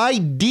that I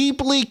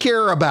deeply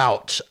care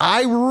about.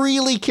 I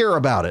really care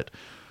about it.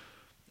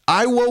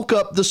 I woke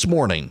up this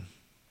morning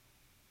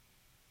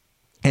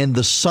And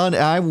the sun,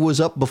 I was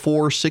up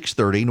before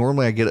 6:30.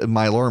 Normally I get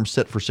my alarm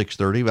set for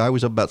 6:30, but I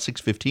was up about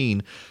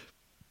 6:15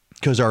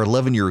 because our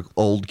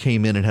 11-year-old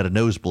came in and had a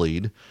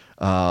nosebleed.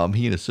 He and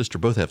his sister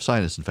both have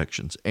sinus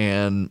infections.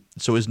 And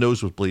so his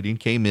nose was bleeding,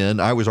 came in.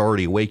 I was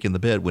already awake in the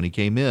bed when he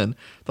came in.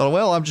 Thought,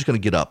 well, I'm just going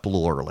to get up a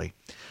little early.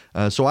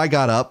 So I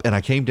got up and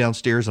I came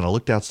downstairs and I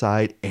looked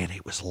outside and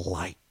it was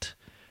light.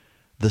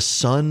 The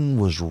sun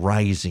was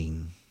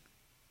rising.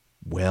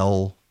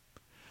 Well,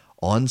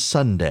 on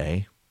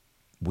Sunday,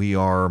 we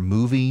are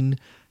moving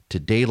to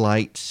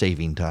daylight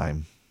saving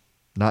time.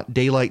 Not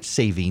daylight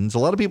savings. A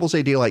lot of people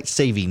say daylight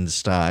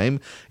savings time.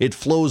 It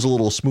flows a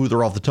little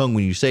smoother off the tongue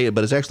when you say it,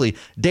 but it's actually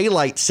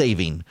daylight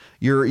saving.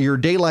 You're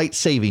daylight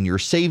saving. You're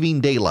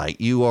saving daylight.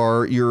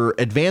 You're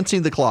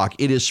advancing the clock.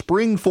 It is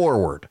spring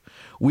forward.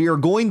 We are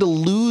going to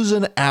lose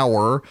an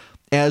hour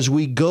as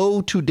we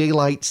go to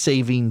daylight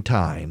saving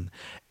time.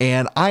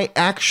 And I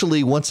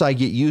actually, once I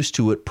get used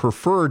to it,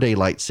 prefer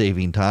daylight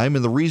saving time.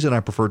 And the reason I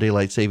prefer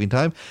daylight saving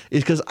time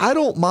is because I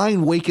don't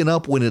mind waking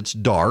up when it's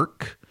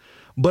dark,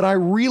 but I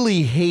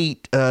really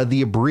hate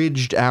the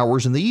abridged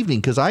hours in the evening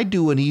because I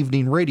do an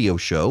evening radio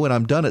show and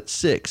I'm done at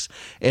 6.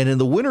 And in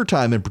the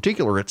wintertime in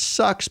particular, it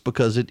sucks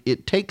because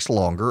it takes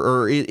longer,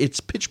 or it's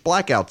pitch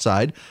black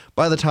outside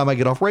by the time I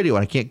get off radio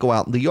and I can't go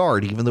out in the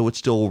yard, even though it's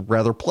still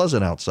rather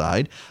pleasant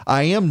outside.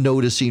 I am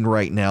noticing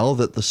right now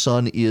that the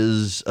sun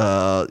is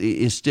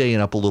staying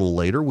up a little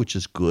later, which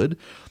is good.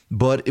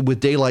 But with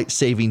daylight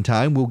saving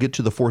time, we'll get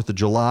to the 4th of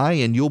July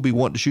and you'll be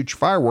wanting to shoot your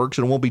fireworks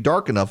and it won't be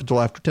dark enough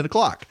until after 10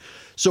 o'clock.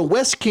 So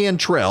Wes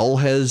Cantrell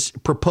has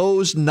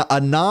proposed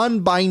a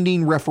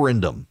non-binding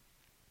referendum,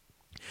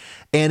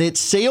 and it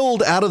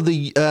sailed out of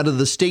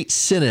the state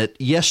Senate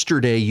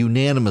yesterday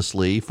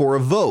unanimously for a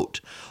vote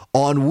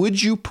on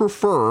would you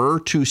prefer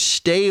to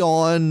stay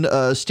on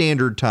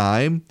standard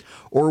time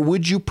or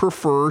would you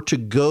prefer to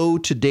go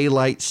to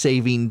daylight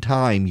saving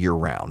time year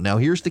round? Now,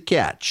 here's the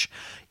catch.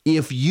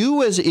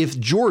 If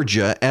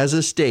Georgia as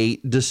a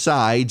state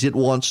decides it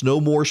wants no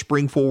more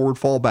spring forward,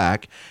 fall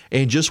back,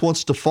 and just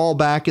wants to fall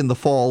back in the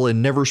fall and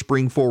never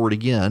spring forward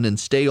again and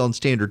stay on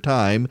standard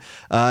time,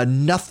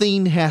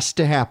 nothing has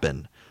to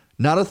happen.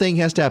 Not a thing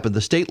has to happen.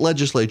 The state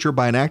legislature,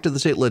 by an act of the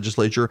state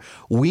legislature,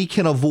 we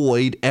can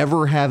avoid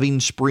ever having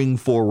spring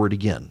forward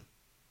again.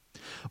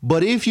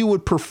 But if you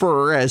would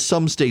prefer, as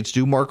some states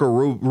do, Marco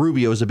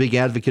Rubio is a big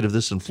advocate of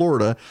this in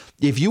Florida,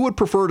 if you would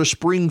prefer to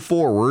spring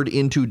forward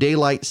into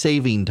daylight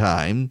saving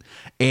time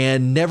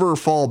and never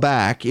fall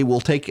back, it will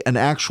take an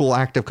actual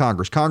act of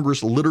Congress.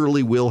 Congress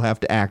literally will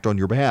have to act on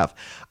your behalf.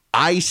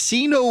 I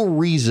see no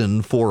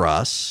reason for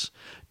us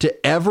to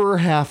ever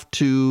have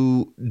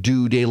to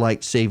do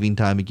daylight saving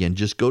time again.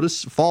 Just go to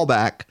fall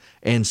back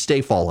and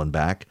stay falling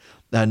back.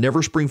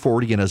 Never spring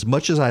forward again. As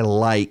much as I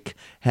like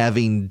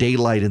having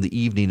daylight in the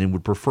evening and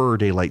would prefer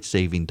daylight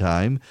saving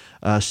time,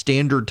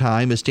 standard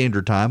time is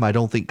standard time. I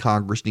don't think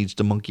Congress needs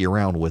to monkey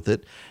around with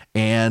it.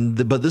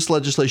 But this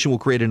legislation will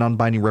create a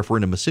non-binding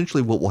referendum.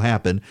 Essentially what will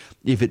happen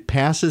if it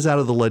passes out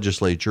of the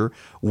legislature,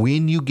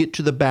 when you get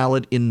to the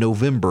ballot in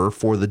November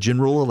for the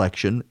general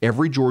election,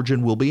 every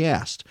Georgian will be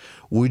asked,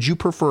 would you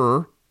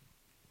prefer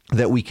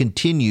that we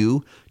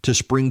continue to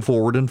spring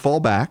forward and fall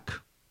back?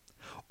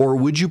 Or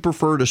would you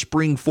prefer to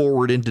spring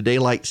forward into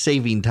daylight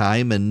saving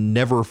time and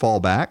never fall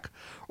back?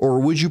 Or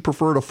would you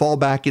prefer to fall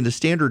back into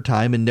standard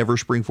time and never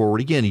spring forward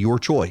again? Your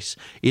choice.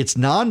 It's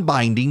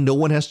non-binding. No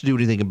one has to do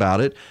anything about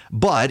it,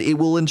 but it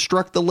will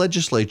instruct the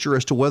legislature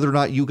as to whether or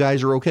not you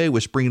guys are okay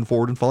with springing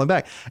forward and falling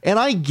back. And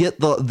I get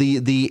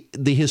the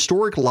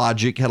historic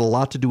logic had a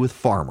lot to do with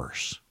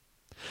farmers.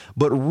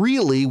 But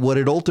really what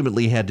it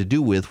ultimately had to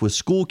do with was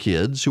school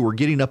kids who were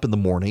getting up in the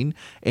morning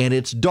and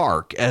it's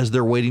dark as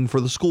they're waiting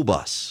for the school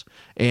bus.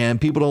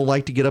 And people don't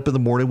like to get up in the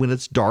morning when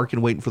it's dark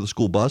and waiting for the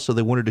school bus, so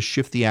they wanted to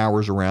shift the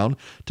hours around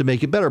to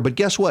make it better. But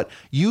guess what?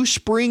 You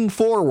spring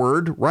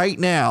forward right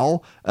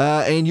now,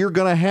 and you're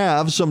going to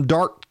have some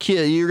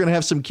you're going to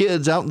have some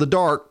kids out in the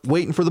dark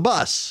waiting for the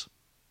bus.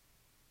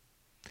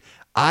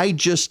 I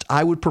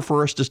would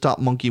prefer us to stop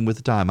monkeying with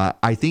the time.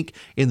 I think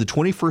in the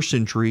 21st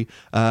century,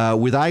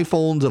 with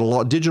iPhones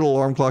and digital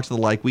alarm clocks and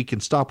the like, we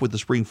can stop with the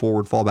spring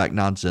forward, fallback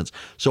nonsense.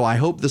 So I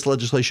hope this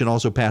legislation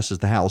also passes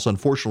the House.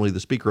 Unfortunately, the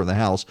Speaker of the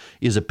House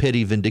is a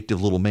petty,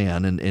 vindictive little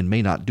man and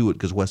may not do it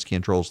because Wes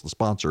Cantrell is the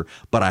sponsor.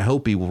 But I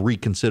hope he will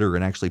reconsider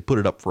and actually put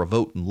it up for a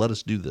vote and let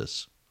us do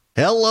this.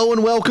 Hello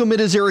and welcome.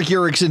 It is Eric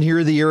Erickson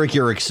here, the Eric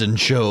Erickson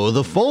Show.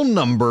 The phone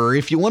number,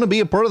 if you want to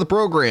be a part of the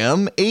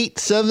program,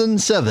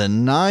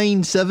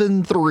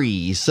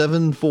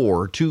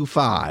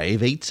 877-973-7425,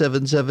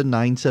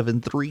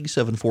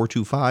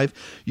 877-973-7425.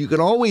 You can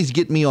always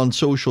get me on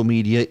social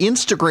media.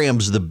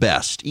 Instagram's the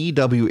best,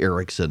 EW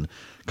Erickson.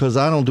 because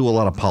I don't do a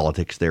lot of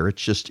politics there.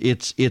 It's just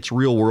it's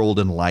real world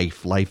and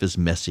life. Life is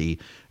messy,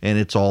 and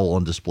it's all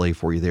on display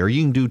for you there.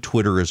 You can do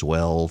Twitter as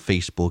well,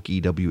 Facebook,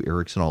 EW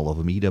Erickson, all of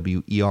them,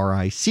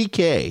 EWERICKSON.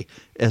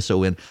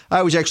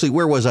 I was actually,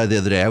 where was I the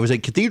other day? I was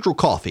at Cathedral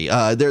Coffee.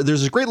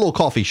 There's a great little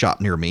coffee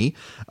shop near me.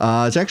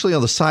 It's actually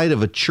on the side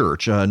of a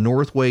church,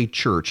 Northway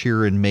Church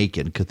here in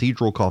Macon.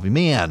 Cathedral Coffee.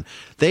 Man,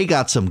 they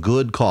got some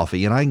good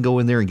coffee, and I can go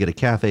in there and get a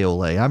cafe au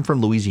lait. I'm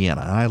from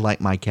Louisiana, and I like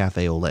my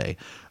cafe au lait.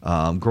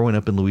 Growing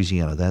up in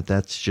Louisiana,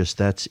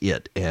 that's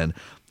it. And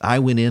I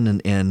went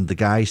in and the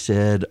guy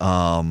said,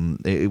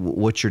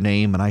 what's your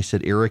name? And I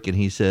said, Eric. And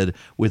he said,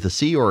 with a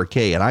C or a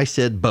K? And I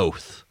said,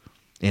 both.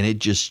 And it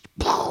just,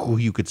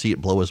 you could see it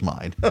blow his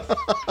mind.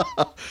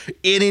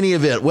 In any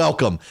event,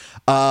 welcome.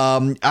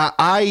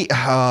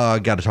 I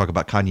got to talk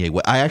about Kanye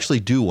West. I actually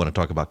do want to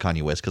talk about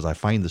Kanye West because I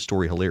find the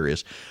story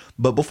hilarious.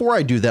 But before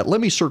I do that,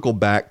 let me circle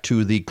back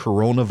to the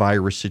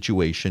coronavirus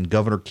situation.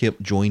 Governor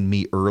Kemp joined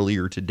me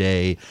earlier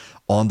today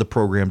on the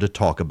program to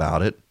talk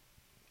about it.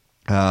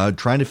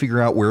 Trying to figure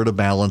out where to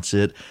balance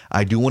it.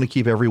 I do want to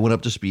keep everyone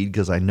up to speed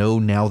because I know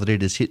now that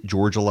it has hit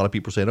Georgia, a lot of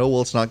people are saying, oh,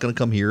 well, it's not going to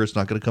come here. It's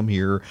not going to come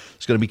here.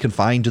 It's going to be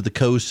confined to the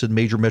coast and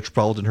major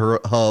metropolitan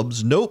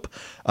hubs. Nope.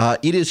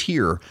 It is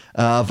here.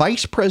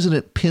 Vice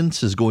President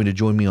Pence is going to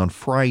join me on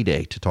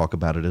Friday to talk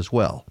about it as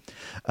well.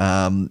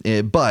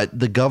 But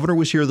the governor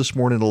was here this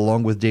morning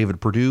along with David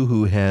Perdue,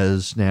 who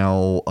has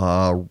now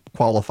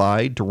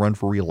qualified to run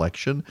for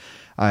reelection.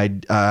 I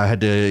had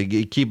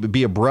to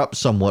be abrupt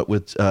somewhat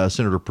with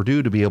Senator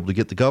Perdue to be able to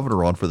get the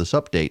governor on for this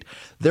update.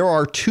 There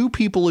are two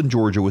people in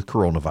Georgia with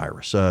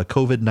coronavirus,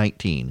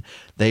 COVID-19.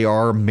 They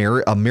are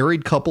a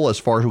married couple as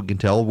far as we can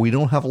tell. We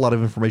don't have a lot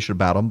of information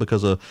about them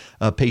because of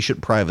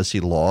patient privacy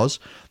laws.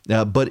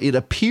 But it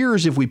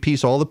appears if we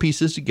piece all the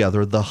pieces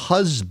together, the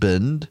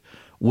husband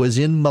was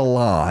in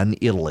Milan,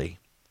 Italy,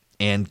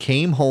 and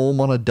came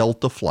home on a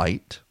Delta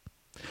flight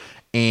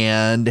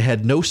and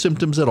had no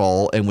symptoms at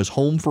all and was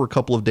home for a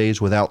couple of days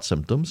without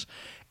symptoms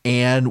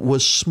and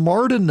was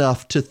smart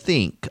enough to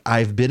think,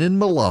 I've been in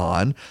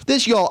Milan.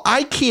 This, y'all,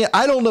 I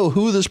don't know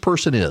who this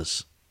person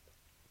is.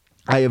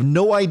 I have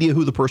no idea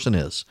who the person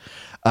is.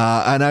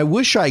 And I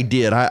wish I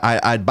did.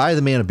 I'd buy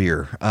the man a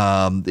beer.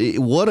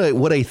 What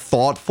a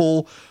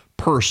thoughtful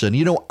person.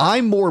 You know,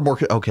 I'm more and more,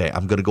 okay,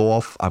 I'm going to go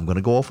off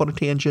on a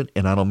tangent,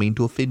 and I don't mean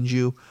to offend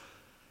you.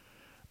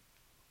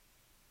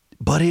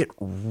 But it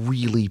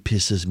really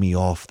pisses me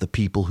off, the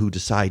people who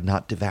decide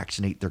not to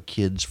vaccinate their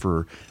kids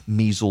for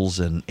measles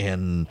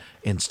and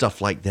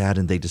stuff like that,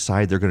 and they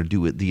decide they're going to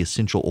do it the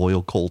essential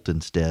oil cult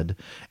instead.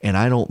 And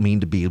I don't mean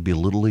to be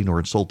belittling or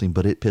insulting,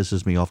 but it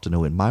pisses me off to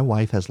know it. My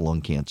wife has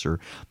lung cancer,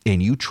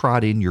 and you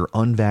trot in your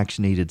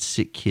unvaccinated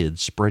sick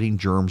kids spreading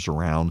germs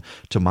around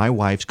to my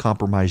wife's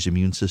compromised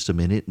immune system,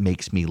 and it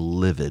makes me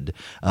livid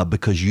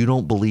because you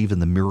don't believe in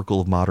the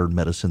miracle of modern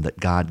medicine that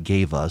God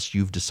gave us.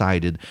 You've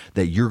decided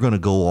that you're going to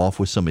go off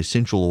with some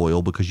essential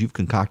oil because you've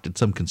concocted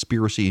some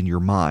conspiracy in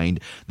your mind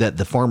that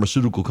the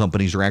pharmaceutical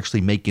companies are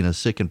actually making us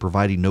sick and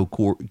providing no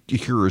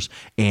cures,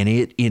 and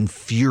it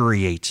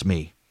infuriates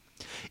me.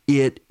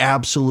 It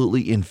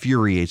absolutely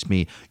infuriates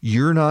me.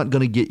 You're not going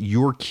to get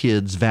your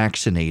kids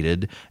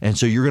vaccinated, and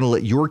so you're going to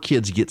let your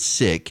kids get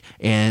sick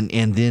and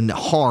then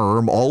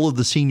harm all of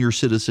the senior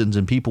citizens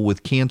and people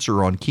with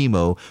cancer on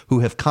chemo who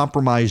have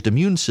compromised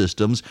immune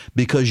systems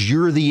because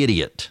you're the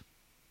idiot.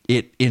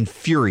 It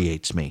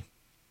infuriates me.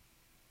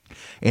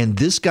 And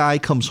this guy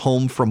comes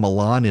home from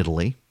Milan,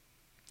 Italy,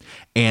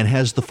 and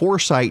has the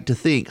foresight to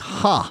think,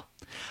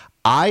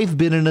 I've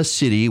been in a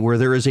city where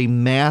there is a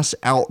mass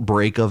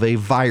outbreak of a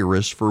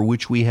virus for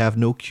which we have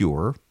no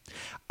cure.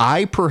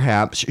 I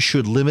perhaps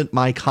should limit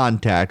my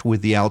contact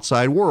with the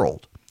outside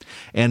world.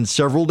 And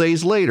several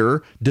days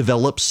later,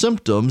 develops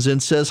symptoms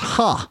and says,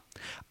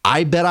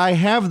 I bet I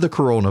have the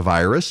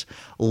coronavirus.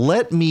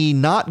 Let me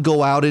not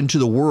go out into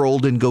the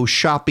world and go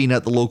shopping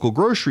at the local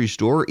grocery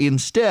store.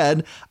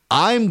 Instead,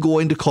 I'm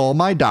going to call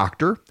my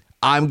doctor.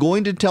 I'm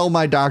going to tell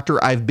my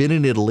doctor I've been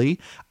in Italy.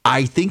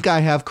 I think I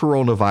have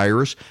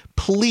coronavirus.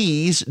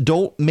 Please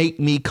don't make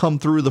me come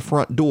through the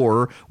front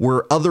door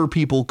where other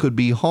people could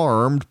be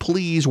harmed.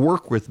 Please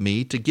work with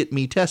me to get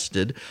me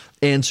tested.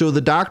 And so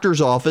the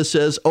doctor's office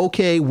says,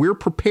 okay, we're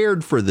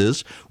prepared for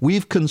this.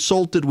 We've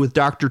consulted with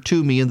Dr.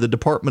 Toomey in the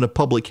Department of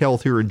Public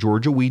Health here in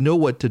Georgia. We know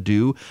what to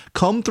do.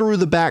 Come through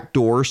the back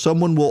door.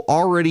 Someone will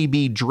already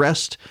be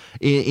dressed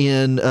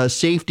in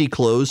safety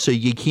clothes so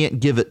you can't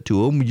give it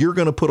to them. You're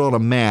going to put on a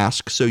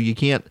mask so you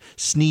can't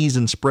sneeze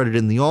and spread it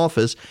in the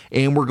office.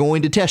 And we're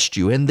going to test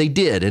you. And they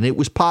did. And it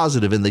was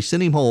positive, and they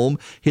sent him home.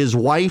 His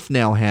wife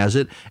now has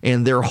it,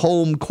 and they're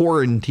home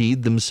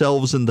quarantined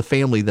themselves and the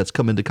family that's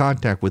come into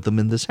contact with them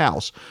in this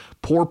house.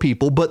 Poor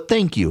people, but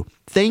thank you.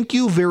 Thank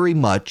you very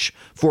much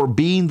for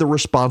being the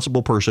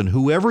responsible person,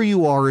 whoever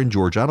you are in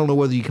Georgia. I don't know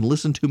whether you can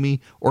listen to me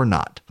or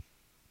not.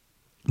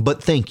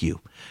 But thank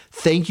you.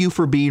 Thank you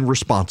for being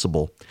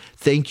responsible.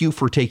 Thank you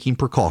for taking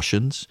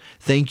precautions.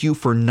 Thank you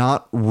for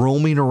not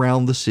roaming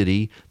around the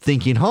city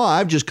thinking,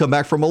 I've just come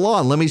back from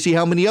Milan. Let me see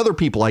how many other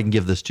people I can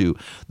give this to.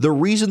 The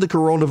reason the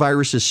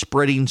coronavirus is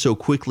spreading so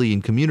quickly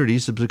in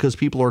communities is because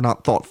people are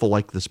not thoughtful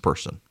like this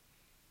person.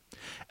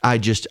 I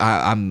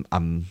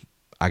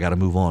got to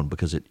move on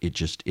because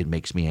it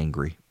makes me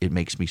angry. It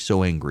makes me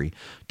so angry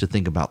to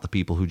think about the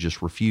people who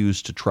just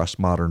refuse to trust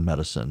modern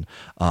medicine.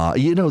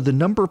 The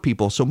number of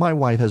people. So my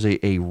wife has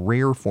a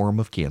rare form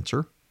of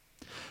cancer.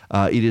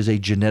 It is a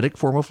genetic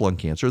form of lung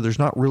cancer. There's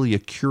not really a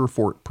cure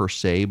for it per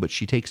se, but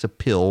she takes a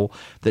pill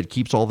that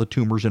keeps all the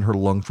tumors in her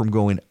lung from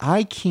going.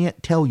 I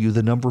can't tell you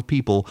the number of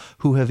people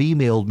who have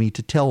emailed me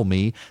to tell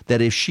me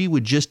that if she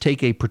would just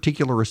take a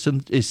particular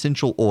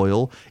essential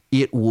oil,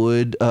 it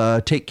would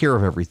take care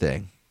of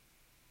everything.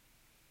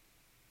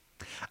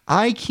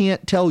 I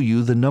can't tell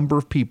you the number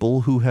of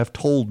people who have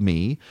told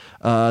me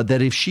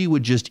that if she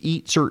would just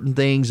eat certain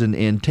things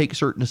and take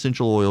certain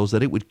essential oils,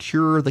 that it would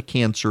cure the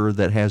cancer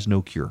that has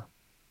no cure.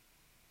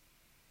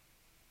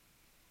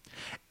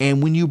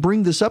 And when you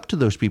bring this up to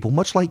those people,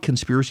 much like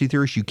conspiracy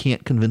theorists, you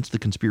can't convince the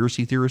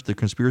conspiracy theorist the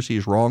conspiracy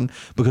is wrong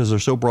because they're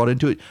so brought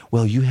into it.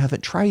 Well, you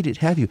haven't tried it,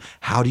 have you?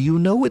 How do you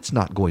know it's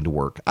not going to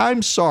work?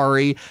 I'm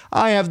sorry.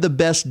 I have the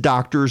best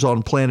doctors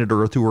on planet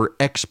Earth who are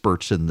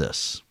experts in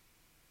this.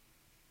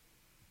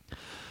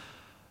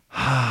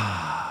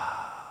 I'm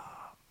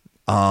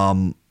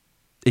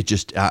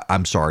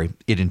sorry.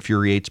 It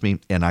infuriates me,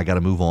 and I got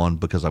to move on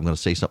because I'm going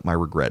to say something I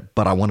regret.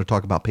 But I want to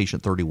talk about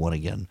patient 31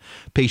 again.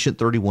 Patient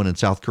 31 in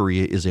South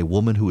Korea is a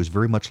woman who is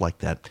very much like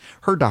that.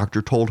 Her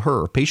doctor told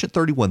her, patient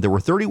 31, there were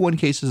 31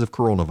 cases of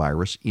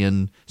coronavirus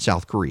in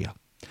South Korea.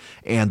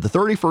 And the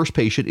 31st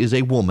patient is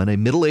a woman, a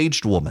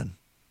middle-aged woman.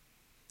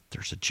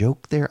 There's a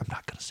joke there. I'm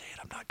not going to say it.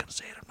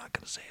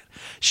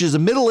 She's a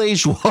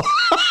middle-aged woman.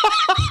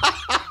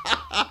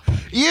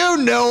 You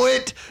know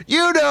it.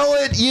 You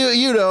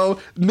know,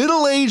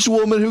 middle-aged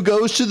woman who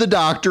goes to the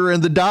doctor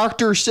and the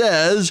doctor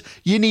says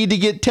you need to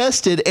get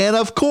tested. And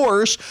of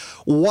course,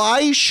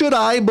 why should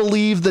I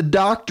believe the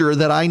doctor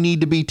that I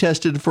need to be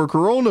tested for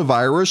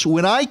coronavirus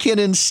when I can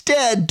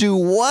instead do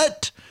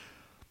what?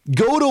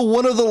 Go to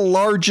one of the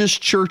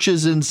largest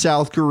churches in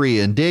South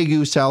Korea, in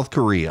Daegu, South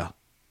Korea.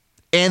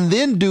 And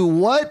then do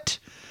what?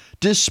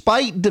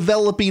 Despite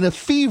developing a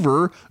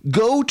fever,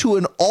 go to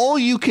an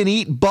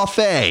all-you-can-eat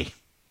buffet.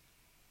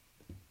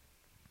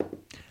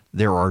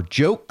 There are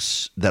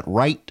jokes that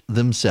write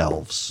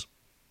themselves.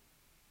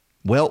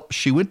 Well,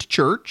 she went to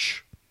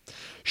church.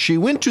 She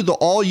went to the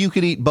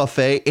all-you-can-eat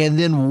buffet. And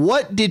then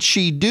what did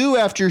she do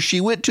after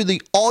she went to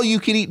the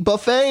all-you-can-eat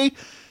buffet?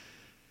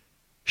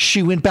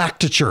 She went back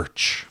to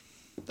church.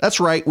 That's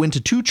right, went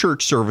to 2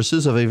 church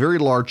services of a very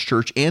large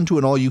church and to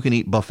an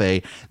all-you-can-eat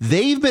buffet.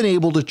 They've been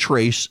able to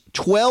trace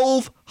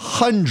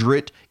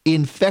 1,200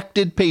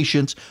 infected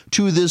patients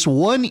to this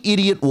one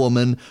idiot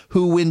woman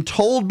who, when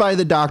told by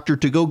the doctor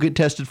to go get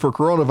tested for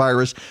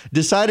coronavirus,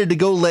 decided to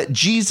go let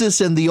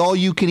Jesus and the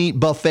all-you-can-eat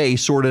buffet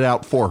sort it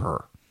out for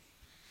her.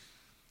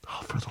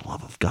 Oh, for the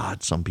love of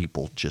God, some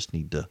people just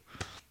need to...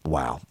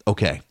 Wow.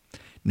 Okay,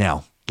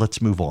 now...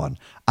 let's move on.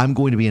 I'm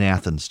going to be in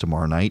Athens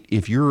tomorrow night.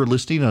 If you're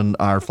listening on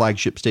our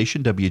flagship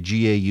station,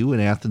 WGAU in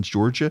Athens,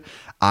 Georgia,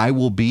 I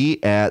will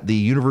be at the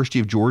University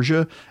of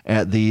Georgia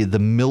at the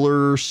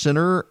Miller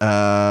Center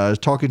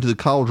talking to the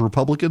college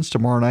Republicans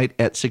tomorrow night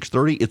at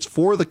 6:30. It's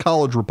for the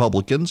college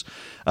Republicans,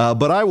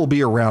 but I will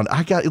be around.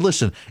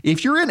 Listen,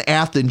 if you're in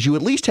Athens, you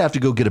at least have to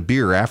go get a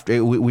beer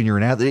after when you're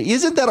in Athens.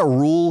 Isn't that a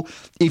rule?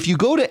 If you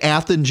go to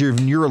Athens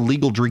and you're a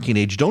legal drinking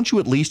age, don't you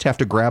at least have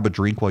to grab a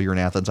drink while you're in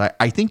Athens?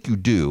 I think you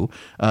do.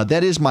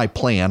 That is my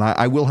plan.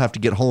 I will have to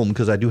get home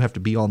because I do have to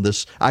be on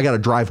this. I got to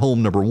drive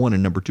home, number one,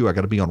 and number two, I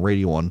got to be on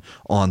radio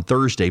on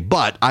Thursday.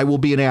 But I will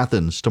be in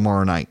Athens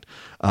tomorrow night.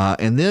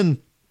 And then,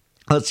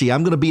 let's see,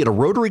 I'm going to be at a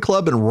Rotary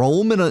Club in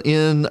Rome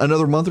in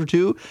another month or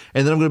two.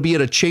 And then I'm going to be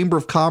at a Chamber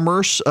of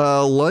Commerce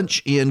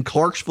lunch in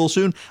Clarksville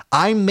soon.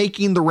 I'm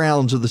making the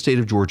rounds of the state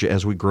of Georgia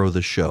as we grow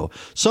this show.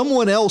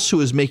 Someone else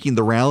who is making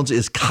the rounds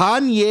is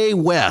Kanye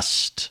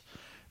West.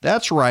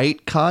 That's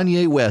right,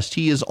 Kanye West.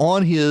 He is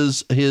on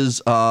his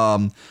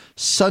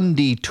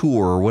Sunday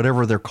tour, or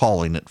whatever they're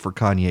calling it for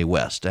Kanye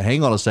West.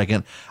 Hang on a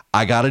second.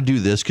 I got to do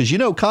this because,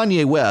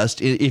 Kanye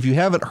West, if you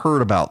haven't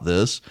heard about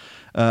this,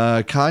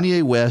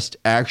 Kanye West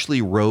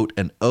actually wrote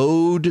an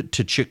ode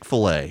to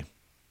Chick-fil-A.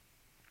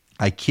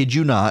 I kid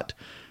you not.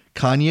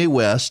 Kanye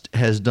West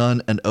has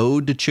done an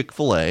ode to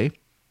Chick-fil-A.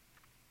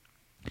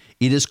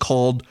 It is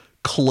called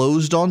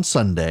Closed on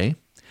Sunday.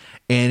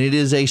 And it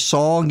is a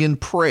song in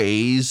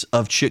praise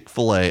of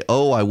Chick-fil-A.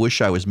 Oh, I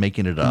wish I was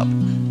making it up.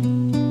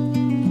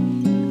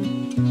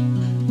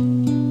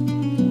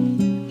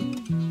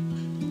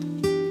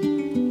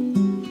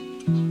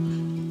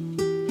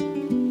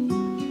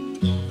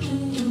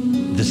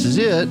 This is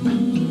it.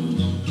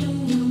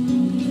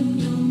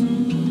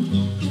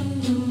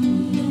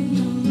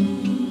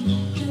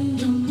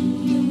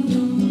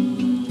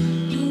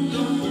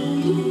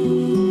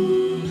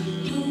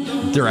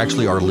 There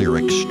actually are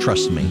lyrics,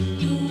 trust me.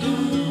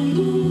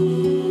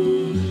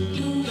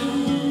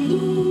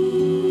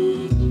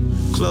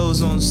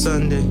 close on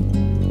Sunday.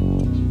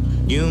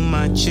 You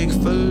my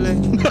Chick-fil-A.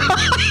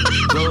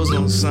 Close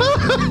on Sunday.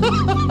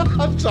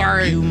 I'm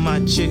sorry. You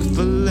my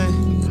Chick-fil-A.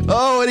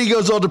 Oh, and he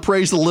goes on to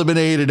praise the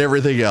lemonade and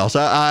everything else.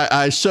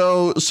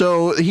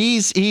 So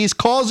he's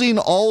causing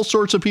all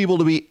sorts of people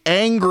to be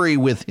angry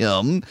with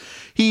him.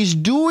 He's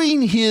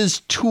doing his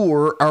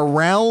tour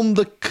around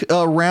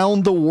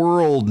the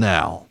world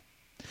now.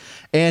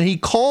 And he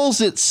calls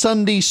it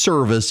Sunday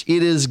service.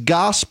 It is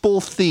gospel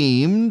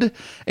themed.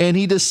 And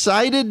he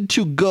decided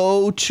to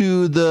go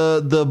to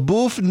the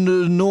Bouffe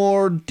du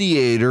Nord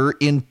Theater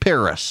in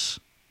Paris.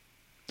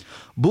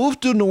 Bouffe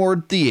du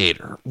Nord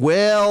Theater.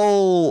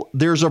 Well,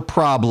 there's a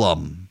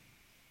problem.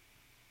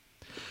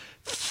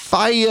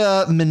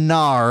 Faya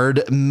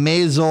Menard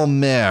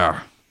Maison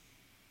Mère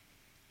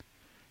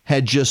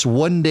had just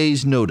one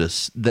day's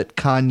notice that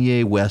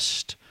Kanye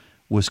West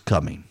was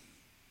coming.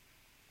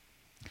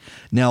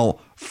 Now,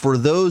 for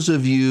those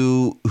of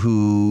you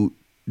who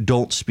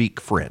don't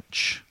speak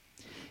French,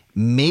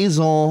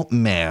 Maison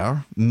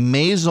Mère,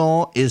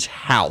 maison is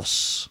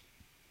house.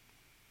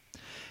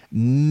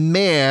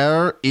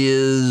 Mère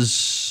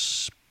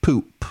is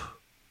poop,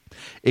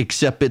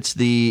 except it's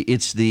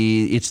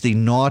the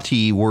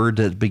naughty word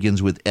that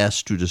begins with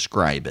S to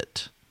describe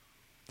it.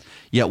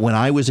 Yet when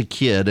I was a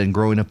kid and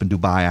growing up in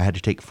Dubai, I had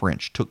to take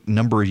French. Took a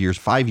number of years,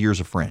 5 years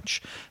of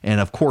French. And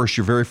of course,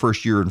 your very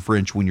first year in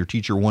French, when your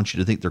teacher wants you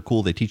to think they're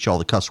cool, they teach you all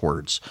the cuss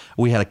words.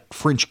 We had a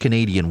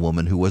French-Canadian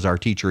woman who was our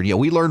teacher. And yeah,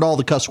 we learned all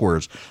the cuss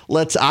words.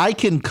 I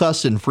can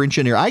cuss in French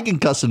in here. I can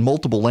cuss in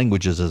multiple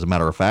languages, as a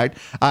matter of fact.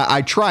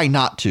 I try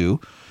not to.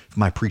 If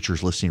my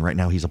preacher's listening right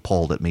now, he's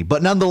appalled at me.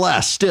 But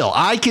nonetheless, still,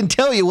 I can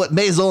tell you what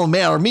maison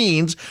mère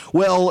means.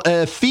 Well,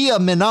 Fia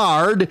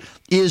Menard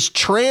is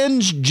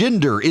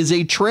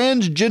a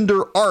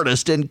transgender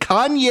artist. And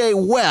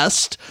Kanye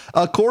West,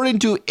 according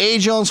to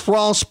Agence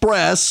France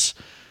Presse,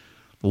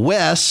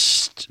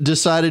 West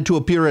decided to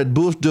appear at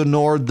Bouffe du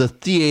Nord, the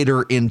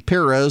theater in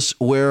Paris,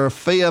 where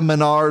Fia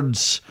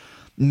Menard's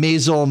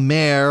Maison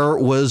Mère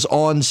was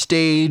on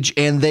stage,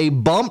 and they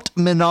bumped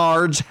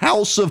Menard's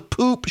House of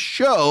Poop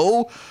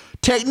show,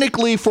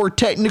 technically for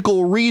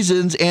technical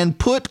reasons, and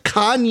put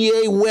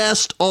Kanye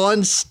West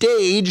on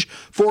stage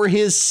for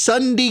his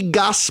Sunday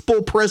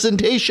gospel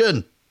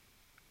presentation,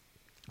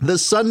 the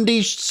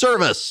Sunday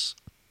service.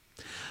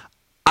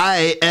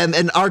 I am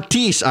an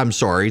artiste. I'm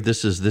sorry.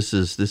 This is.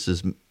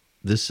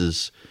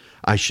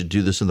 I should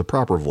do this in the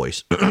proper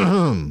voice.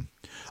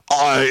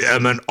 I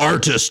am an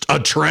artist, a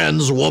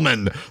trans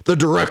woman, the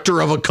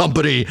director of a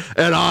company,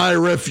 and I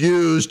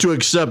refuse to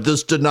accept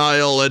this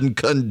denial and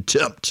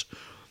contempt,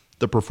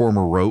 the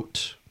performer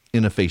wrote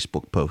in a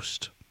Facebook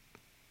post.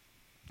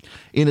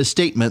 In a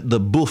statement, the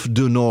Bouffe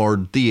du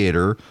Nord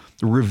Theater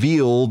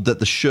revealed that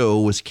the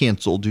show was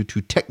canceled due to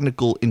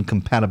technical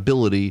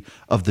incompatibility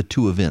of the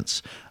two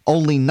events.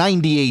 Only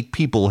 98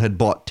 people had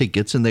bought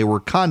tickets, and they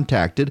were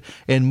contacted,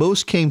 and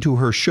most came to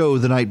her show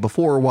the night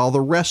before, while the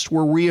rest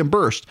were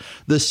reimbursed.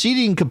 The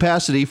seating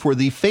capacity for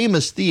the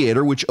famous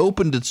theater, which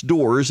opened its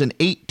doors in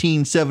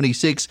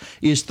 1876,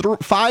 is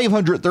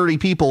 530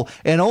 people,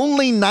 and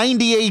only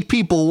 98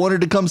 people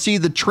wanted to come see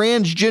the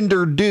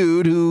transgender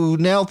dude, who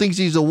now thinks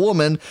he's a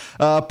woman,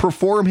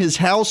 perform his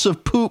House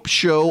of Poop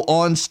show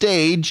on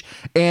stage.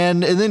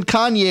 And then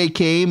Kanye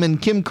came,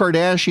 and Kim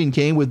Kardashian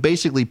came with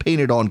basically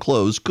painted on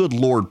clothes. Good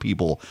Lord,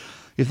 people,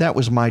 if that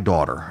was my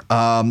daughter.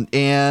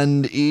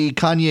 And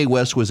Kanye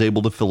West was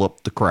able to fill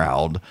up the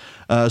crowd.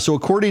 So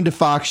according to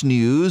Fox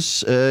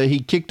News, he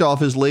kicked off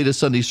his latest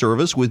Sunday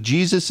service with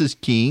Jesus is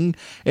King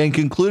and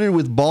concluded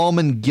with Balm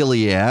and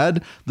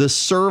Gilead. The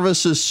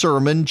service's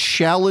sermon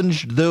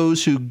challenged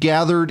those who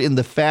gathered in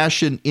the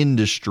fashion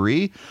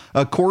industry.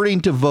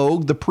 According to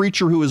Vogue, the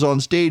preacher who was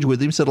on stage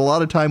with him said, a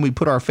lot of time we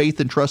put our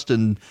faith and trust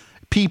in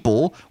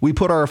people. We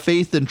put our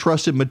faith and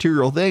trust in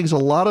material things. A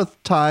lot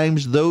of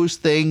times those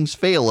things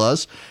fail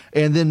us,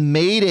 and then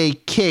made a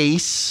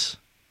case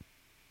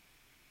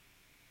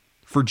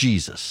for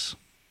Jesus.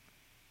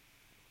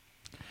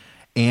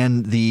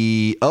 And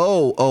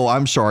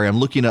I'm sorry. I'm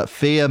looking up.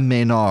 Fia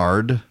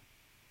Menard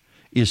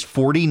is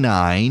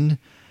 49,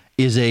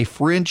 is a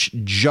French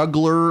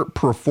juggler,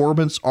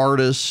 performance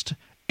artist,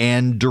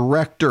 and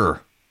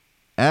director.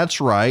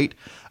 That's right.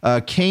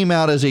 Came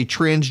out as a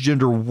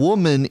transgender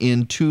woman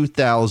in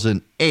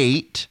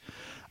 2008.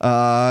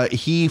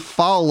 He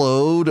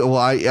followed,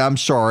 I'm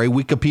sorry,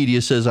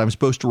 Wikipedia says I'm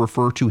supposed to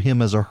refer to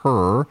him as a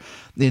her.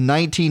 In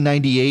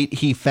 1998,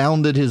 he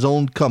founded his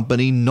own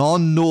company,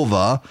 Non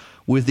Nova,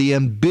 with the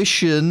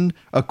ambition,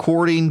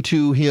 according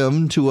to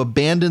him, to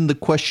abandon the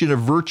question of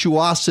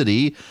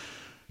virtuosity,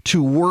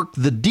 to work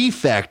the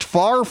defect,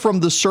 far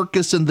from the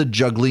circus and the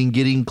juggling,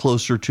 getting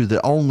closer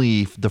to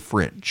only the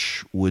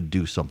French would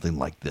do something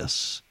like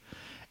this.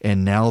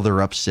 And now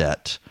they're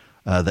upset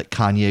that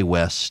Kanye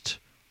West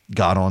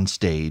got on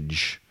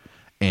stage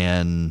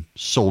and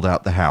sold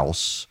out the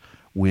house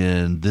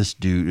when this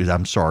dude,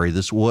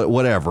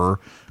 whatever,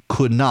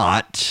 could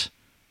not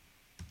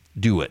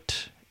do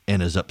it.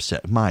 and is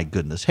upset. My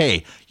goodness.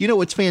 Hey, you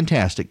know, it's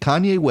fantastic.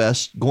 Kanye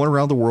West going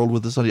around the world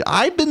with this.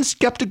 I have been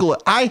skeptical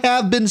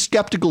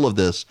of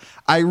this.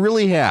 I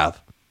really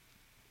have.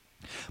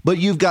 But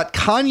you've got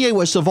Kanye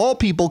West, of all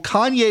people,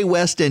 Kanye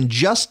West and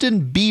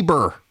Justin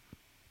Bieber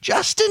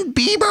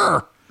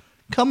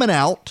coming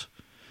out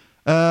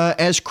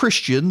as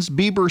Christians.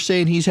 Bieber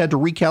saying he's had to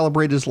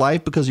recalibrate his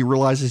life because he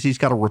realizes he's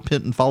got to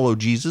repent and follow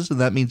Jesus, and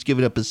that means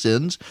giving up his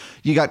sins.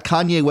 You got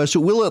Kanye West.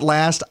 Will it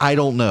last? I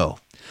don't know.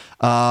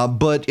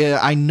 But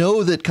I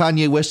know that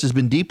Kanye West has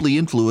been deeply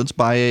influenced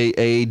by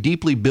a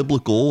deeply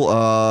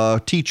biblical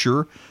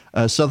teacher,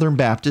 Southern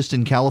Baptist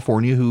in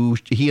California, who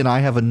he and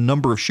I have a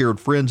number of shared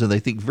friends, and they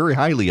think very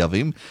highly of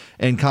him.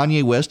 And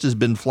Kanye West has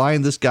been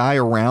flying this guy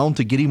around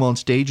to get him on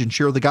stage and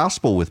share the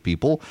gospel with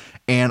people.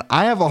 And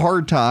I have a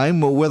hard time,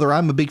 whether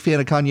I'm a big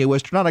fan of Kanye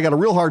West or not, I got a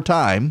real hard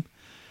time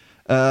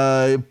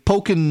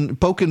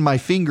pointing my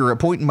finger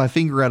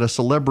at a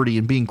celebrity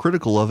and being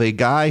critical of a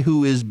guy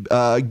who is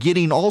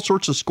getting all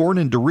sorts of scorn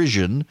and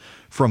derision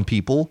from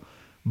people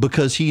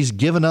because he's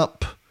given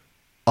up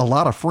a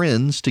lot of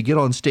friends to get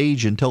on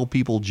stage and tell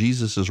people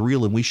Jesus is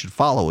real and we should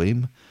follow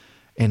him.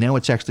 And now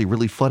it's actually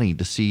really funny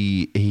to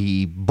see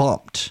he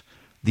bumped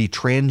the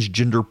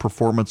transgender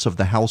performance of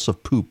the House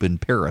of Poop in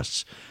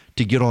Paris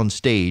to get on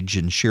stage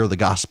and share the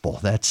gospel.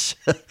 That's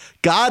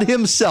God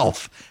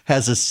himself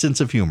has a sense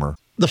of humor.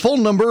 The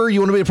phone number, you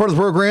want to be a part of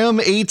the program,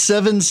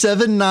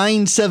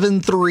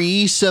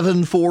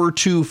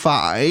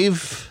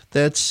 877-973-7425.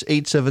 That's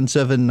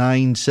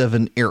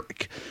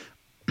 877-97-ERIC.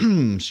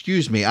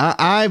 Excuse me.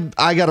 I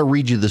got to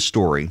read you this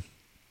story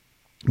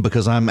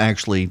because I'm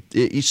actually,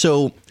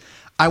 so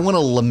I want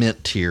to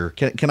lament here.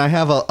 Can I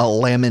have a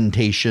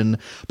lamentation? A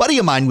buddy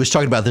of mine was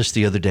talking about this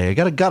the other day. I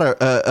got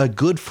a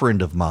good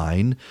friend of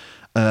mine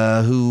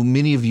who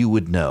many of you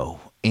would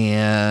know.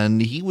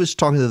 And he was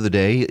talking the other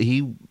day.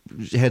 He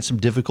had some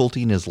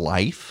difficulty in his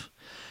life.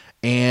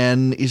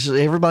 And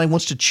everybody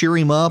wants to cheer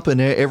him up and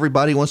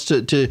everybody wants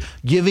to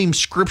give him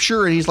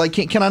scripture. And he's like,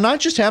 can I not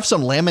just have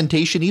some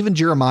lamentation? Even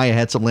Jeremiah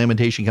had some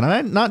lamentation. Can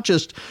I not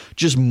just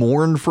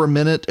mourn for a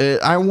minute?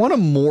 I want to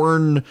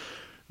mourn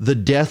the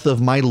death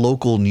of my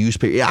local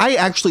newspaper. I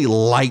actually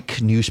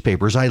like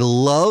newspapers. I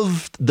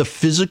love the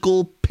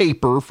physical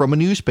paper from a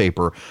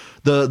newspaper.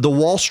 The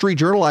Wall Street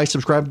Journal, I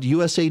subscribe to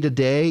USA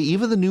Today,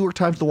 even the New York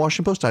Times, the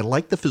Washington Post. I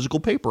like the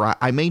physical paper.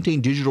 I maintain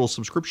digital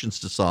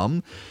subscriptions to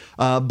some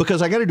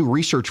because I got to do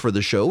research for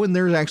the show. And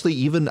there's actually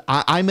even,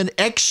 I'm an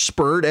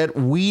expert at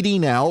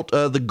weeding out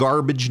the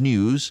garbage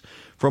news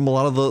from a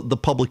lot of the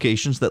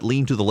publications that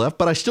lean to the left,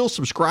 but I still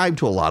subscribe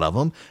to a lot of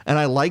them, and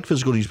I like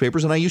physical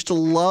newspapers, and I used to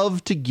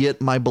love to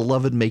get my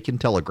beloved Macon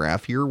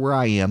Telegraph here where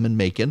I am in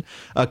Macon.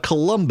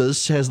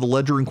 Columbus has the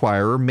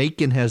Ledger-Inquirer,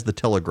 Macon has the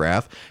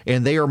Telegraph,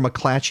 and they are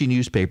McClatchy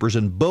newspapers,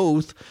 and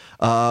both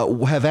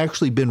have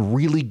actually been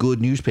really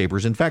good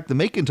newspapers. In fact, the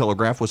Macon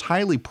Telegraph was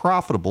highly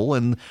profitable,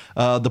 and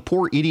the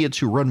poor idiots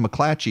who run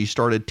McClatchy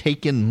started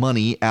taking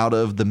money out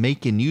of the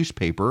Macon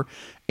newspaper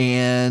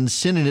and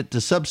sending it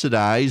to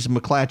subsidize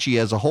McClatchy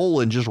as a whole,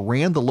 and just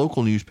ran the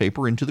local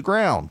newspaper into the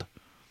ground.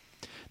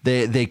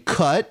 They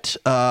cut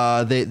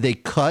the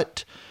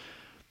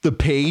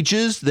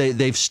pages.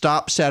 They've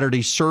stopped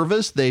Saturday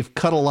service. They've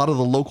cut a lot of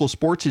the local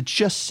sports. It's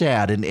just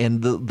sad.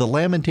 And the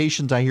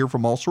lamentations I hear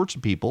from all sorts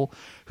of people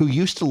who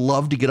used to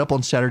love to get up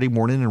on Saturday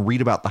morning and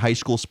read about the high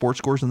school sports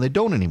scores, and they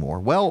don't anymore.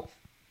 Well,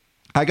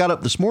 I got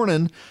up this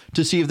morning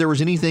to see if there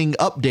was anything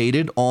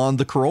updated on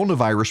the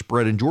coronavirus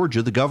spread in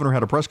Georgia. The governor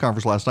had a press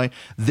conference last night.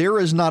 There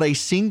is not a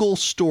single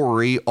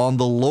story on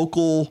the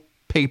local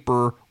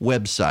paper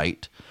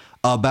website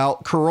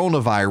about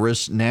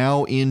coronavirus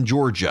now in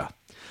Georgia.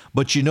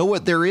 But you know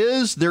what there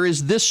is? There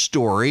is this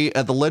story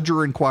at the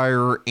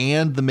Ledger-Inquirer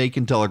and the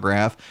Macon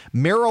Telegraph.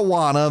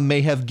 Marijuana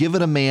may have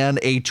given a man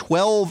a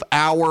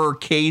 12-hour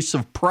case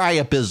of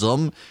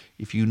priapism.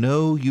 If you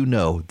know, you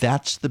know.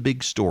 That's the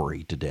big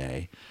story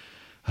today.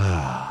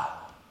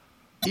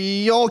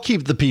 Y'all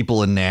keep the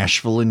people in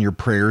Nashville in your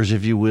prayers,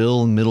 if you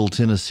will. In Middle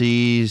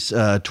Tennessee's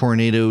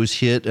tornadoes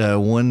hit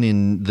one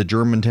in the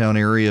Germantown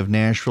area of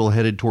Nashville,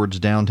 headed towards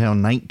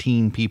downtown.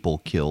 19 people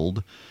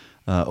killed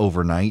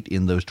overnight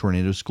in those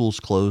tornadoes. Schools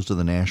closed in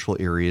the Nashville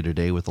area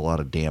today with a lot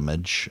of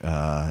damage.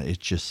 It's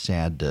just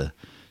sad to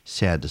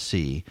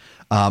see.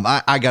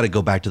 I got to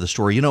go back to the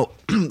story. You know,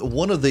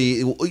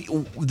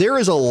 there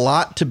is a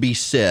lot to be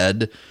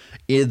said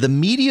in the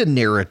media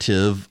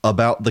narrative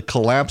about the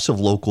collapse of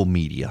local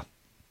media.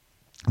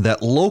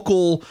 That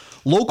local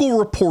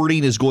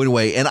reporting is going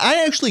away. And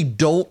I actually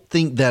don't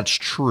think that's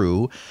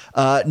true.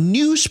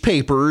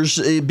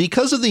 Newspapers,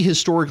 because of the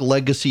historic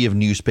legacy of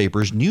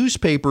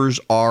newspapers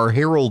are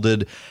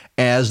heralded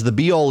as the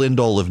be-all,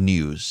 end-all of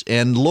news.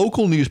 And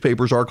local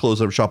newspapers are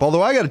closed up shop.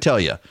 Although I got to tell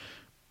you,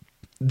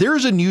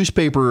 there's a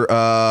newspaper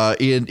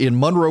in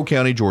Monroe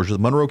County, Georgia, the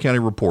Monroe County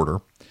Reporter.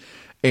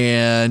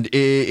 And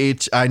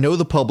I know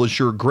the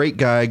publisher, great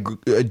guy,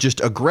 just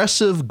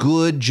aggressive,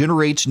 good,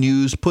 generates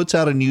news, puts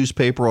out a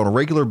newspaper on a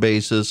regular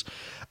basis.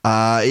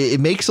 It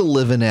makes a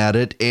living at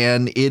it,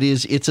 and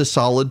it's a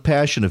solid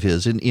passion of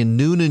his. In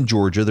Noonan,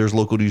 Georgia, there's a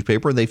local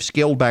newspaper, and they've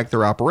scaled back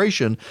their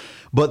operation,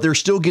 but they're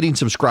still getting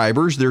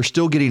subscribers. They're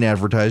still getting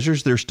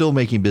advertisers. They're still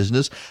making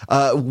business.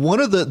 One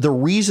of the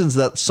reasons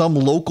that some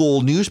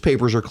local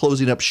newspapers are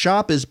closing up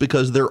shop is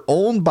because they're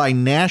owned by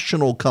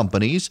national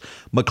companies,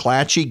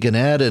 McClatchy,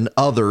 Gannett, and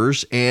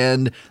others,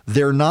 and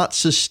they're not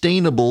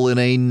sustainable in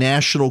a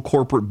national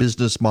corporate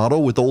business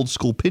model with old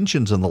school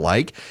pensions and the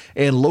like.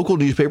 And local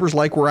newspapers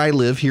like where I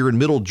live here in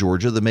Middle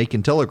Georgia, the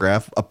Macon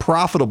Telegraph, a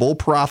profitable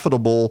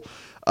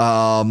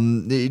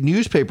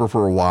newspaper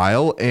for a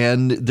while,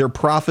 and their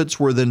profits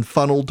were then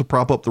funneled to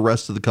prop up the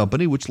rest of the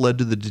company, which led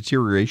to the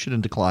deterioration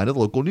and decline of the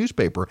local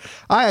newspaper.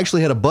 I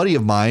actually had a buddy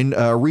of mine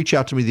reach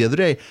out to me the other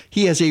day.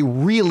 He has a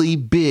really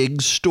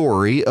big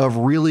story of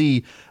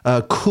really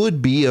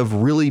could be of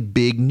really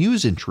big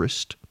news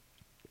interest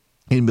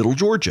in Middle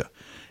Georgia.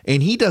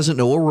 And he doesn't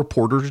know a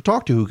reporter to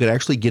talk to who could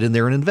actually get in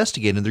there and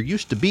investigate. And there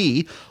used to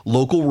be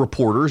local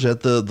reporters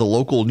at the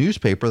local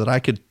newspaper that I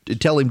could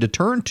tell him to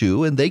turn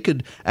to, and they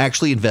could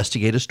actually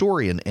investigate a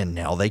story. And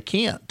now they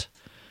can't.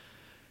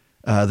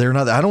 They're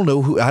not. I don't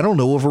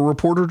know of a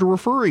reporter to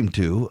refer him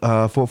to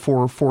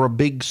for a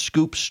big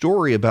scoop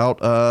story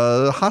about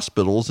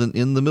hospitals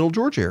in the Middle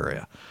Georgia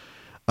area.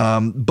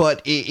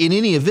 But in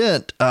any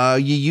event,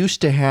 you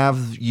used to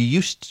have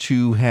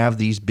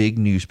these big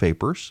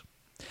newspapers.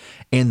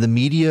 And the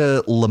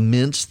media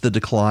laments the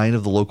decline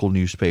of the local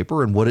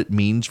newspaper and what it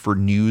means for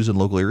news in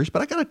local areas.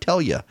 But I got to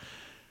tell you,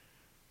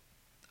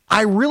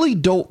 I really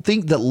don't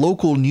think that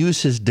local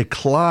news has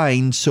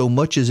declined so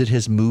much as it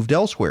has moved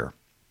elsewhere.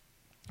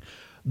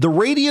 The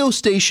radio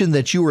station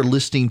that you are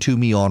listening to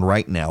me on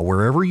right now,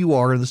 wherever you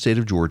are in the state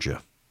of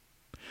Georgia,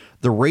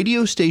 the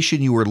radio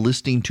station you are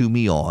listening to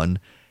me on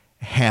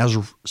has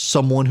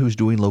someone who's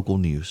doing local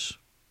news.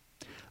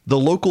 The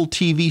local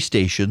TV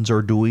stations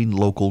are doing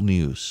local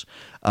news.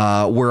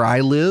 Where I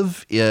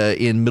live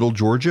in Middle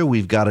Georgia,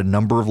 we've got a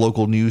number of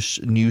local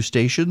news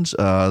stations.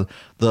 The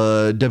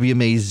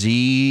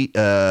WMAZ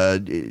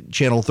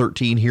Channel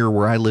 13 here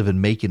where I live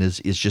in Macon is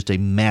just a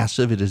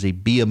massive, it is a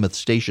behemoth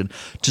station.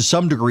 To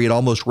some degree, it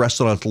almost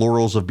rests on its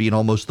laurels of being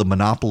almost the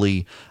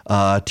monopoly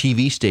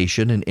TV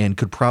station and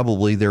could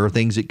probably, there are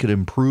things it could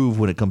improve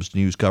when it comes to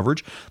news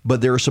coverage.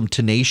 But there are some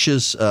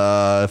tenacious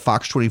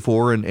Fox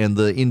 24 and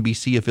the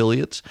NBC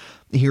affiliates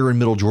here in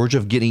Middle Georgia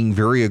of getting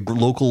very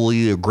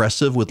locally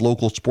aggressive with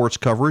local sports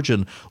coverage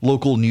and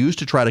local news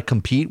to try to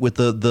compete with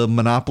the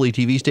monopoly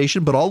TV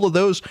station. But all of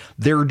those,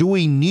 they're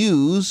doing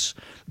news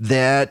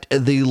that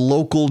the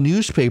local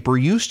newspaper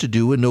used to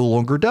do and no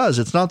longer does.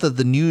 It's not that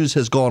the news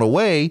has gone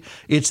away.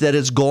 It's that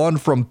it's gone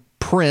from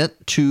print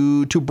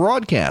to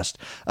broadcast.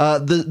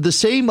 The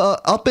same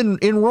up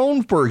in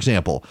Rome, for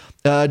example.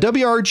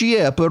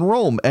 WRGA up in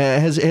Rome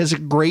has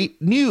great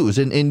news,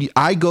 and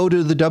I go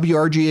to the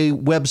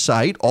WRGA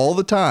website all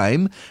the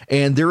time,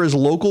 and there is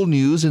local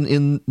news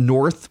in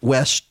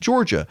northwest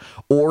Georgia.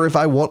 Or if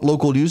I want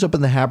local news up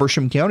in the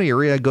Habersham County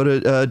area, I go to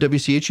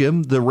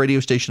WCHM, the radio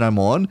station I'm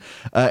on,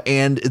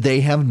 and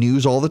they have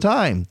news all the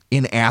time.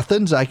 In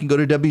Athens, I can go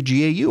to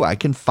WGAU. I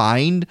can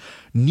find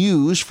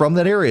news from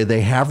that area.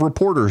 They have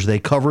reporters. They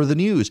cover the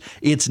news.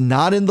 It's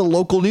not in the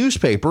local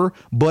newspaper,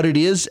 but it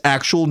is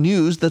actual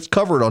news that's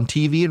covered on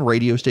TV and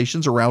radio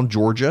stations around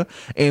Georgia.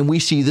 And we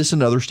see this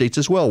in other states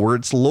as well, where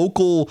it's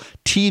local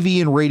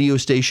TV and radio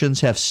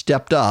stations have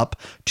stepped up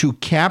to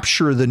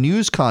capture the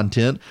news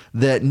content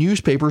that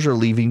newspapers are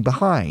leaving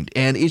behind.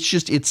 And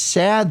it's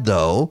sad,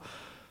 though,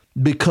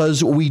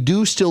 because we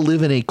do still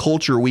live in a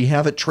culture, we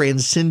haven't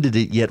transcended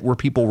it yet, where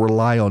people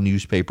rely on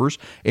newspapers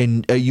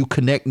and you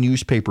connect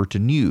newspaper to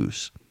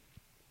news.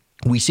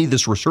 We see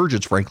this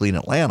resurgence, frankly, in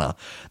Atlanta.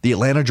 The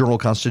Atlanta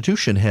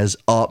Journal-Constitution has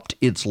upped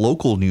its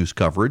local news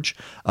coverage,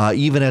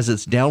 even as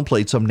it's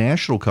downplayed some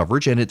national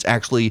coverage, and it's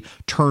actually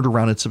turned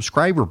around its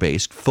subscriber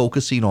base,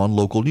 focusing on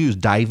local news,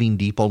 diving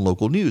deep on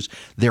local news.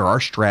 There are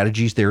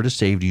strategies there to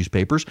save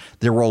newspapers.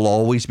 There will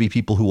always be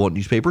people who want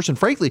newspapers, and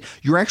frankly,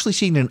 you're actually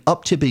seeing an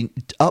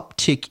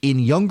uptick in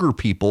younger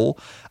people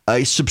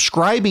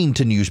subscribing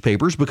to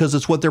newspapers because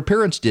it's what their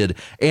parents did.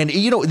 And,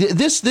 you know,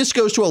 this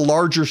goes to a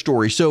larger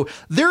story. So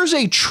there's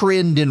a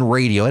trend in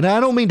radio, and I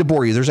don't mean to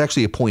bore you. There's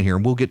actually a point here,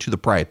 and we'll get to the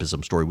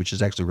priapism story, which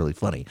is actually really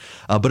funny.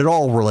 But it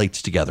all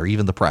relates together,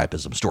 even the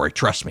priapism story.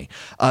 Trust me.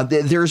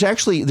 There's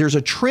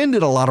a trend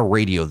in a lot of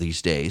radio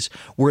these days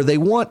where they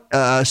want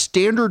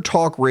standard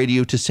talk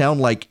radio to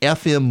sound like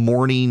FM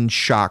morning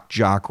shock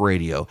jock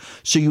radio.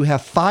 So you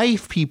have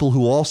 5 people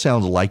who all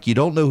sound alike. You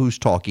don't know who's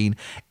talking,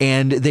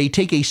 and they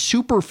take a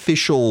superficial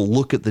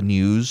look at the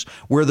news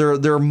where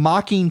they're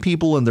mocking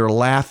people and they're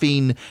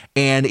laughing,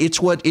 and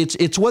it's what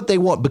they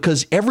want,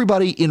 because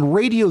everybody in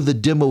radio, the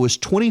demo is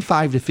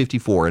 25 to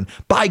 54, and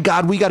by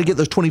God, we got to get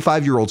those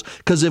 25-year-olds,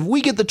 because if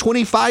we get the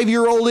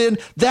 25-year-old in,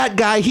 that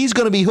guy, he's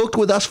going to be hooked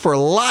with us for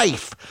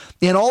life.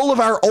 And all of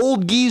our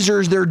old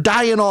geezers, they're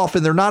dying off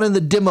and they're not in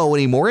the demo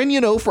anymore. And,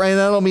 you know, and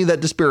I don't mean that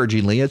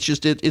disparagingly. It's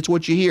just, it's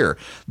what you hear.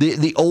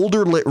 The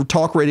older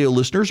talk radio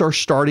listeners are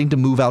starting to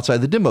move outside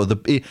the demo.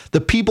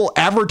 The people,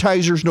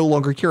 advertisers advertisers no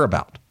longer care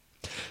about.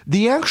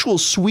 The actual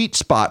sweet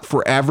spot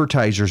for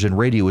advertisers in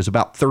radio is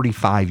about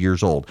 35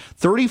 years old,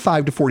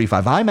 35 to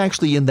 45. I'm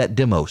actually in that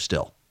demo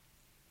still.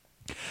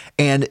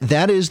 And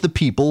that is the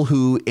people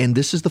who, and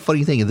this is the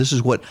funny thing, and this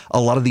is what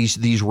a lot of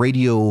these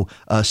radio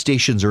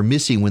stations are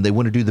missing when they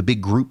want to do the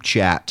big group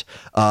chat,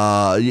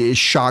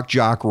 shock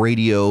jock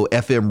radio,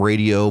 FM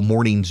radio,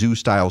 morning zoo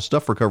style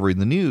stuff for covering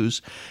the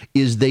news,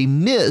 is they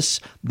miss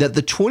that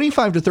the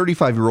 25 to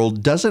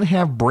 35-year-old doesn't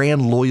have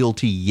brand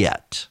loyalty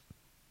yet.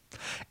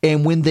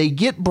 And when they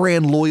get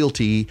brand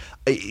loyalty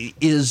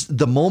is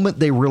the moment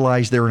they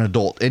realize they're an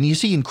adult. And you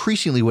see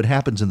increasingly what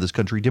happens in this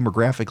country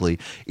demographically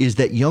is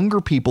that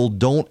younger people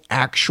don't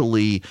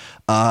actually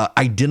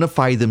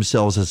identify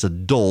themselves as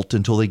adult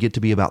until they get to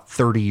be about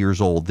 30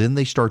 years old. Then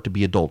they start to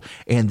be adult.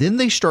 And then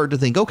they start to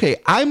think, okay,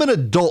 I'm an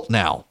adult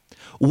now.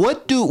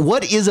 What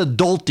is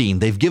adulting?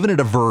 They've given it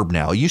a verb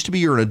now. It used to be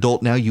you're an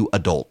adult, now you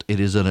adult.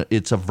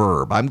 It's a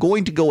verb. I'm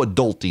going to go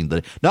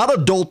adulting. Not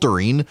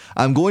adultering.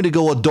 I'm going to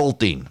go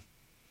adulting.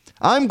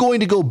 I'm going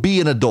to go be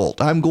an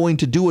adult. I'm going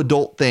to do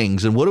adult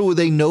things. And what do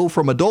they know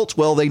from adults?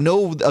 Well, they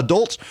know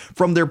adults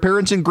from their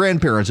parents and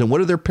grandparents. And what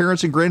do their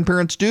parents and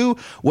grandparents do?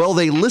 Well,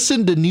 they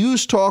listen to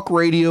news talk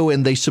radio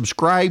and they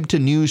subscribe to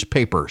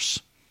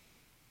newspapers.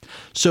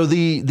 So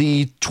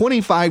the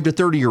 25 to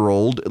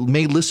 30-year-old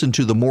may listen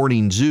to the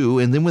morning zoo,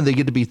 and then when they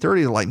get to be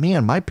 30, they're like,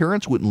 man, my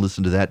parents wouldn't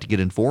listen to that to get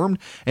informed,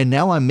 and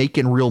now I'm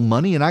making real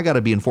money, and I got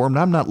to be informed.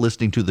 I'm not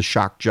listening to the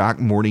shock jock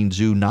morning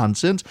zoo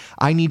nonsense.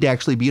 I need to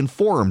actually be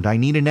informed. I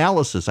need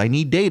analysis. I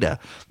need data.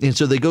 And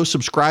so they go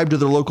subscribe to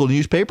their local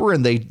newspaper,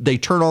 and they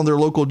turn on their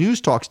local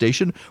news talk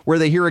station where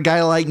they hear a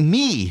guy like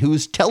me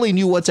who's telling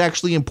you what's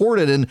actually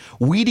important and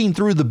weeding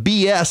through the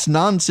BS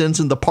nonsense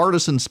and the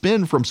partisan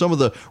spin from some of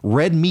the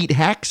red meat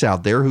hacks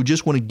out there who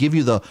just want to give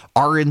you the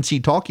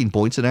RNC talking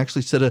points and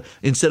actually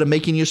instead of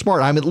making you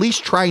smart. I'm at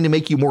least trying to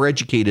make you more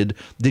educated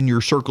than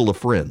your circle of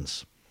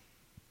friends.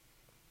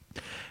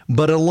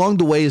 But along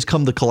the way has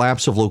come the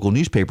collapse of local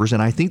newspapers,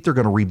 and I think they're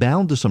going to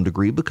rebound to some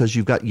degree because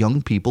you've got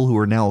young people who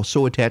are now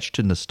so attached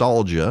to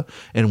nostalgia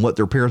and what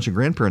their parents and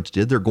grandparents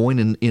did. They're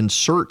going in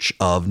search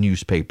of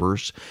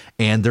newspapers,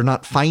 and they're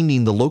not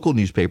finding the local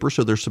newspaper,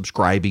 so they're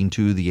subscribing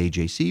to the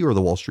AJC or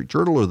the Wall Street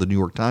Journal or the New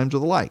York Times or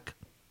the like.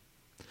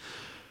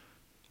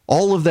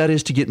 All of that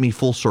is to get me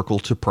full circle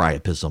to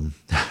priapism.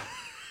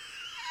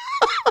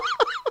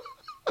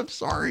 I'm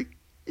sorry.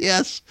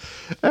 Yes.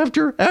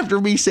 After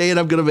me saying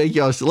I'm going to make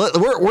y'all,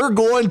 we're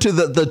going to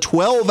the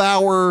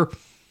 12-hour.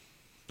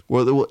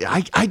 Well,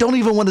 I don't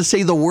even want to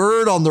say the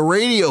word on the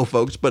radio,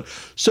 folks. But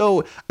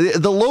so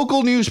the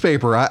local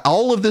newspaper,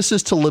 all of this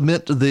is to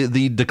lament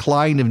the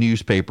decline of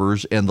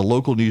newspapers and the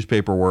local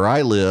newspaper where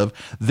I live.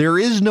 There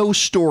is no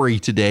story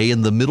today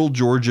in the Middle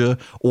Georgia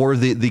or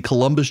the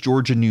Columbus,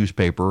 Georgia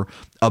newspaper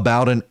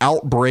about an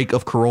outbreak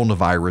of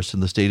coronavirus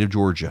in the state of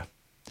Georgia.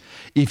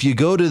 If you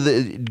go to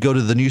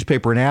the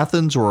newspaper in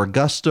Athens or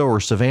Augusta or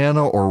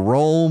Savannah or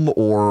Rome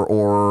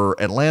or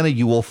Atlanta,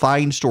 you will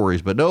find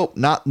stories. But nope,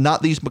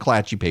 not these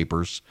McClatchy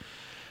papers.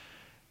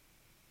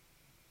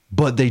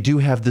 But they do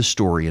have this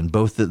story in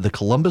both the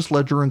Columbus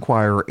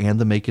Ledger-Inquirer and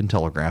the Macon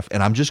Telegraph.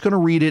 And I'm just going to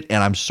read it,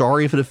 and I'm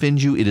sorry if it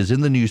offends you. It is in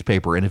the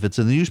newspaper. And if it's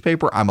in the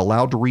newspaper, I'm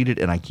allowed to read it,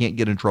 and I can't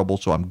get in trouble,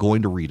 so I'm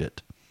going to read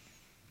it.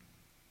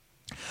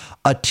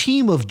 A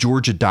team of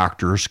Georgia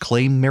doctors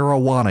claim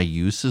marijuana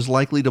use is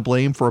likely to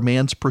blame for a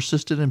man's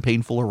persistent and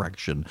painful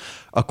erection.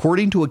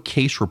 According to a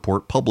case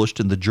report published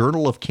in the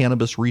Journal of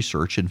Cannabis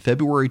Research in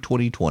February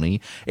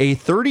 2020, a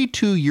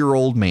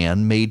 32-year-old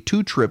man made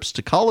 2 trips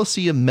to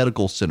Coliseum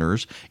Medical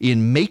Centers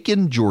in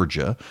Macon,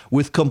 Georgia,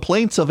 with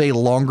complaints of a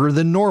longer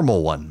than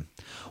normal one.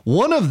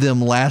 One of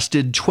them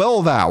lasted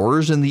 12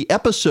 hours, and the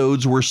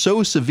episodes were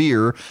so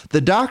severe,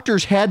 the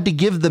doctors had to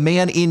give the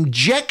man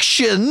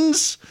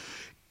injections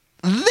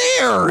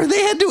there. They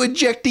had to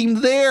inject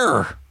him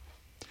there.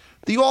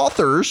 The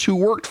authors, who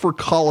worked for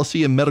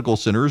Coliseum Medical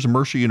Centers,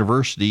 Mercer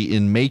University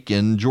in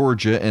Macon,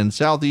 Georgia, and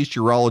Southeast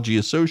Urology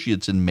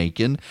Associates in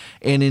Macon,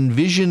 and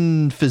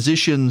Envision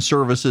Physician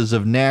Services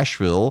of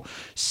Nashville,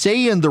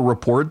 say in the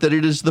report that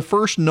it is the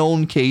first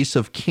known case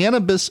of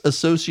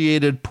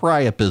cannabis-associated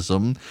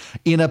priapism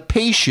in a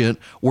patient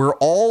where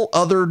all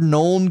other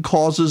known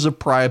causes of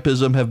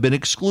priapism have been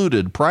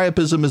excluded.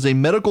 Priapism is a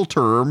medical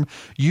term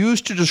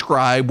used to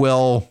describe,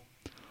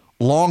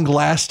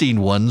 long-lasting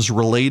ones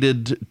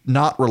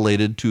not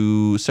related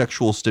to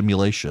sexual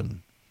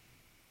stimulation.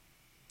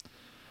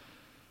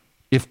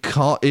 If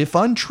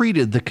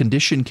untreated, the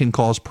condition can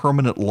cause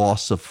permanent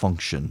loss of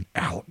function.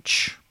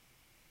 Ouch.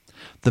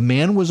 The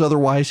man was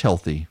otherwise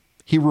healthy.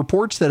 He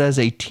reports that as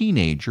a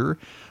teenager,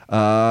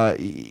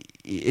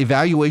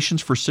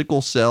 evaluations for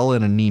sickle cell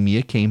and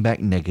anemia came back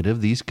negative.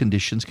 These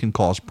conditions can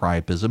cause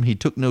priapism. He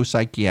took no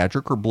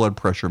psychiatric or blood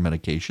pressure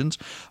medications.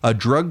 A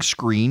drug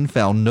screen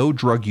found no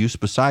drug use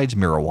besides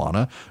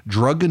marijuana.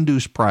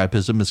 Drug-induced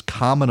priapism is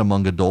common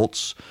among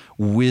adults,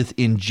 with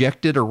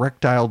injected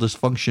erectile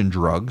dysfunction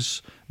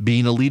drugs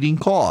being a leading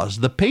cause.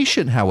 The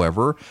patient,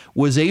 however,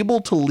 was able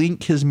to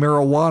link his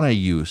marijuana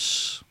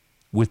use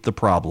with the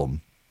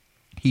problem.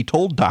 He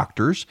told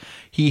doctors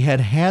he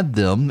had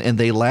them and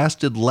they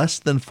lasted less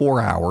than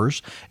 4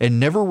 hours and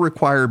never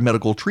required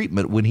medical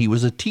treatment when he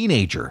was a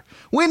teenager.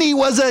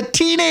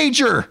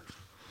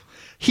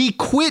 He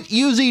quit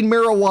using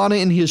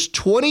marijuana in his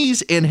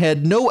 20s and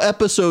had no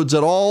episodes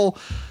at all.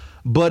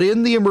 But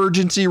in the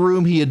emergency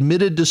room, he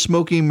admitted to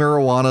smoking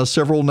marijuana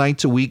several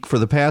nights a week for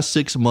the past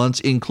 6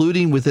 months,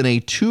 including within a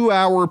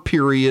 2-hour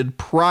period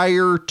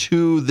prior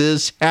to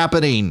this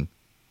happening.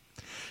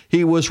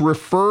 He was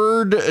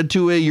referred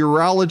to a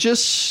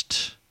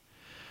urologist,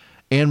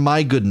 and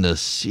my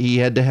goodness, he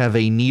had to have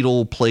a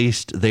needle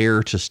placed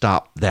there to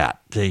stop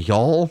that.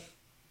 Y'all,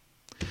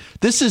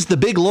 this is the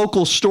big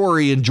local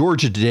story in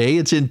Georgia today.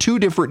 It's in 2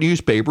 different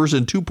newspapers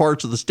in 2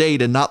 parts of the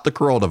state and not the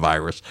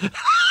coronavirus.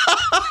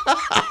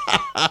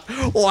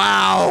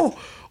 Wow.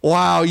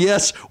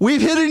 Yes,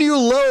 we've hit a new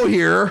low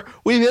here.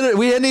 We've hit it.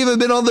 We hadn't even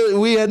been on the,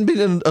 we hadn't been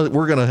in,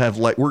 we're going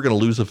to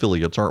lose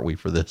affiliates, aren't we,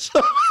 for this?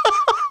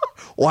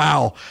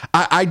 Wow.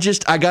 I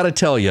got to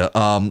tell you,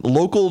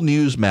 local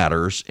news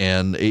matters,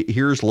 and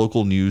here's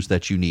local news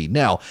that you need.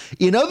 Now,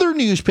 in other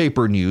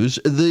newspaper news,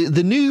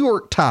 the New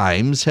York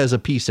Times has a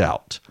piece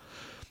out.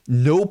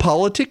 No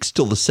politics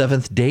till the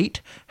 7th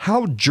date.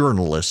 How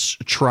journalists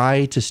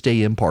try to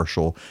stay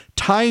impartial.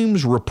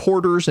 Times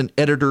reporters and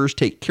editors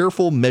take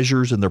careful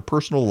measures in their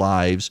personal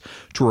lives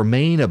to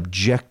remain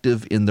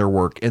objective in their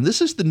work. And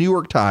this is the New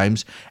York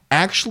Times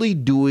actually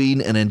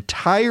doing an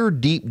entire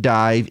deep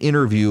dive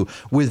interview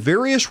with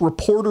various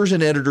reporters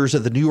and editors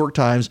at the New York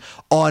Times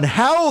on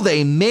how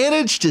they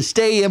manage to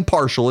stay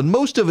impartial. And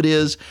most of it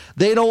is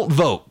they don't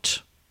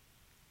vote.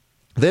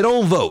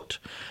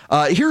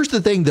 Here's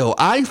the thing, though.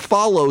 I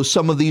follow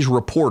some of these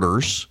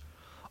reporters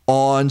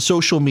on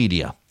social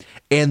media,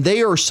 and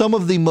they are some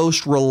of the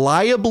most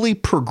reliably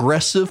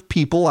progressive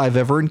people I've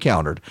ever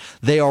encountered.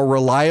 They are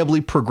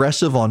reliably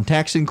progressive on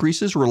tax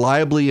increases,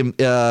 reliably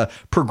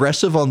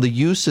progressive on the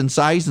use and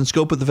size and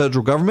scope of the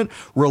federal government,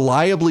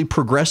 reliably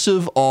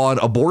progressive on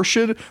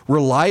abortion,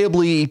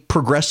 reliably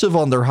progressive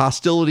on their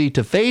hostility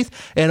to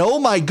faith, and oh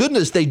my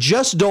goodness, they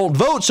just don't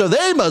vote, so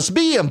they must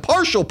be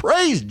impartial.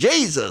 Praise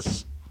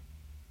Jesus.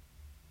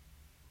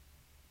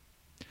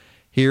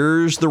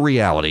 Here's the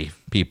reality,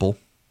 people.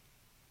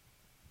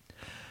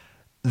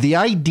 The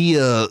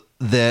idea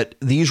that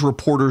these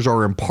reporters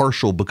are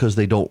impartial because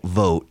they don't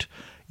vote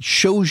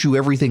shows you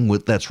everything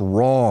that's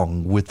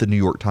wrong with the New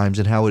York Times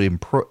and how it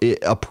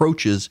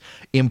approaches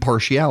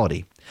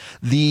impartiality.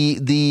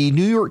 The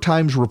New York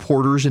Times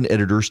reporters and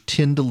editors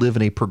tend to live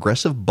in a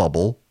progressive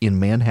bubble in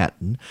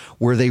Manhattan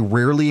where they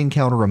rarely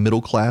encounter a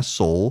middle-class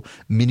soul.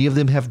 Many of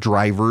them have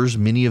drivers.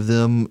 Many of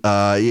them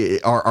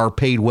are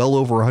paid well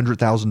over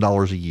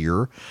 $100,000 a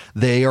year.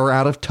 They are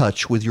out of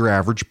touch with your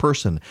average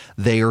person.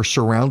 They are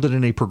surrounded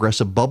in a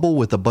progressive bubble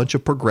with a bunch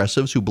of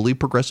progressives who believe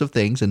progressive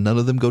things, and none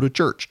of them go to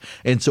church.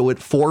 And so it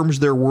forms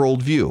their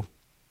worldview.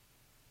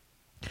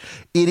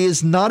 It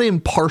is not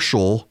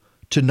impartial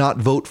to not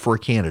vote for a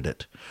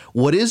candidate.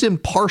 What is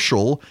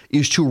impartial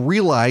is to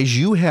realize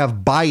you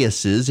have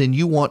biases and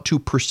you want to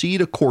proceed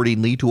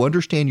accordingly to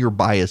understand your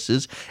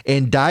biases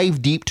and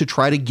dive deep to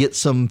try to get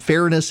some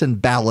fairness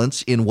and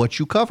balance in what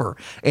you cover.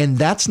 And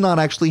that's not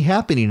actually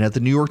happening at the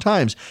New York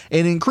Times.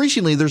 And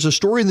increasingly, there's a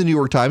story in the New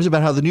York Times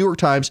about how the New York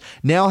Times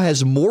now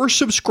has more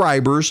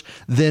subscribers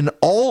than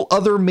all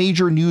other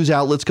major news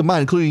outlets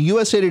combined, including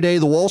USA Today,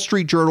 the Wall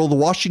Street Journal, the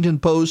Washington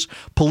Post,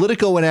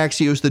 Politico, and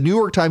Axios. The New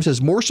York Times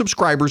has more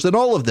subscribers than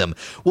all of them.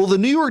 Well, the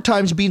New York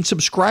Times being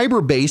subscriber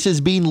base is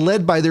being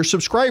led by their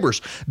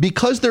subscribers.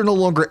 Because they're no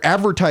longer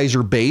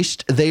advertiser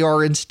based, they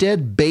are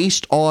instead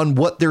based on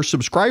what their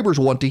subscribers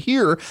want to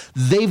hear.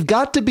 They've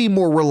got to be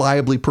more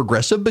reliably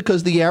progressive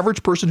because the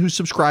average person who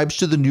subscribes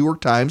to the New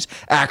York Times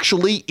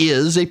actually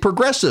is a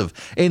progressive.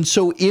 And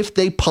so if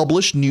they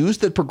publish news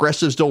that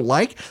progressives don't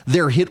like,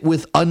 they're hit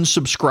with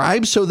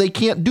unsubscribe, so they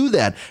can't do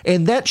that.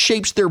 And that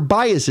shapes their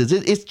biases.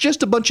 It's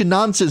just a bunch of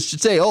nonsense to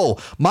say, oh,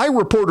 my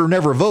reporter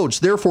never votes,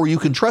 therefore you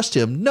can trust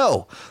him.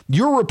 No,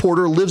 your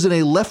reporter lives in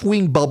a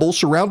left-wing bubble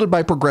surrounded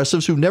by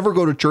progressives who never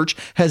go to church,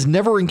 has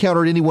never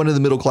encountered anyone in the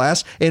middle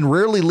class, and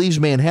rarely leaves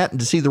Manhattan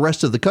to see the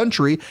rest of the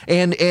country,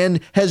 and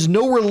has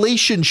no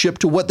relationship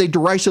to what they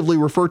derisively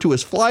refer to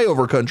as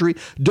flyover country.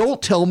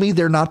 Don't tell me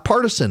they're not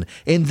partisan.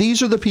 And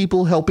these are the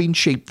people helping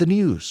shape the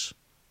news.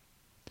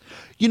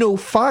 You know,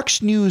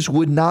 Fox News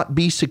would not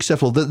be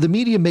successful. The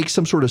media makes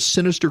some sort of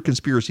sinister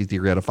conspiracy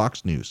theory out of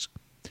Fox News.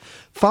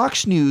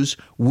 Fox News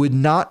would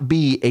not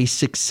be a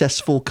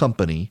successful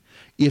company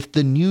if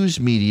the news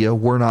media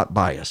were not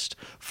biased.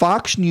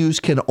 Fox News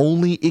can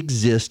only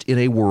exist in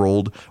a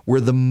world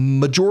where the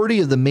majority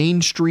of the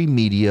mainstream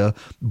media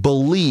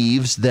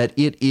believes that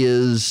it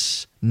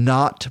is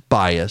not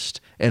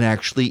biased and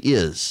actually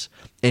is,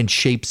 and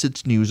shapes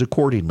its news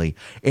accordingly.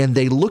 And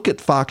they look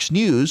at Fox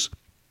News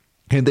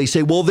and they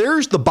say, well,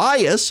 there's the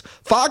bias.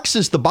 Fox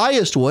is the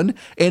biased one.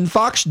 And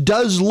Fox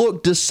does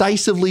look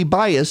decisively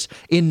biased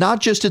in not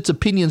just its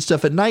opinion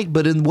stuff at night,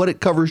 but in what it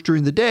covers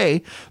during the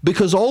day,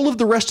 because all of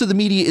the rest of the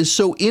media is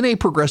so in a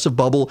progressive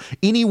bubble,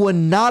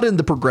 anyone not in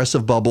the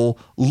progressive bubble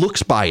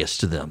looks biased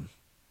to them.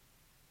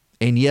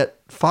 And yet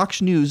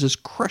Fox News is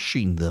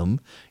crushing them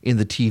in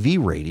the TV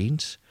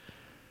ratings.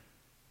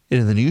 And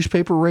in the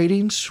newspaper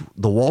ratings,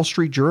 the Wall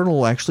Street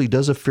Journal actually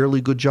does a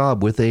fairly good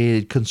job with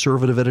a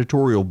conservative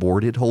editorial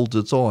board. It holds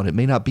its own. It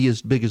may not be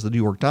as big as the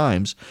New York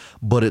Times,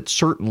 but it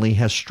certainly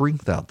has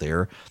strength out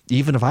there,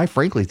 even if I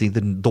frankly think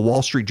that the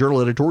Wall Street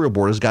Journal editorial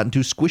board has gotten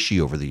too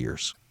squishy over the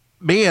years.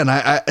 Man,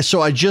 so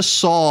I just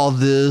saw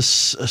this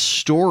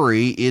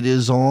story. It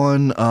is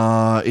on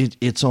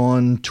it's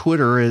on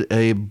Twitter.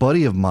 A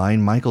buddy of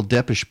mine, Michael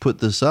Deppish, put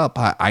this up.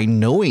 I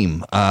know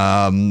him.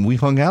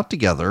 We've hung out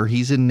together.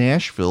 He's in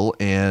Nashville,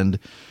 and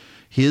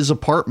his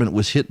apartment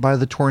was hit by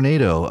the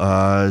tornado.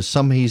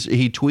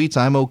 He tweets,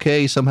 "I'm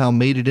okay. Somehow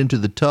made it into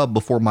the tub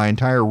before my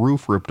entire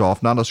roof ripped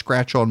off. Not a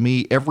scratch on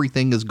me.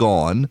 Everything is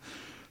gone.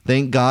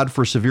 Thank God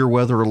for severe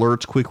weather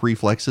alerts, quick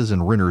reflexes,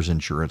 and renter's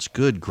insurance."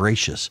 Good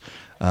gracious.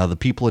 The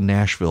people in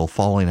Nashville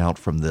falling out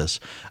from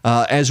this.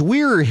 As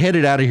we're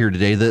headed out of here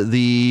today,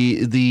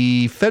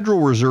 the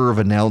Federal Reserve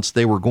announced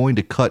they were going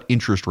to cut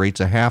interest rates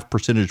a 0.5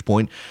 percentage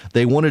point.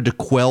 They wanted to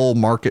quell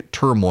market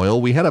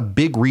turmoil. We had a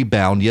big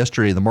rebound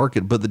yesterday in the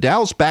market, but the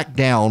Dow's back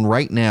down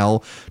right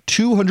now,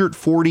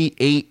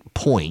 248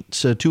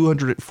 points,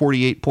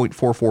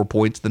 248.44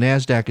 points. The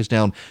NASDAQ is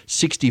down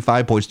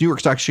 65 points. New York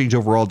Stock Exchange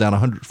overall down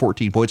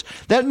 114 points.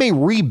 That may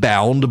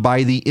rebound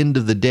by the end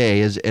of the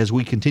day as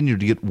we continue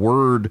to get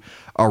word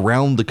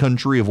around the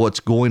country of what's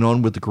going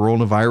on with the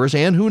coronavirus.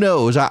 And who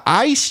knows?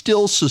 I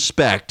still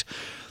suspect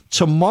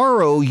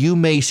tomorrow you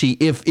may see,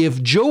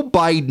 if Joe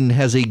Biden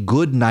has a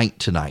good night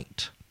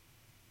tonight,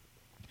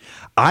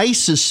 I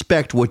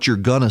suspect what you're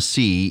going to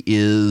see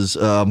is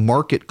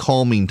market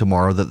calming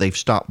tomorrow, that they've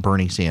stopped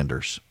Bernie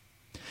Sanders.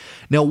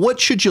 Now, what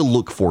should you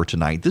look for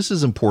tonight? This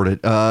is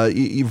important.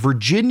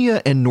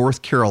 Virginia and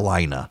North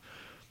Carolina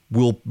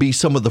will be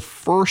some of the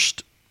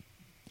first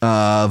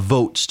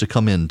votes to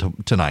come in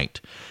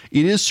tonight.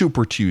 It is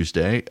Super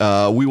Tuesday.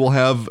 We will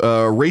have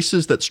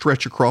races that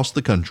stretch across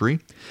the country,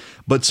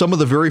 but some of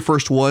the very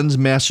first ones,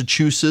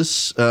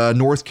 Massachusetts,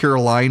 North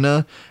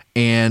Carolina,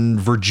 and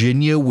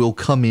Virginia will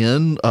come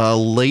in.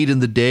 Late in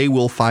the day,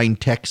 we'll find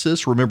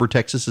Texas. Remember,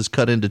 Texas is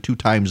cut into 2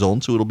 time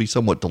zones, so it'll be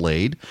somewhat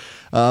delayed.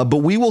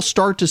 But we will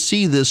start to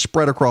see this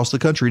spread across the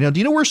country. Now,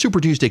 do you know where Super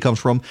Tuesday comes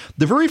from?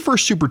 The very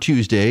first Super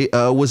Tuesday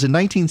was in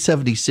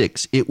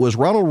 1976. It was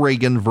Ronald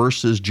Reagan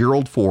versus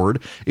Gerald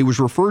Ford. It was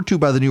referred to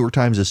by the New York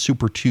Times as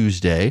Super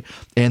Tuesday,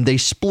 and they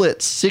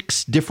split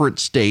 6 different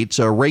states.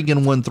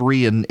 Reagan won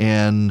 3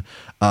 and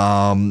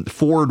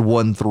Ford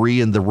won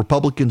 3, and the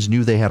Republicans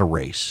knew they had a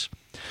race.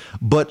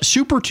 But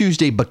Super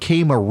Tuesday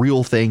became a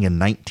real thing in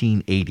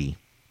 1980.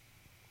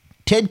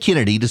 Ted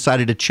Kennedy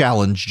decided to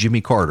challenge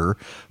Jimmy Carter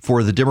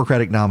for the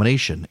Democratic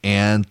nomination,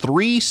 and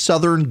 3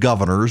 Southern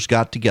governors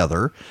got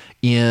together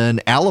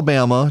in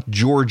Alabama,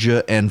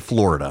 Georgia, and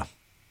Florida.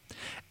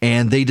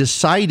 And they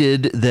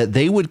decided that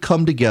they would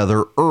come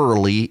together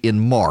early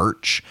in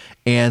March,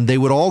 and they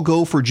would all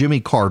go for Jimmy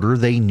Carter.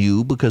 They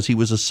knew, because he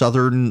was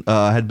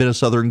had been a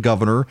Southern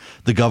governor,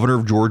 the governor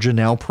of Georgia,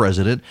 now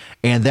president,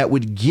 and that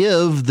would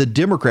give the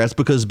Democrats,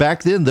 because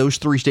back then those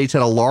 3 states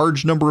had a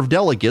large number of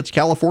delegates.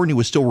 California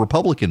was still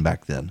Republican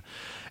back then,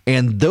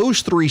 and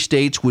those 3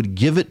 states would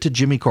give it to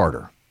Jimmy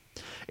Carter.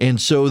 And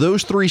so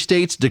those 3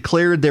 states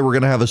declared they were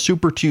going to have a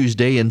Super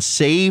Tuesday and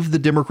save the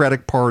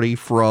Democratic Party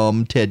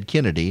from Ted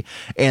Kennedy.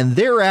 And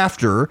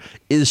thereafter,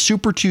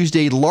 Super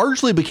Tuesday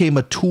largely became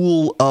a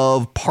tool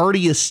of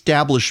party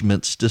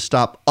establishments to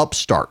stop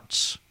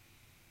upstarts.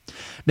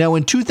 Now,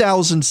 in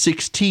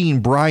 2016,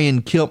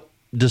 Brian Kemp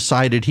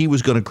decided he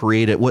was going to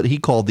create what he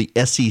called the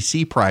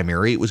SEC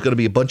primary. It was going to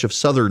be a bunch of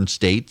southern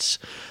states.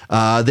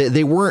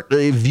 They weren't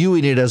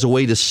viewing it as a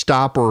way to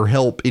stop or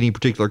help any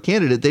particular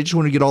candidate. They just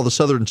wanted to get all the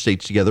southern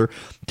states together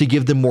to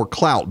give them more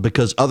clout,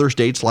 because other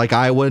states like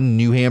Iowa,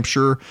 New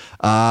Hampshire,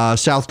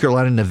 South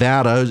Carolina,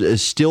 Nevada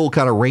still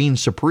kind of reign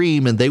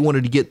supreme, and they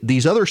wanted to get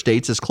these other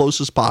states as close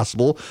as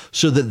possible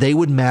so that they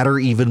would matter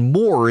even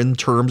more in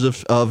terms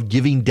of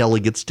giving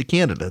delegates to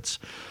candidates.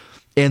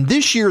 And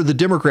this year, the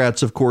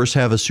Democrats, of course,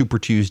 have a Super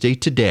Tuesday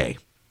today.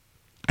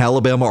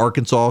 Alabama,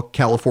 Arkansas,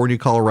 California,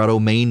 Colorado,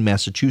 Maine,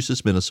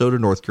 Massachusetts, Minnesota,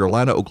 North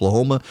Carolina,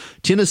 Oklahoma,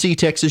 Tennessee,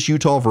 Texas,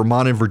 Utah,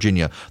 Vermont, and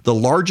Virginia. The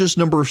largest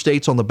number of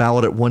states on the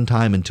ballot at one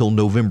time until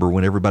November,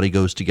 when everybody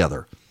goes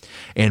together.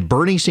 And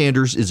Bernie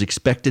Sanders is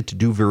expected to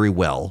do very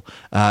well,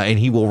 and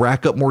he will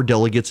rack up more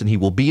delegates, and he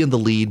will be in the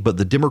lead, but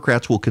the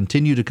Democrats will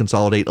continue to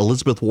consolidate.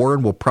 Elizabeth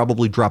Warren will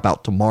probably drop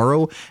out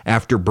tomorrow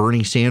after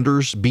Bernie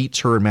Sanders beats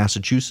her in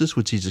Massachusetts,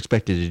 which he's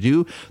expected to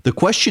do. The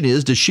question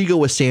is, does she go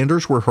with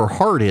Sanders where her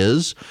heart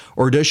is,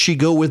 or does she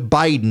go with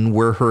Biden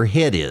where her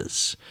head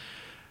is?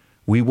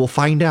 We will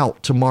find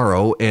out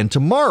tomorrow, and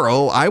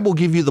tomorrow I will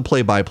give you the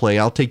play-by-play.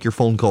 I'll take your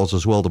phone calls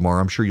as well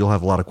tomorrow. I'm sure you'll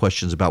have a lot of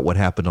questions about what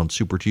happened on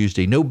Super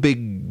Tuesday. No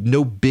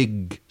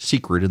big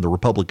secret in the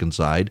Republican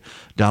side.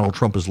 Donald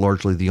Trump is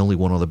largely the only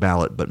one on the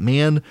ballot, but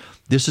man,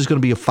 this is going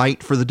to be a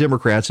fight for the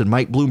Democrats, and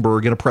Mike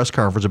Bloomberg in a press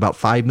conference about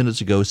 5 minutes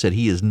ago said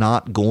he is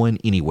not going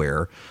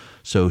anywhere.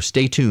 So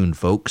stay tuned,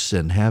 folks,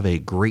 and have a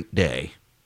great day.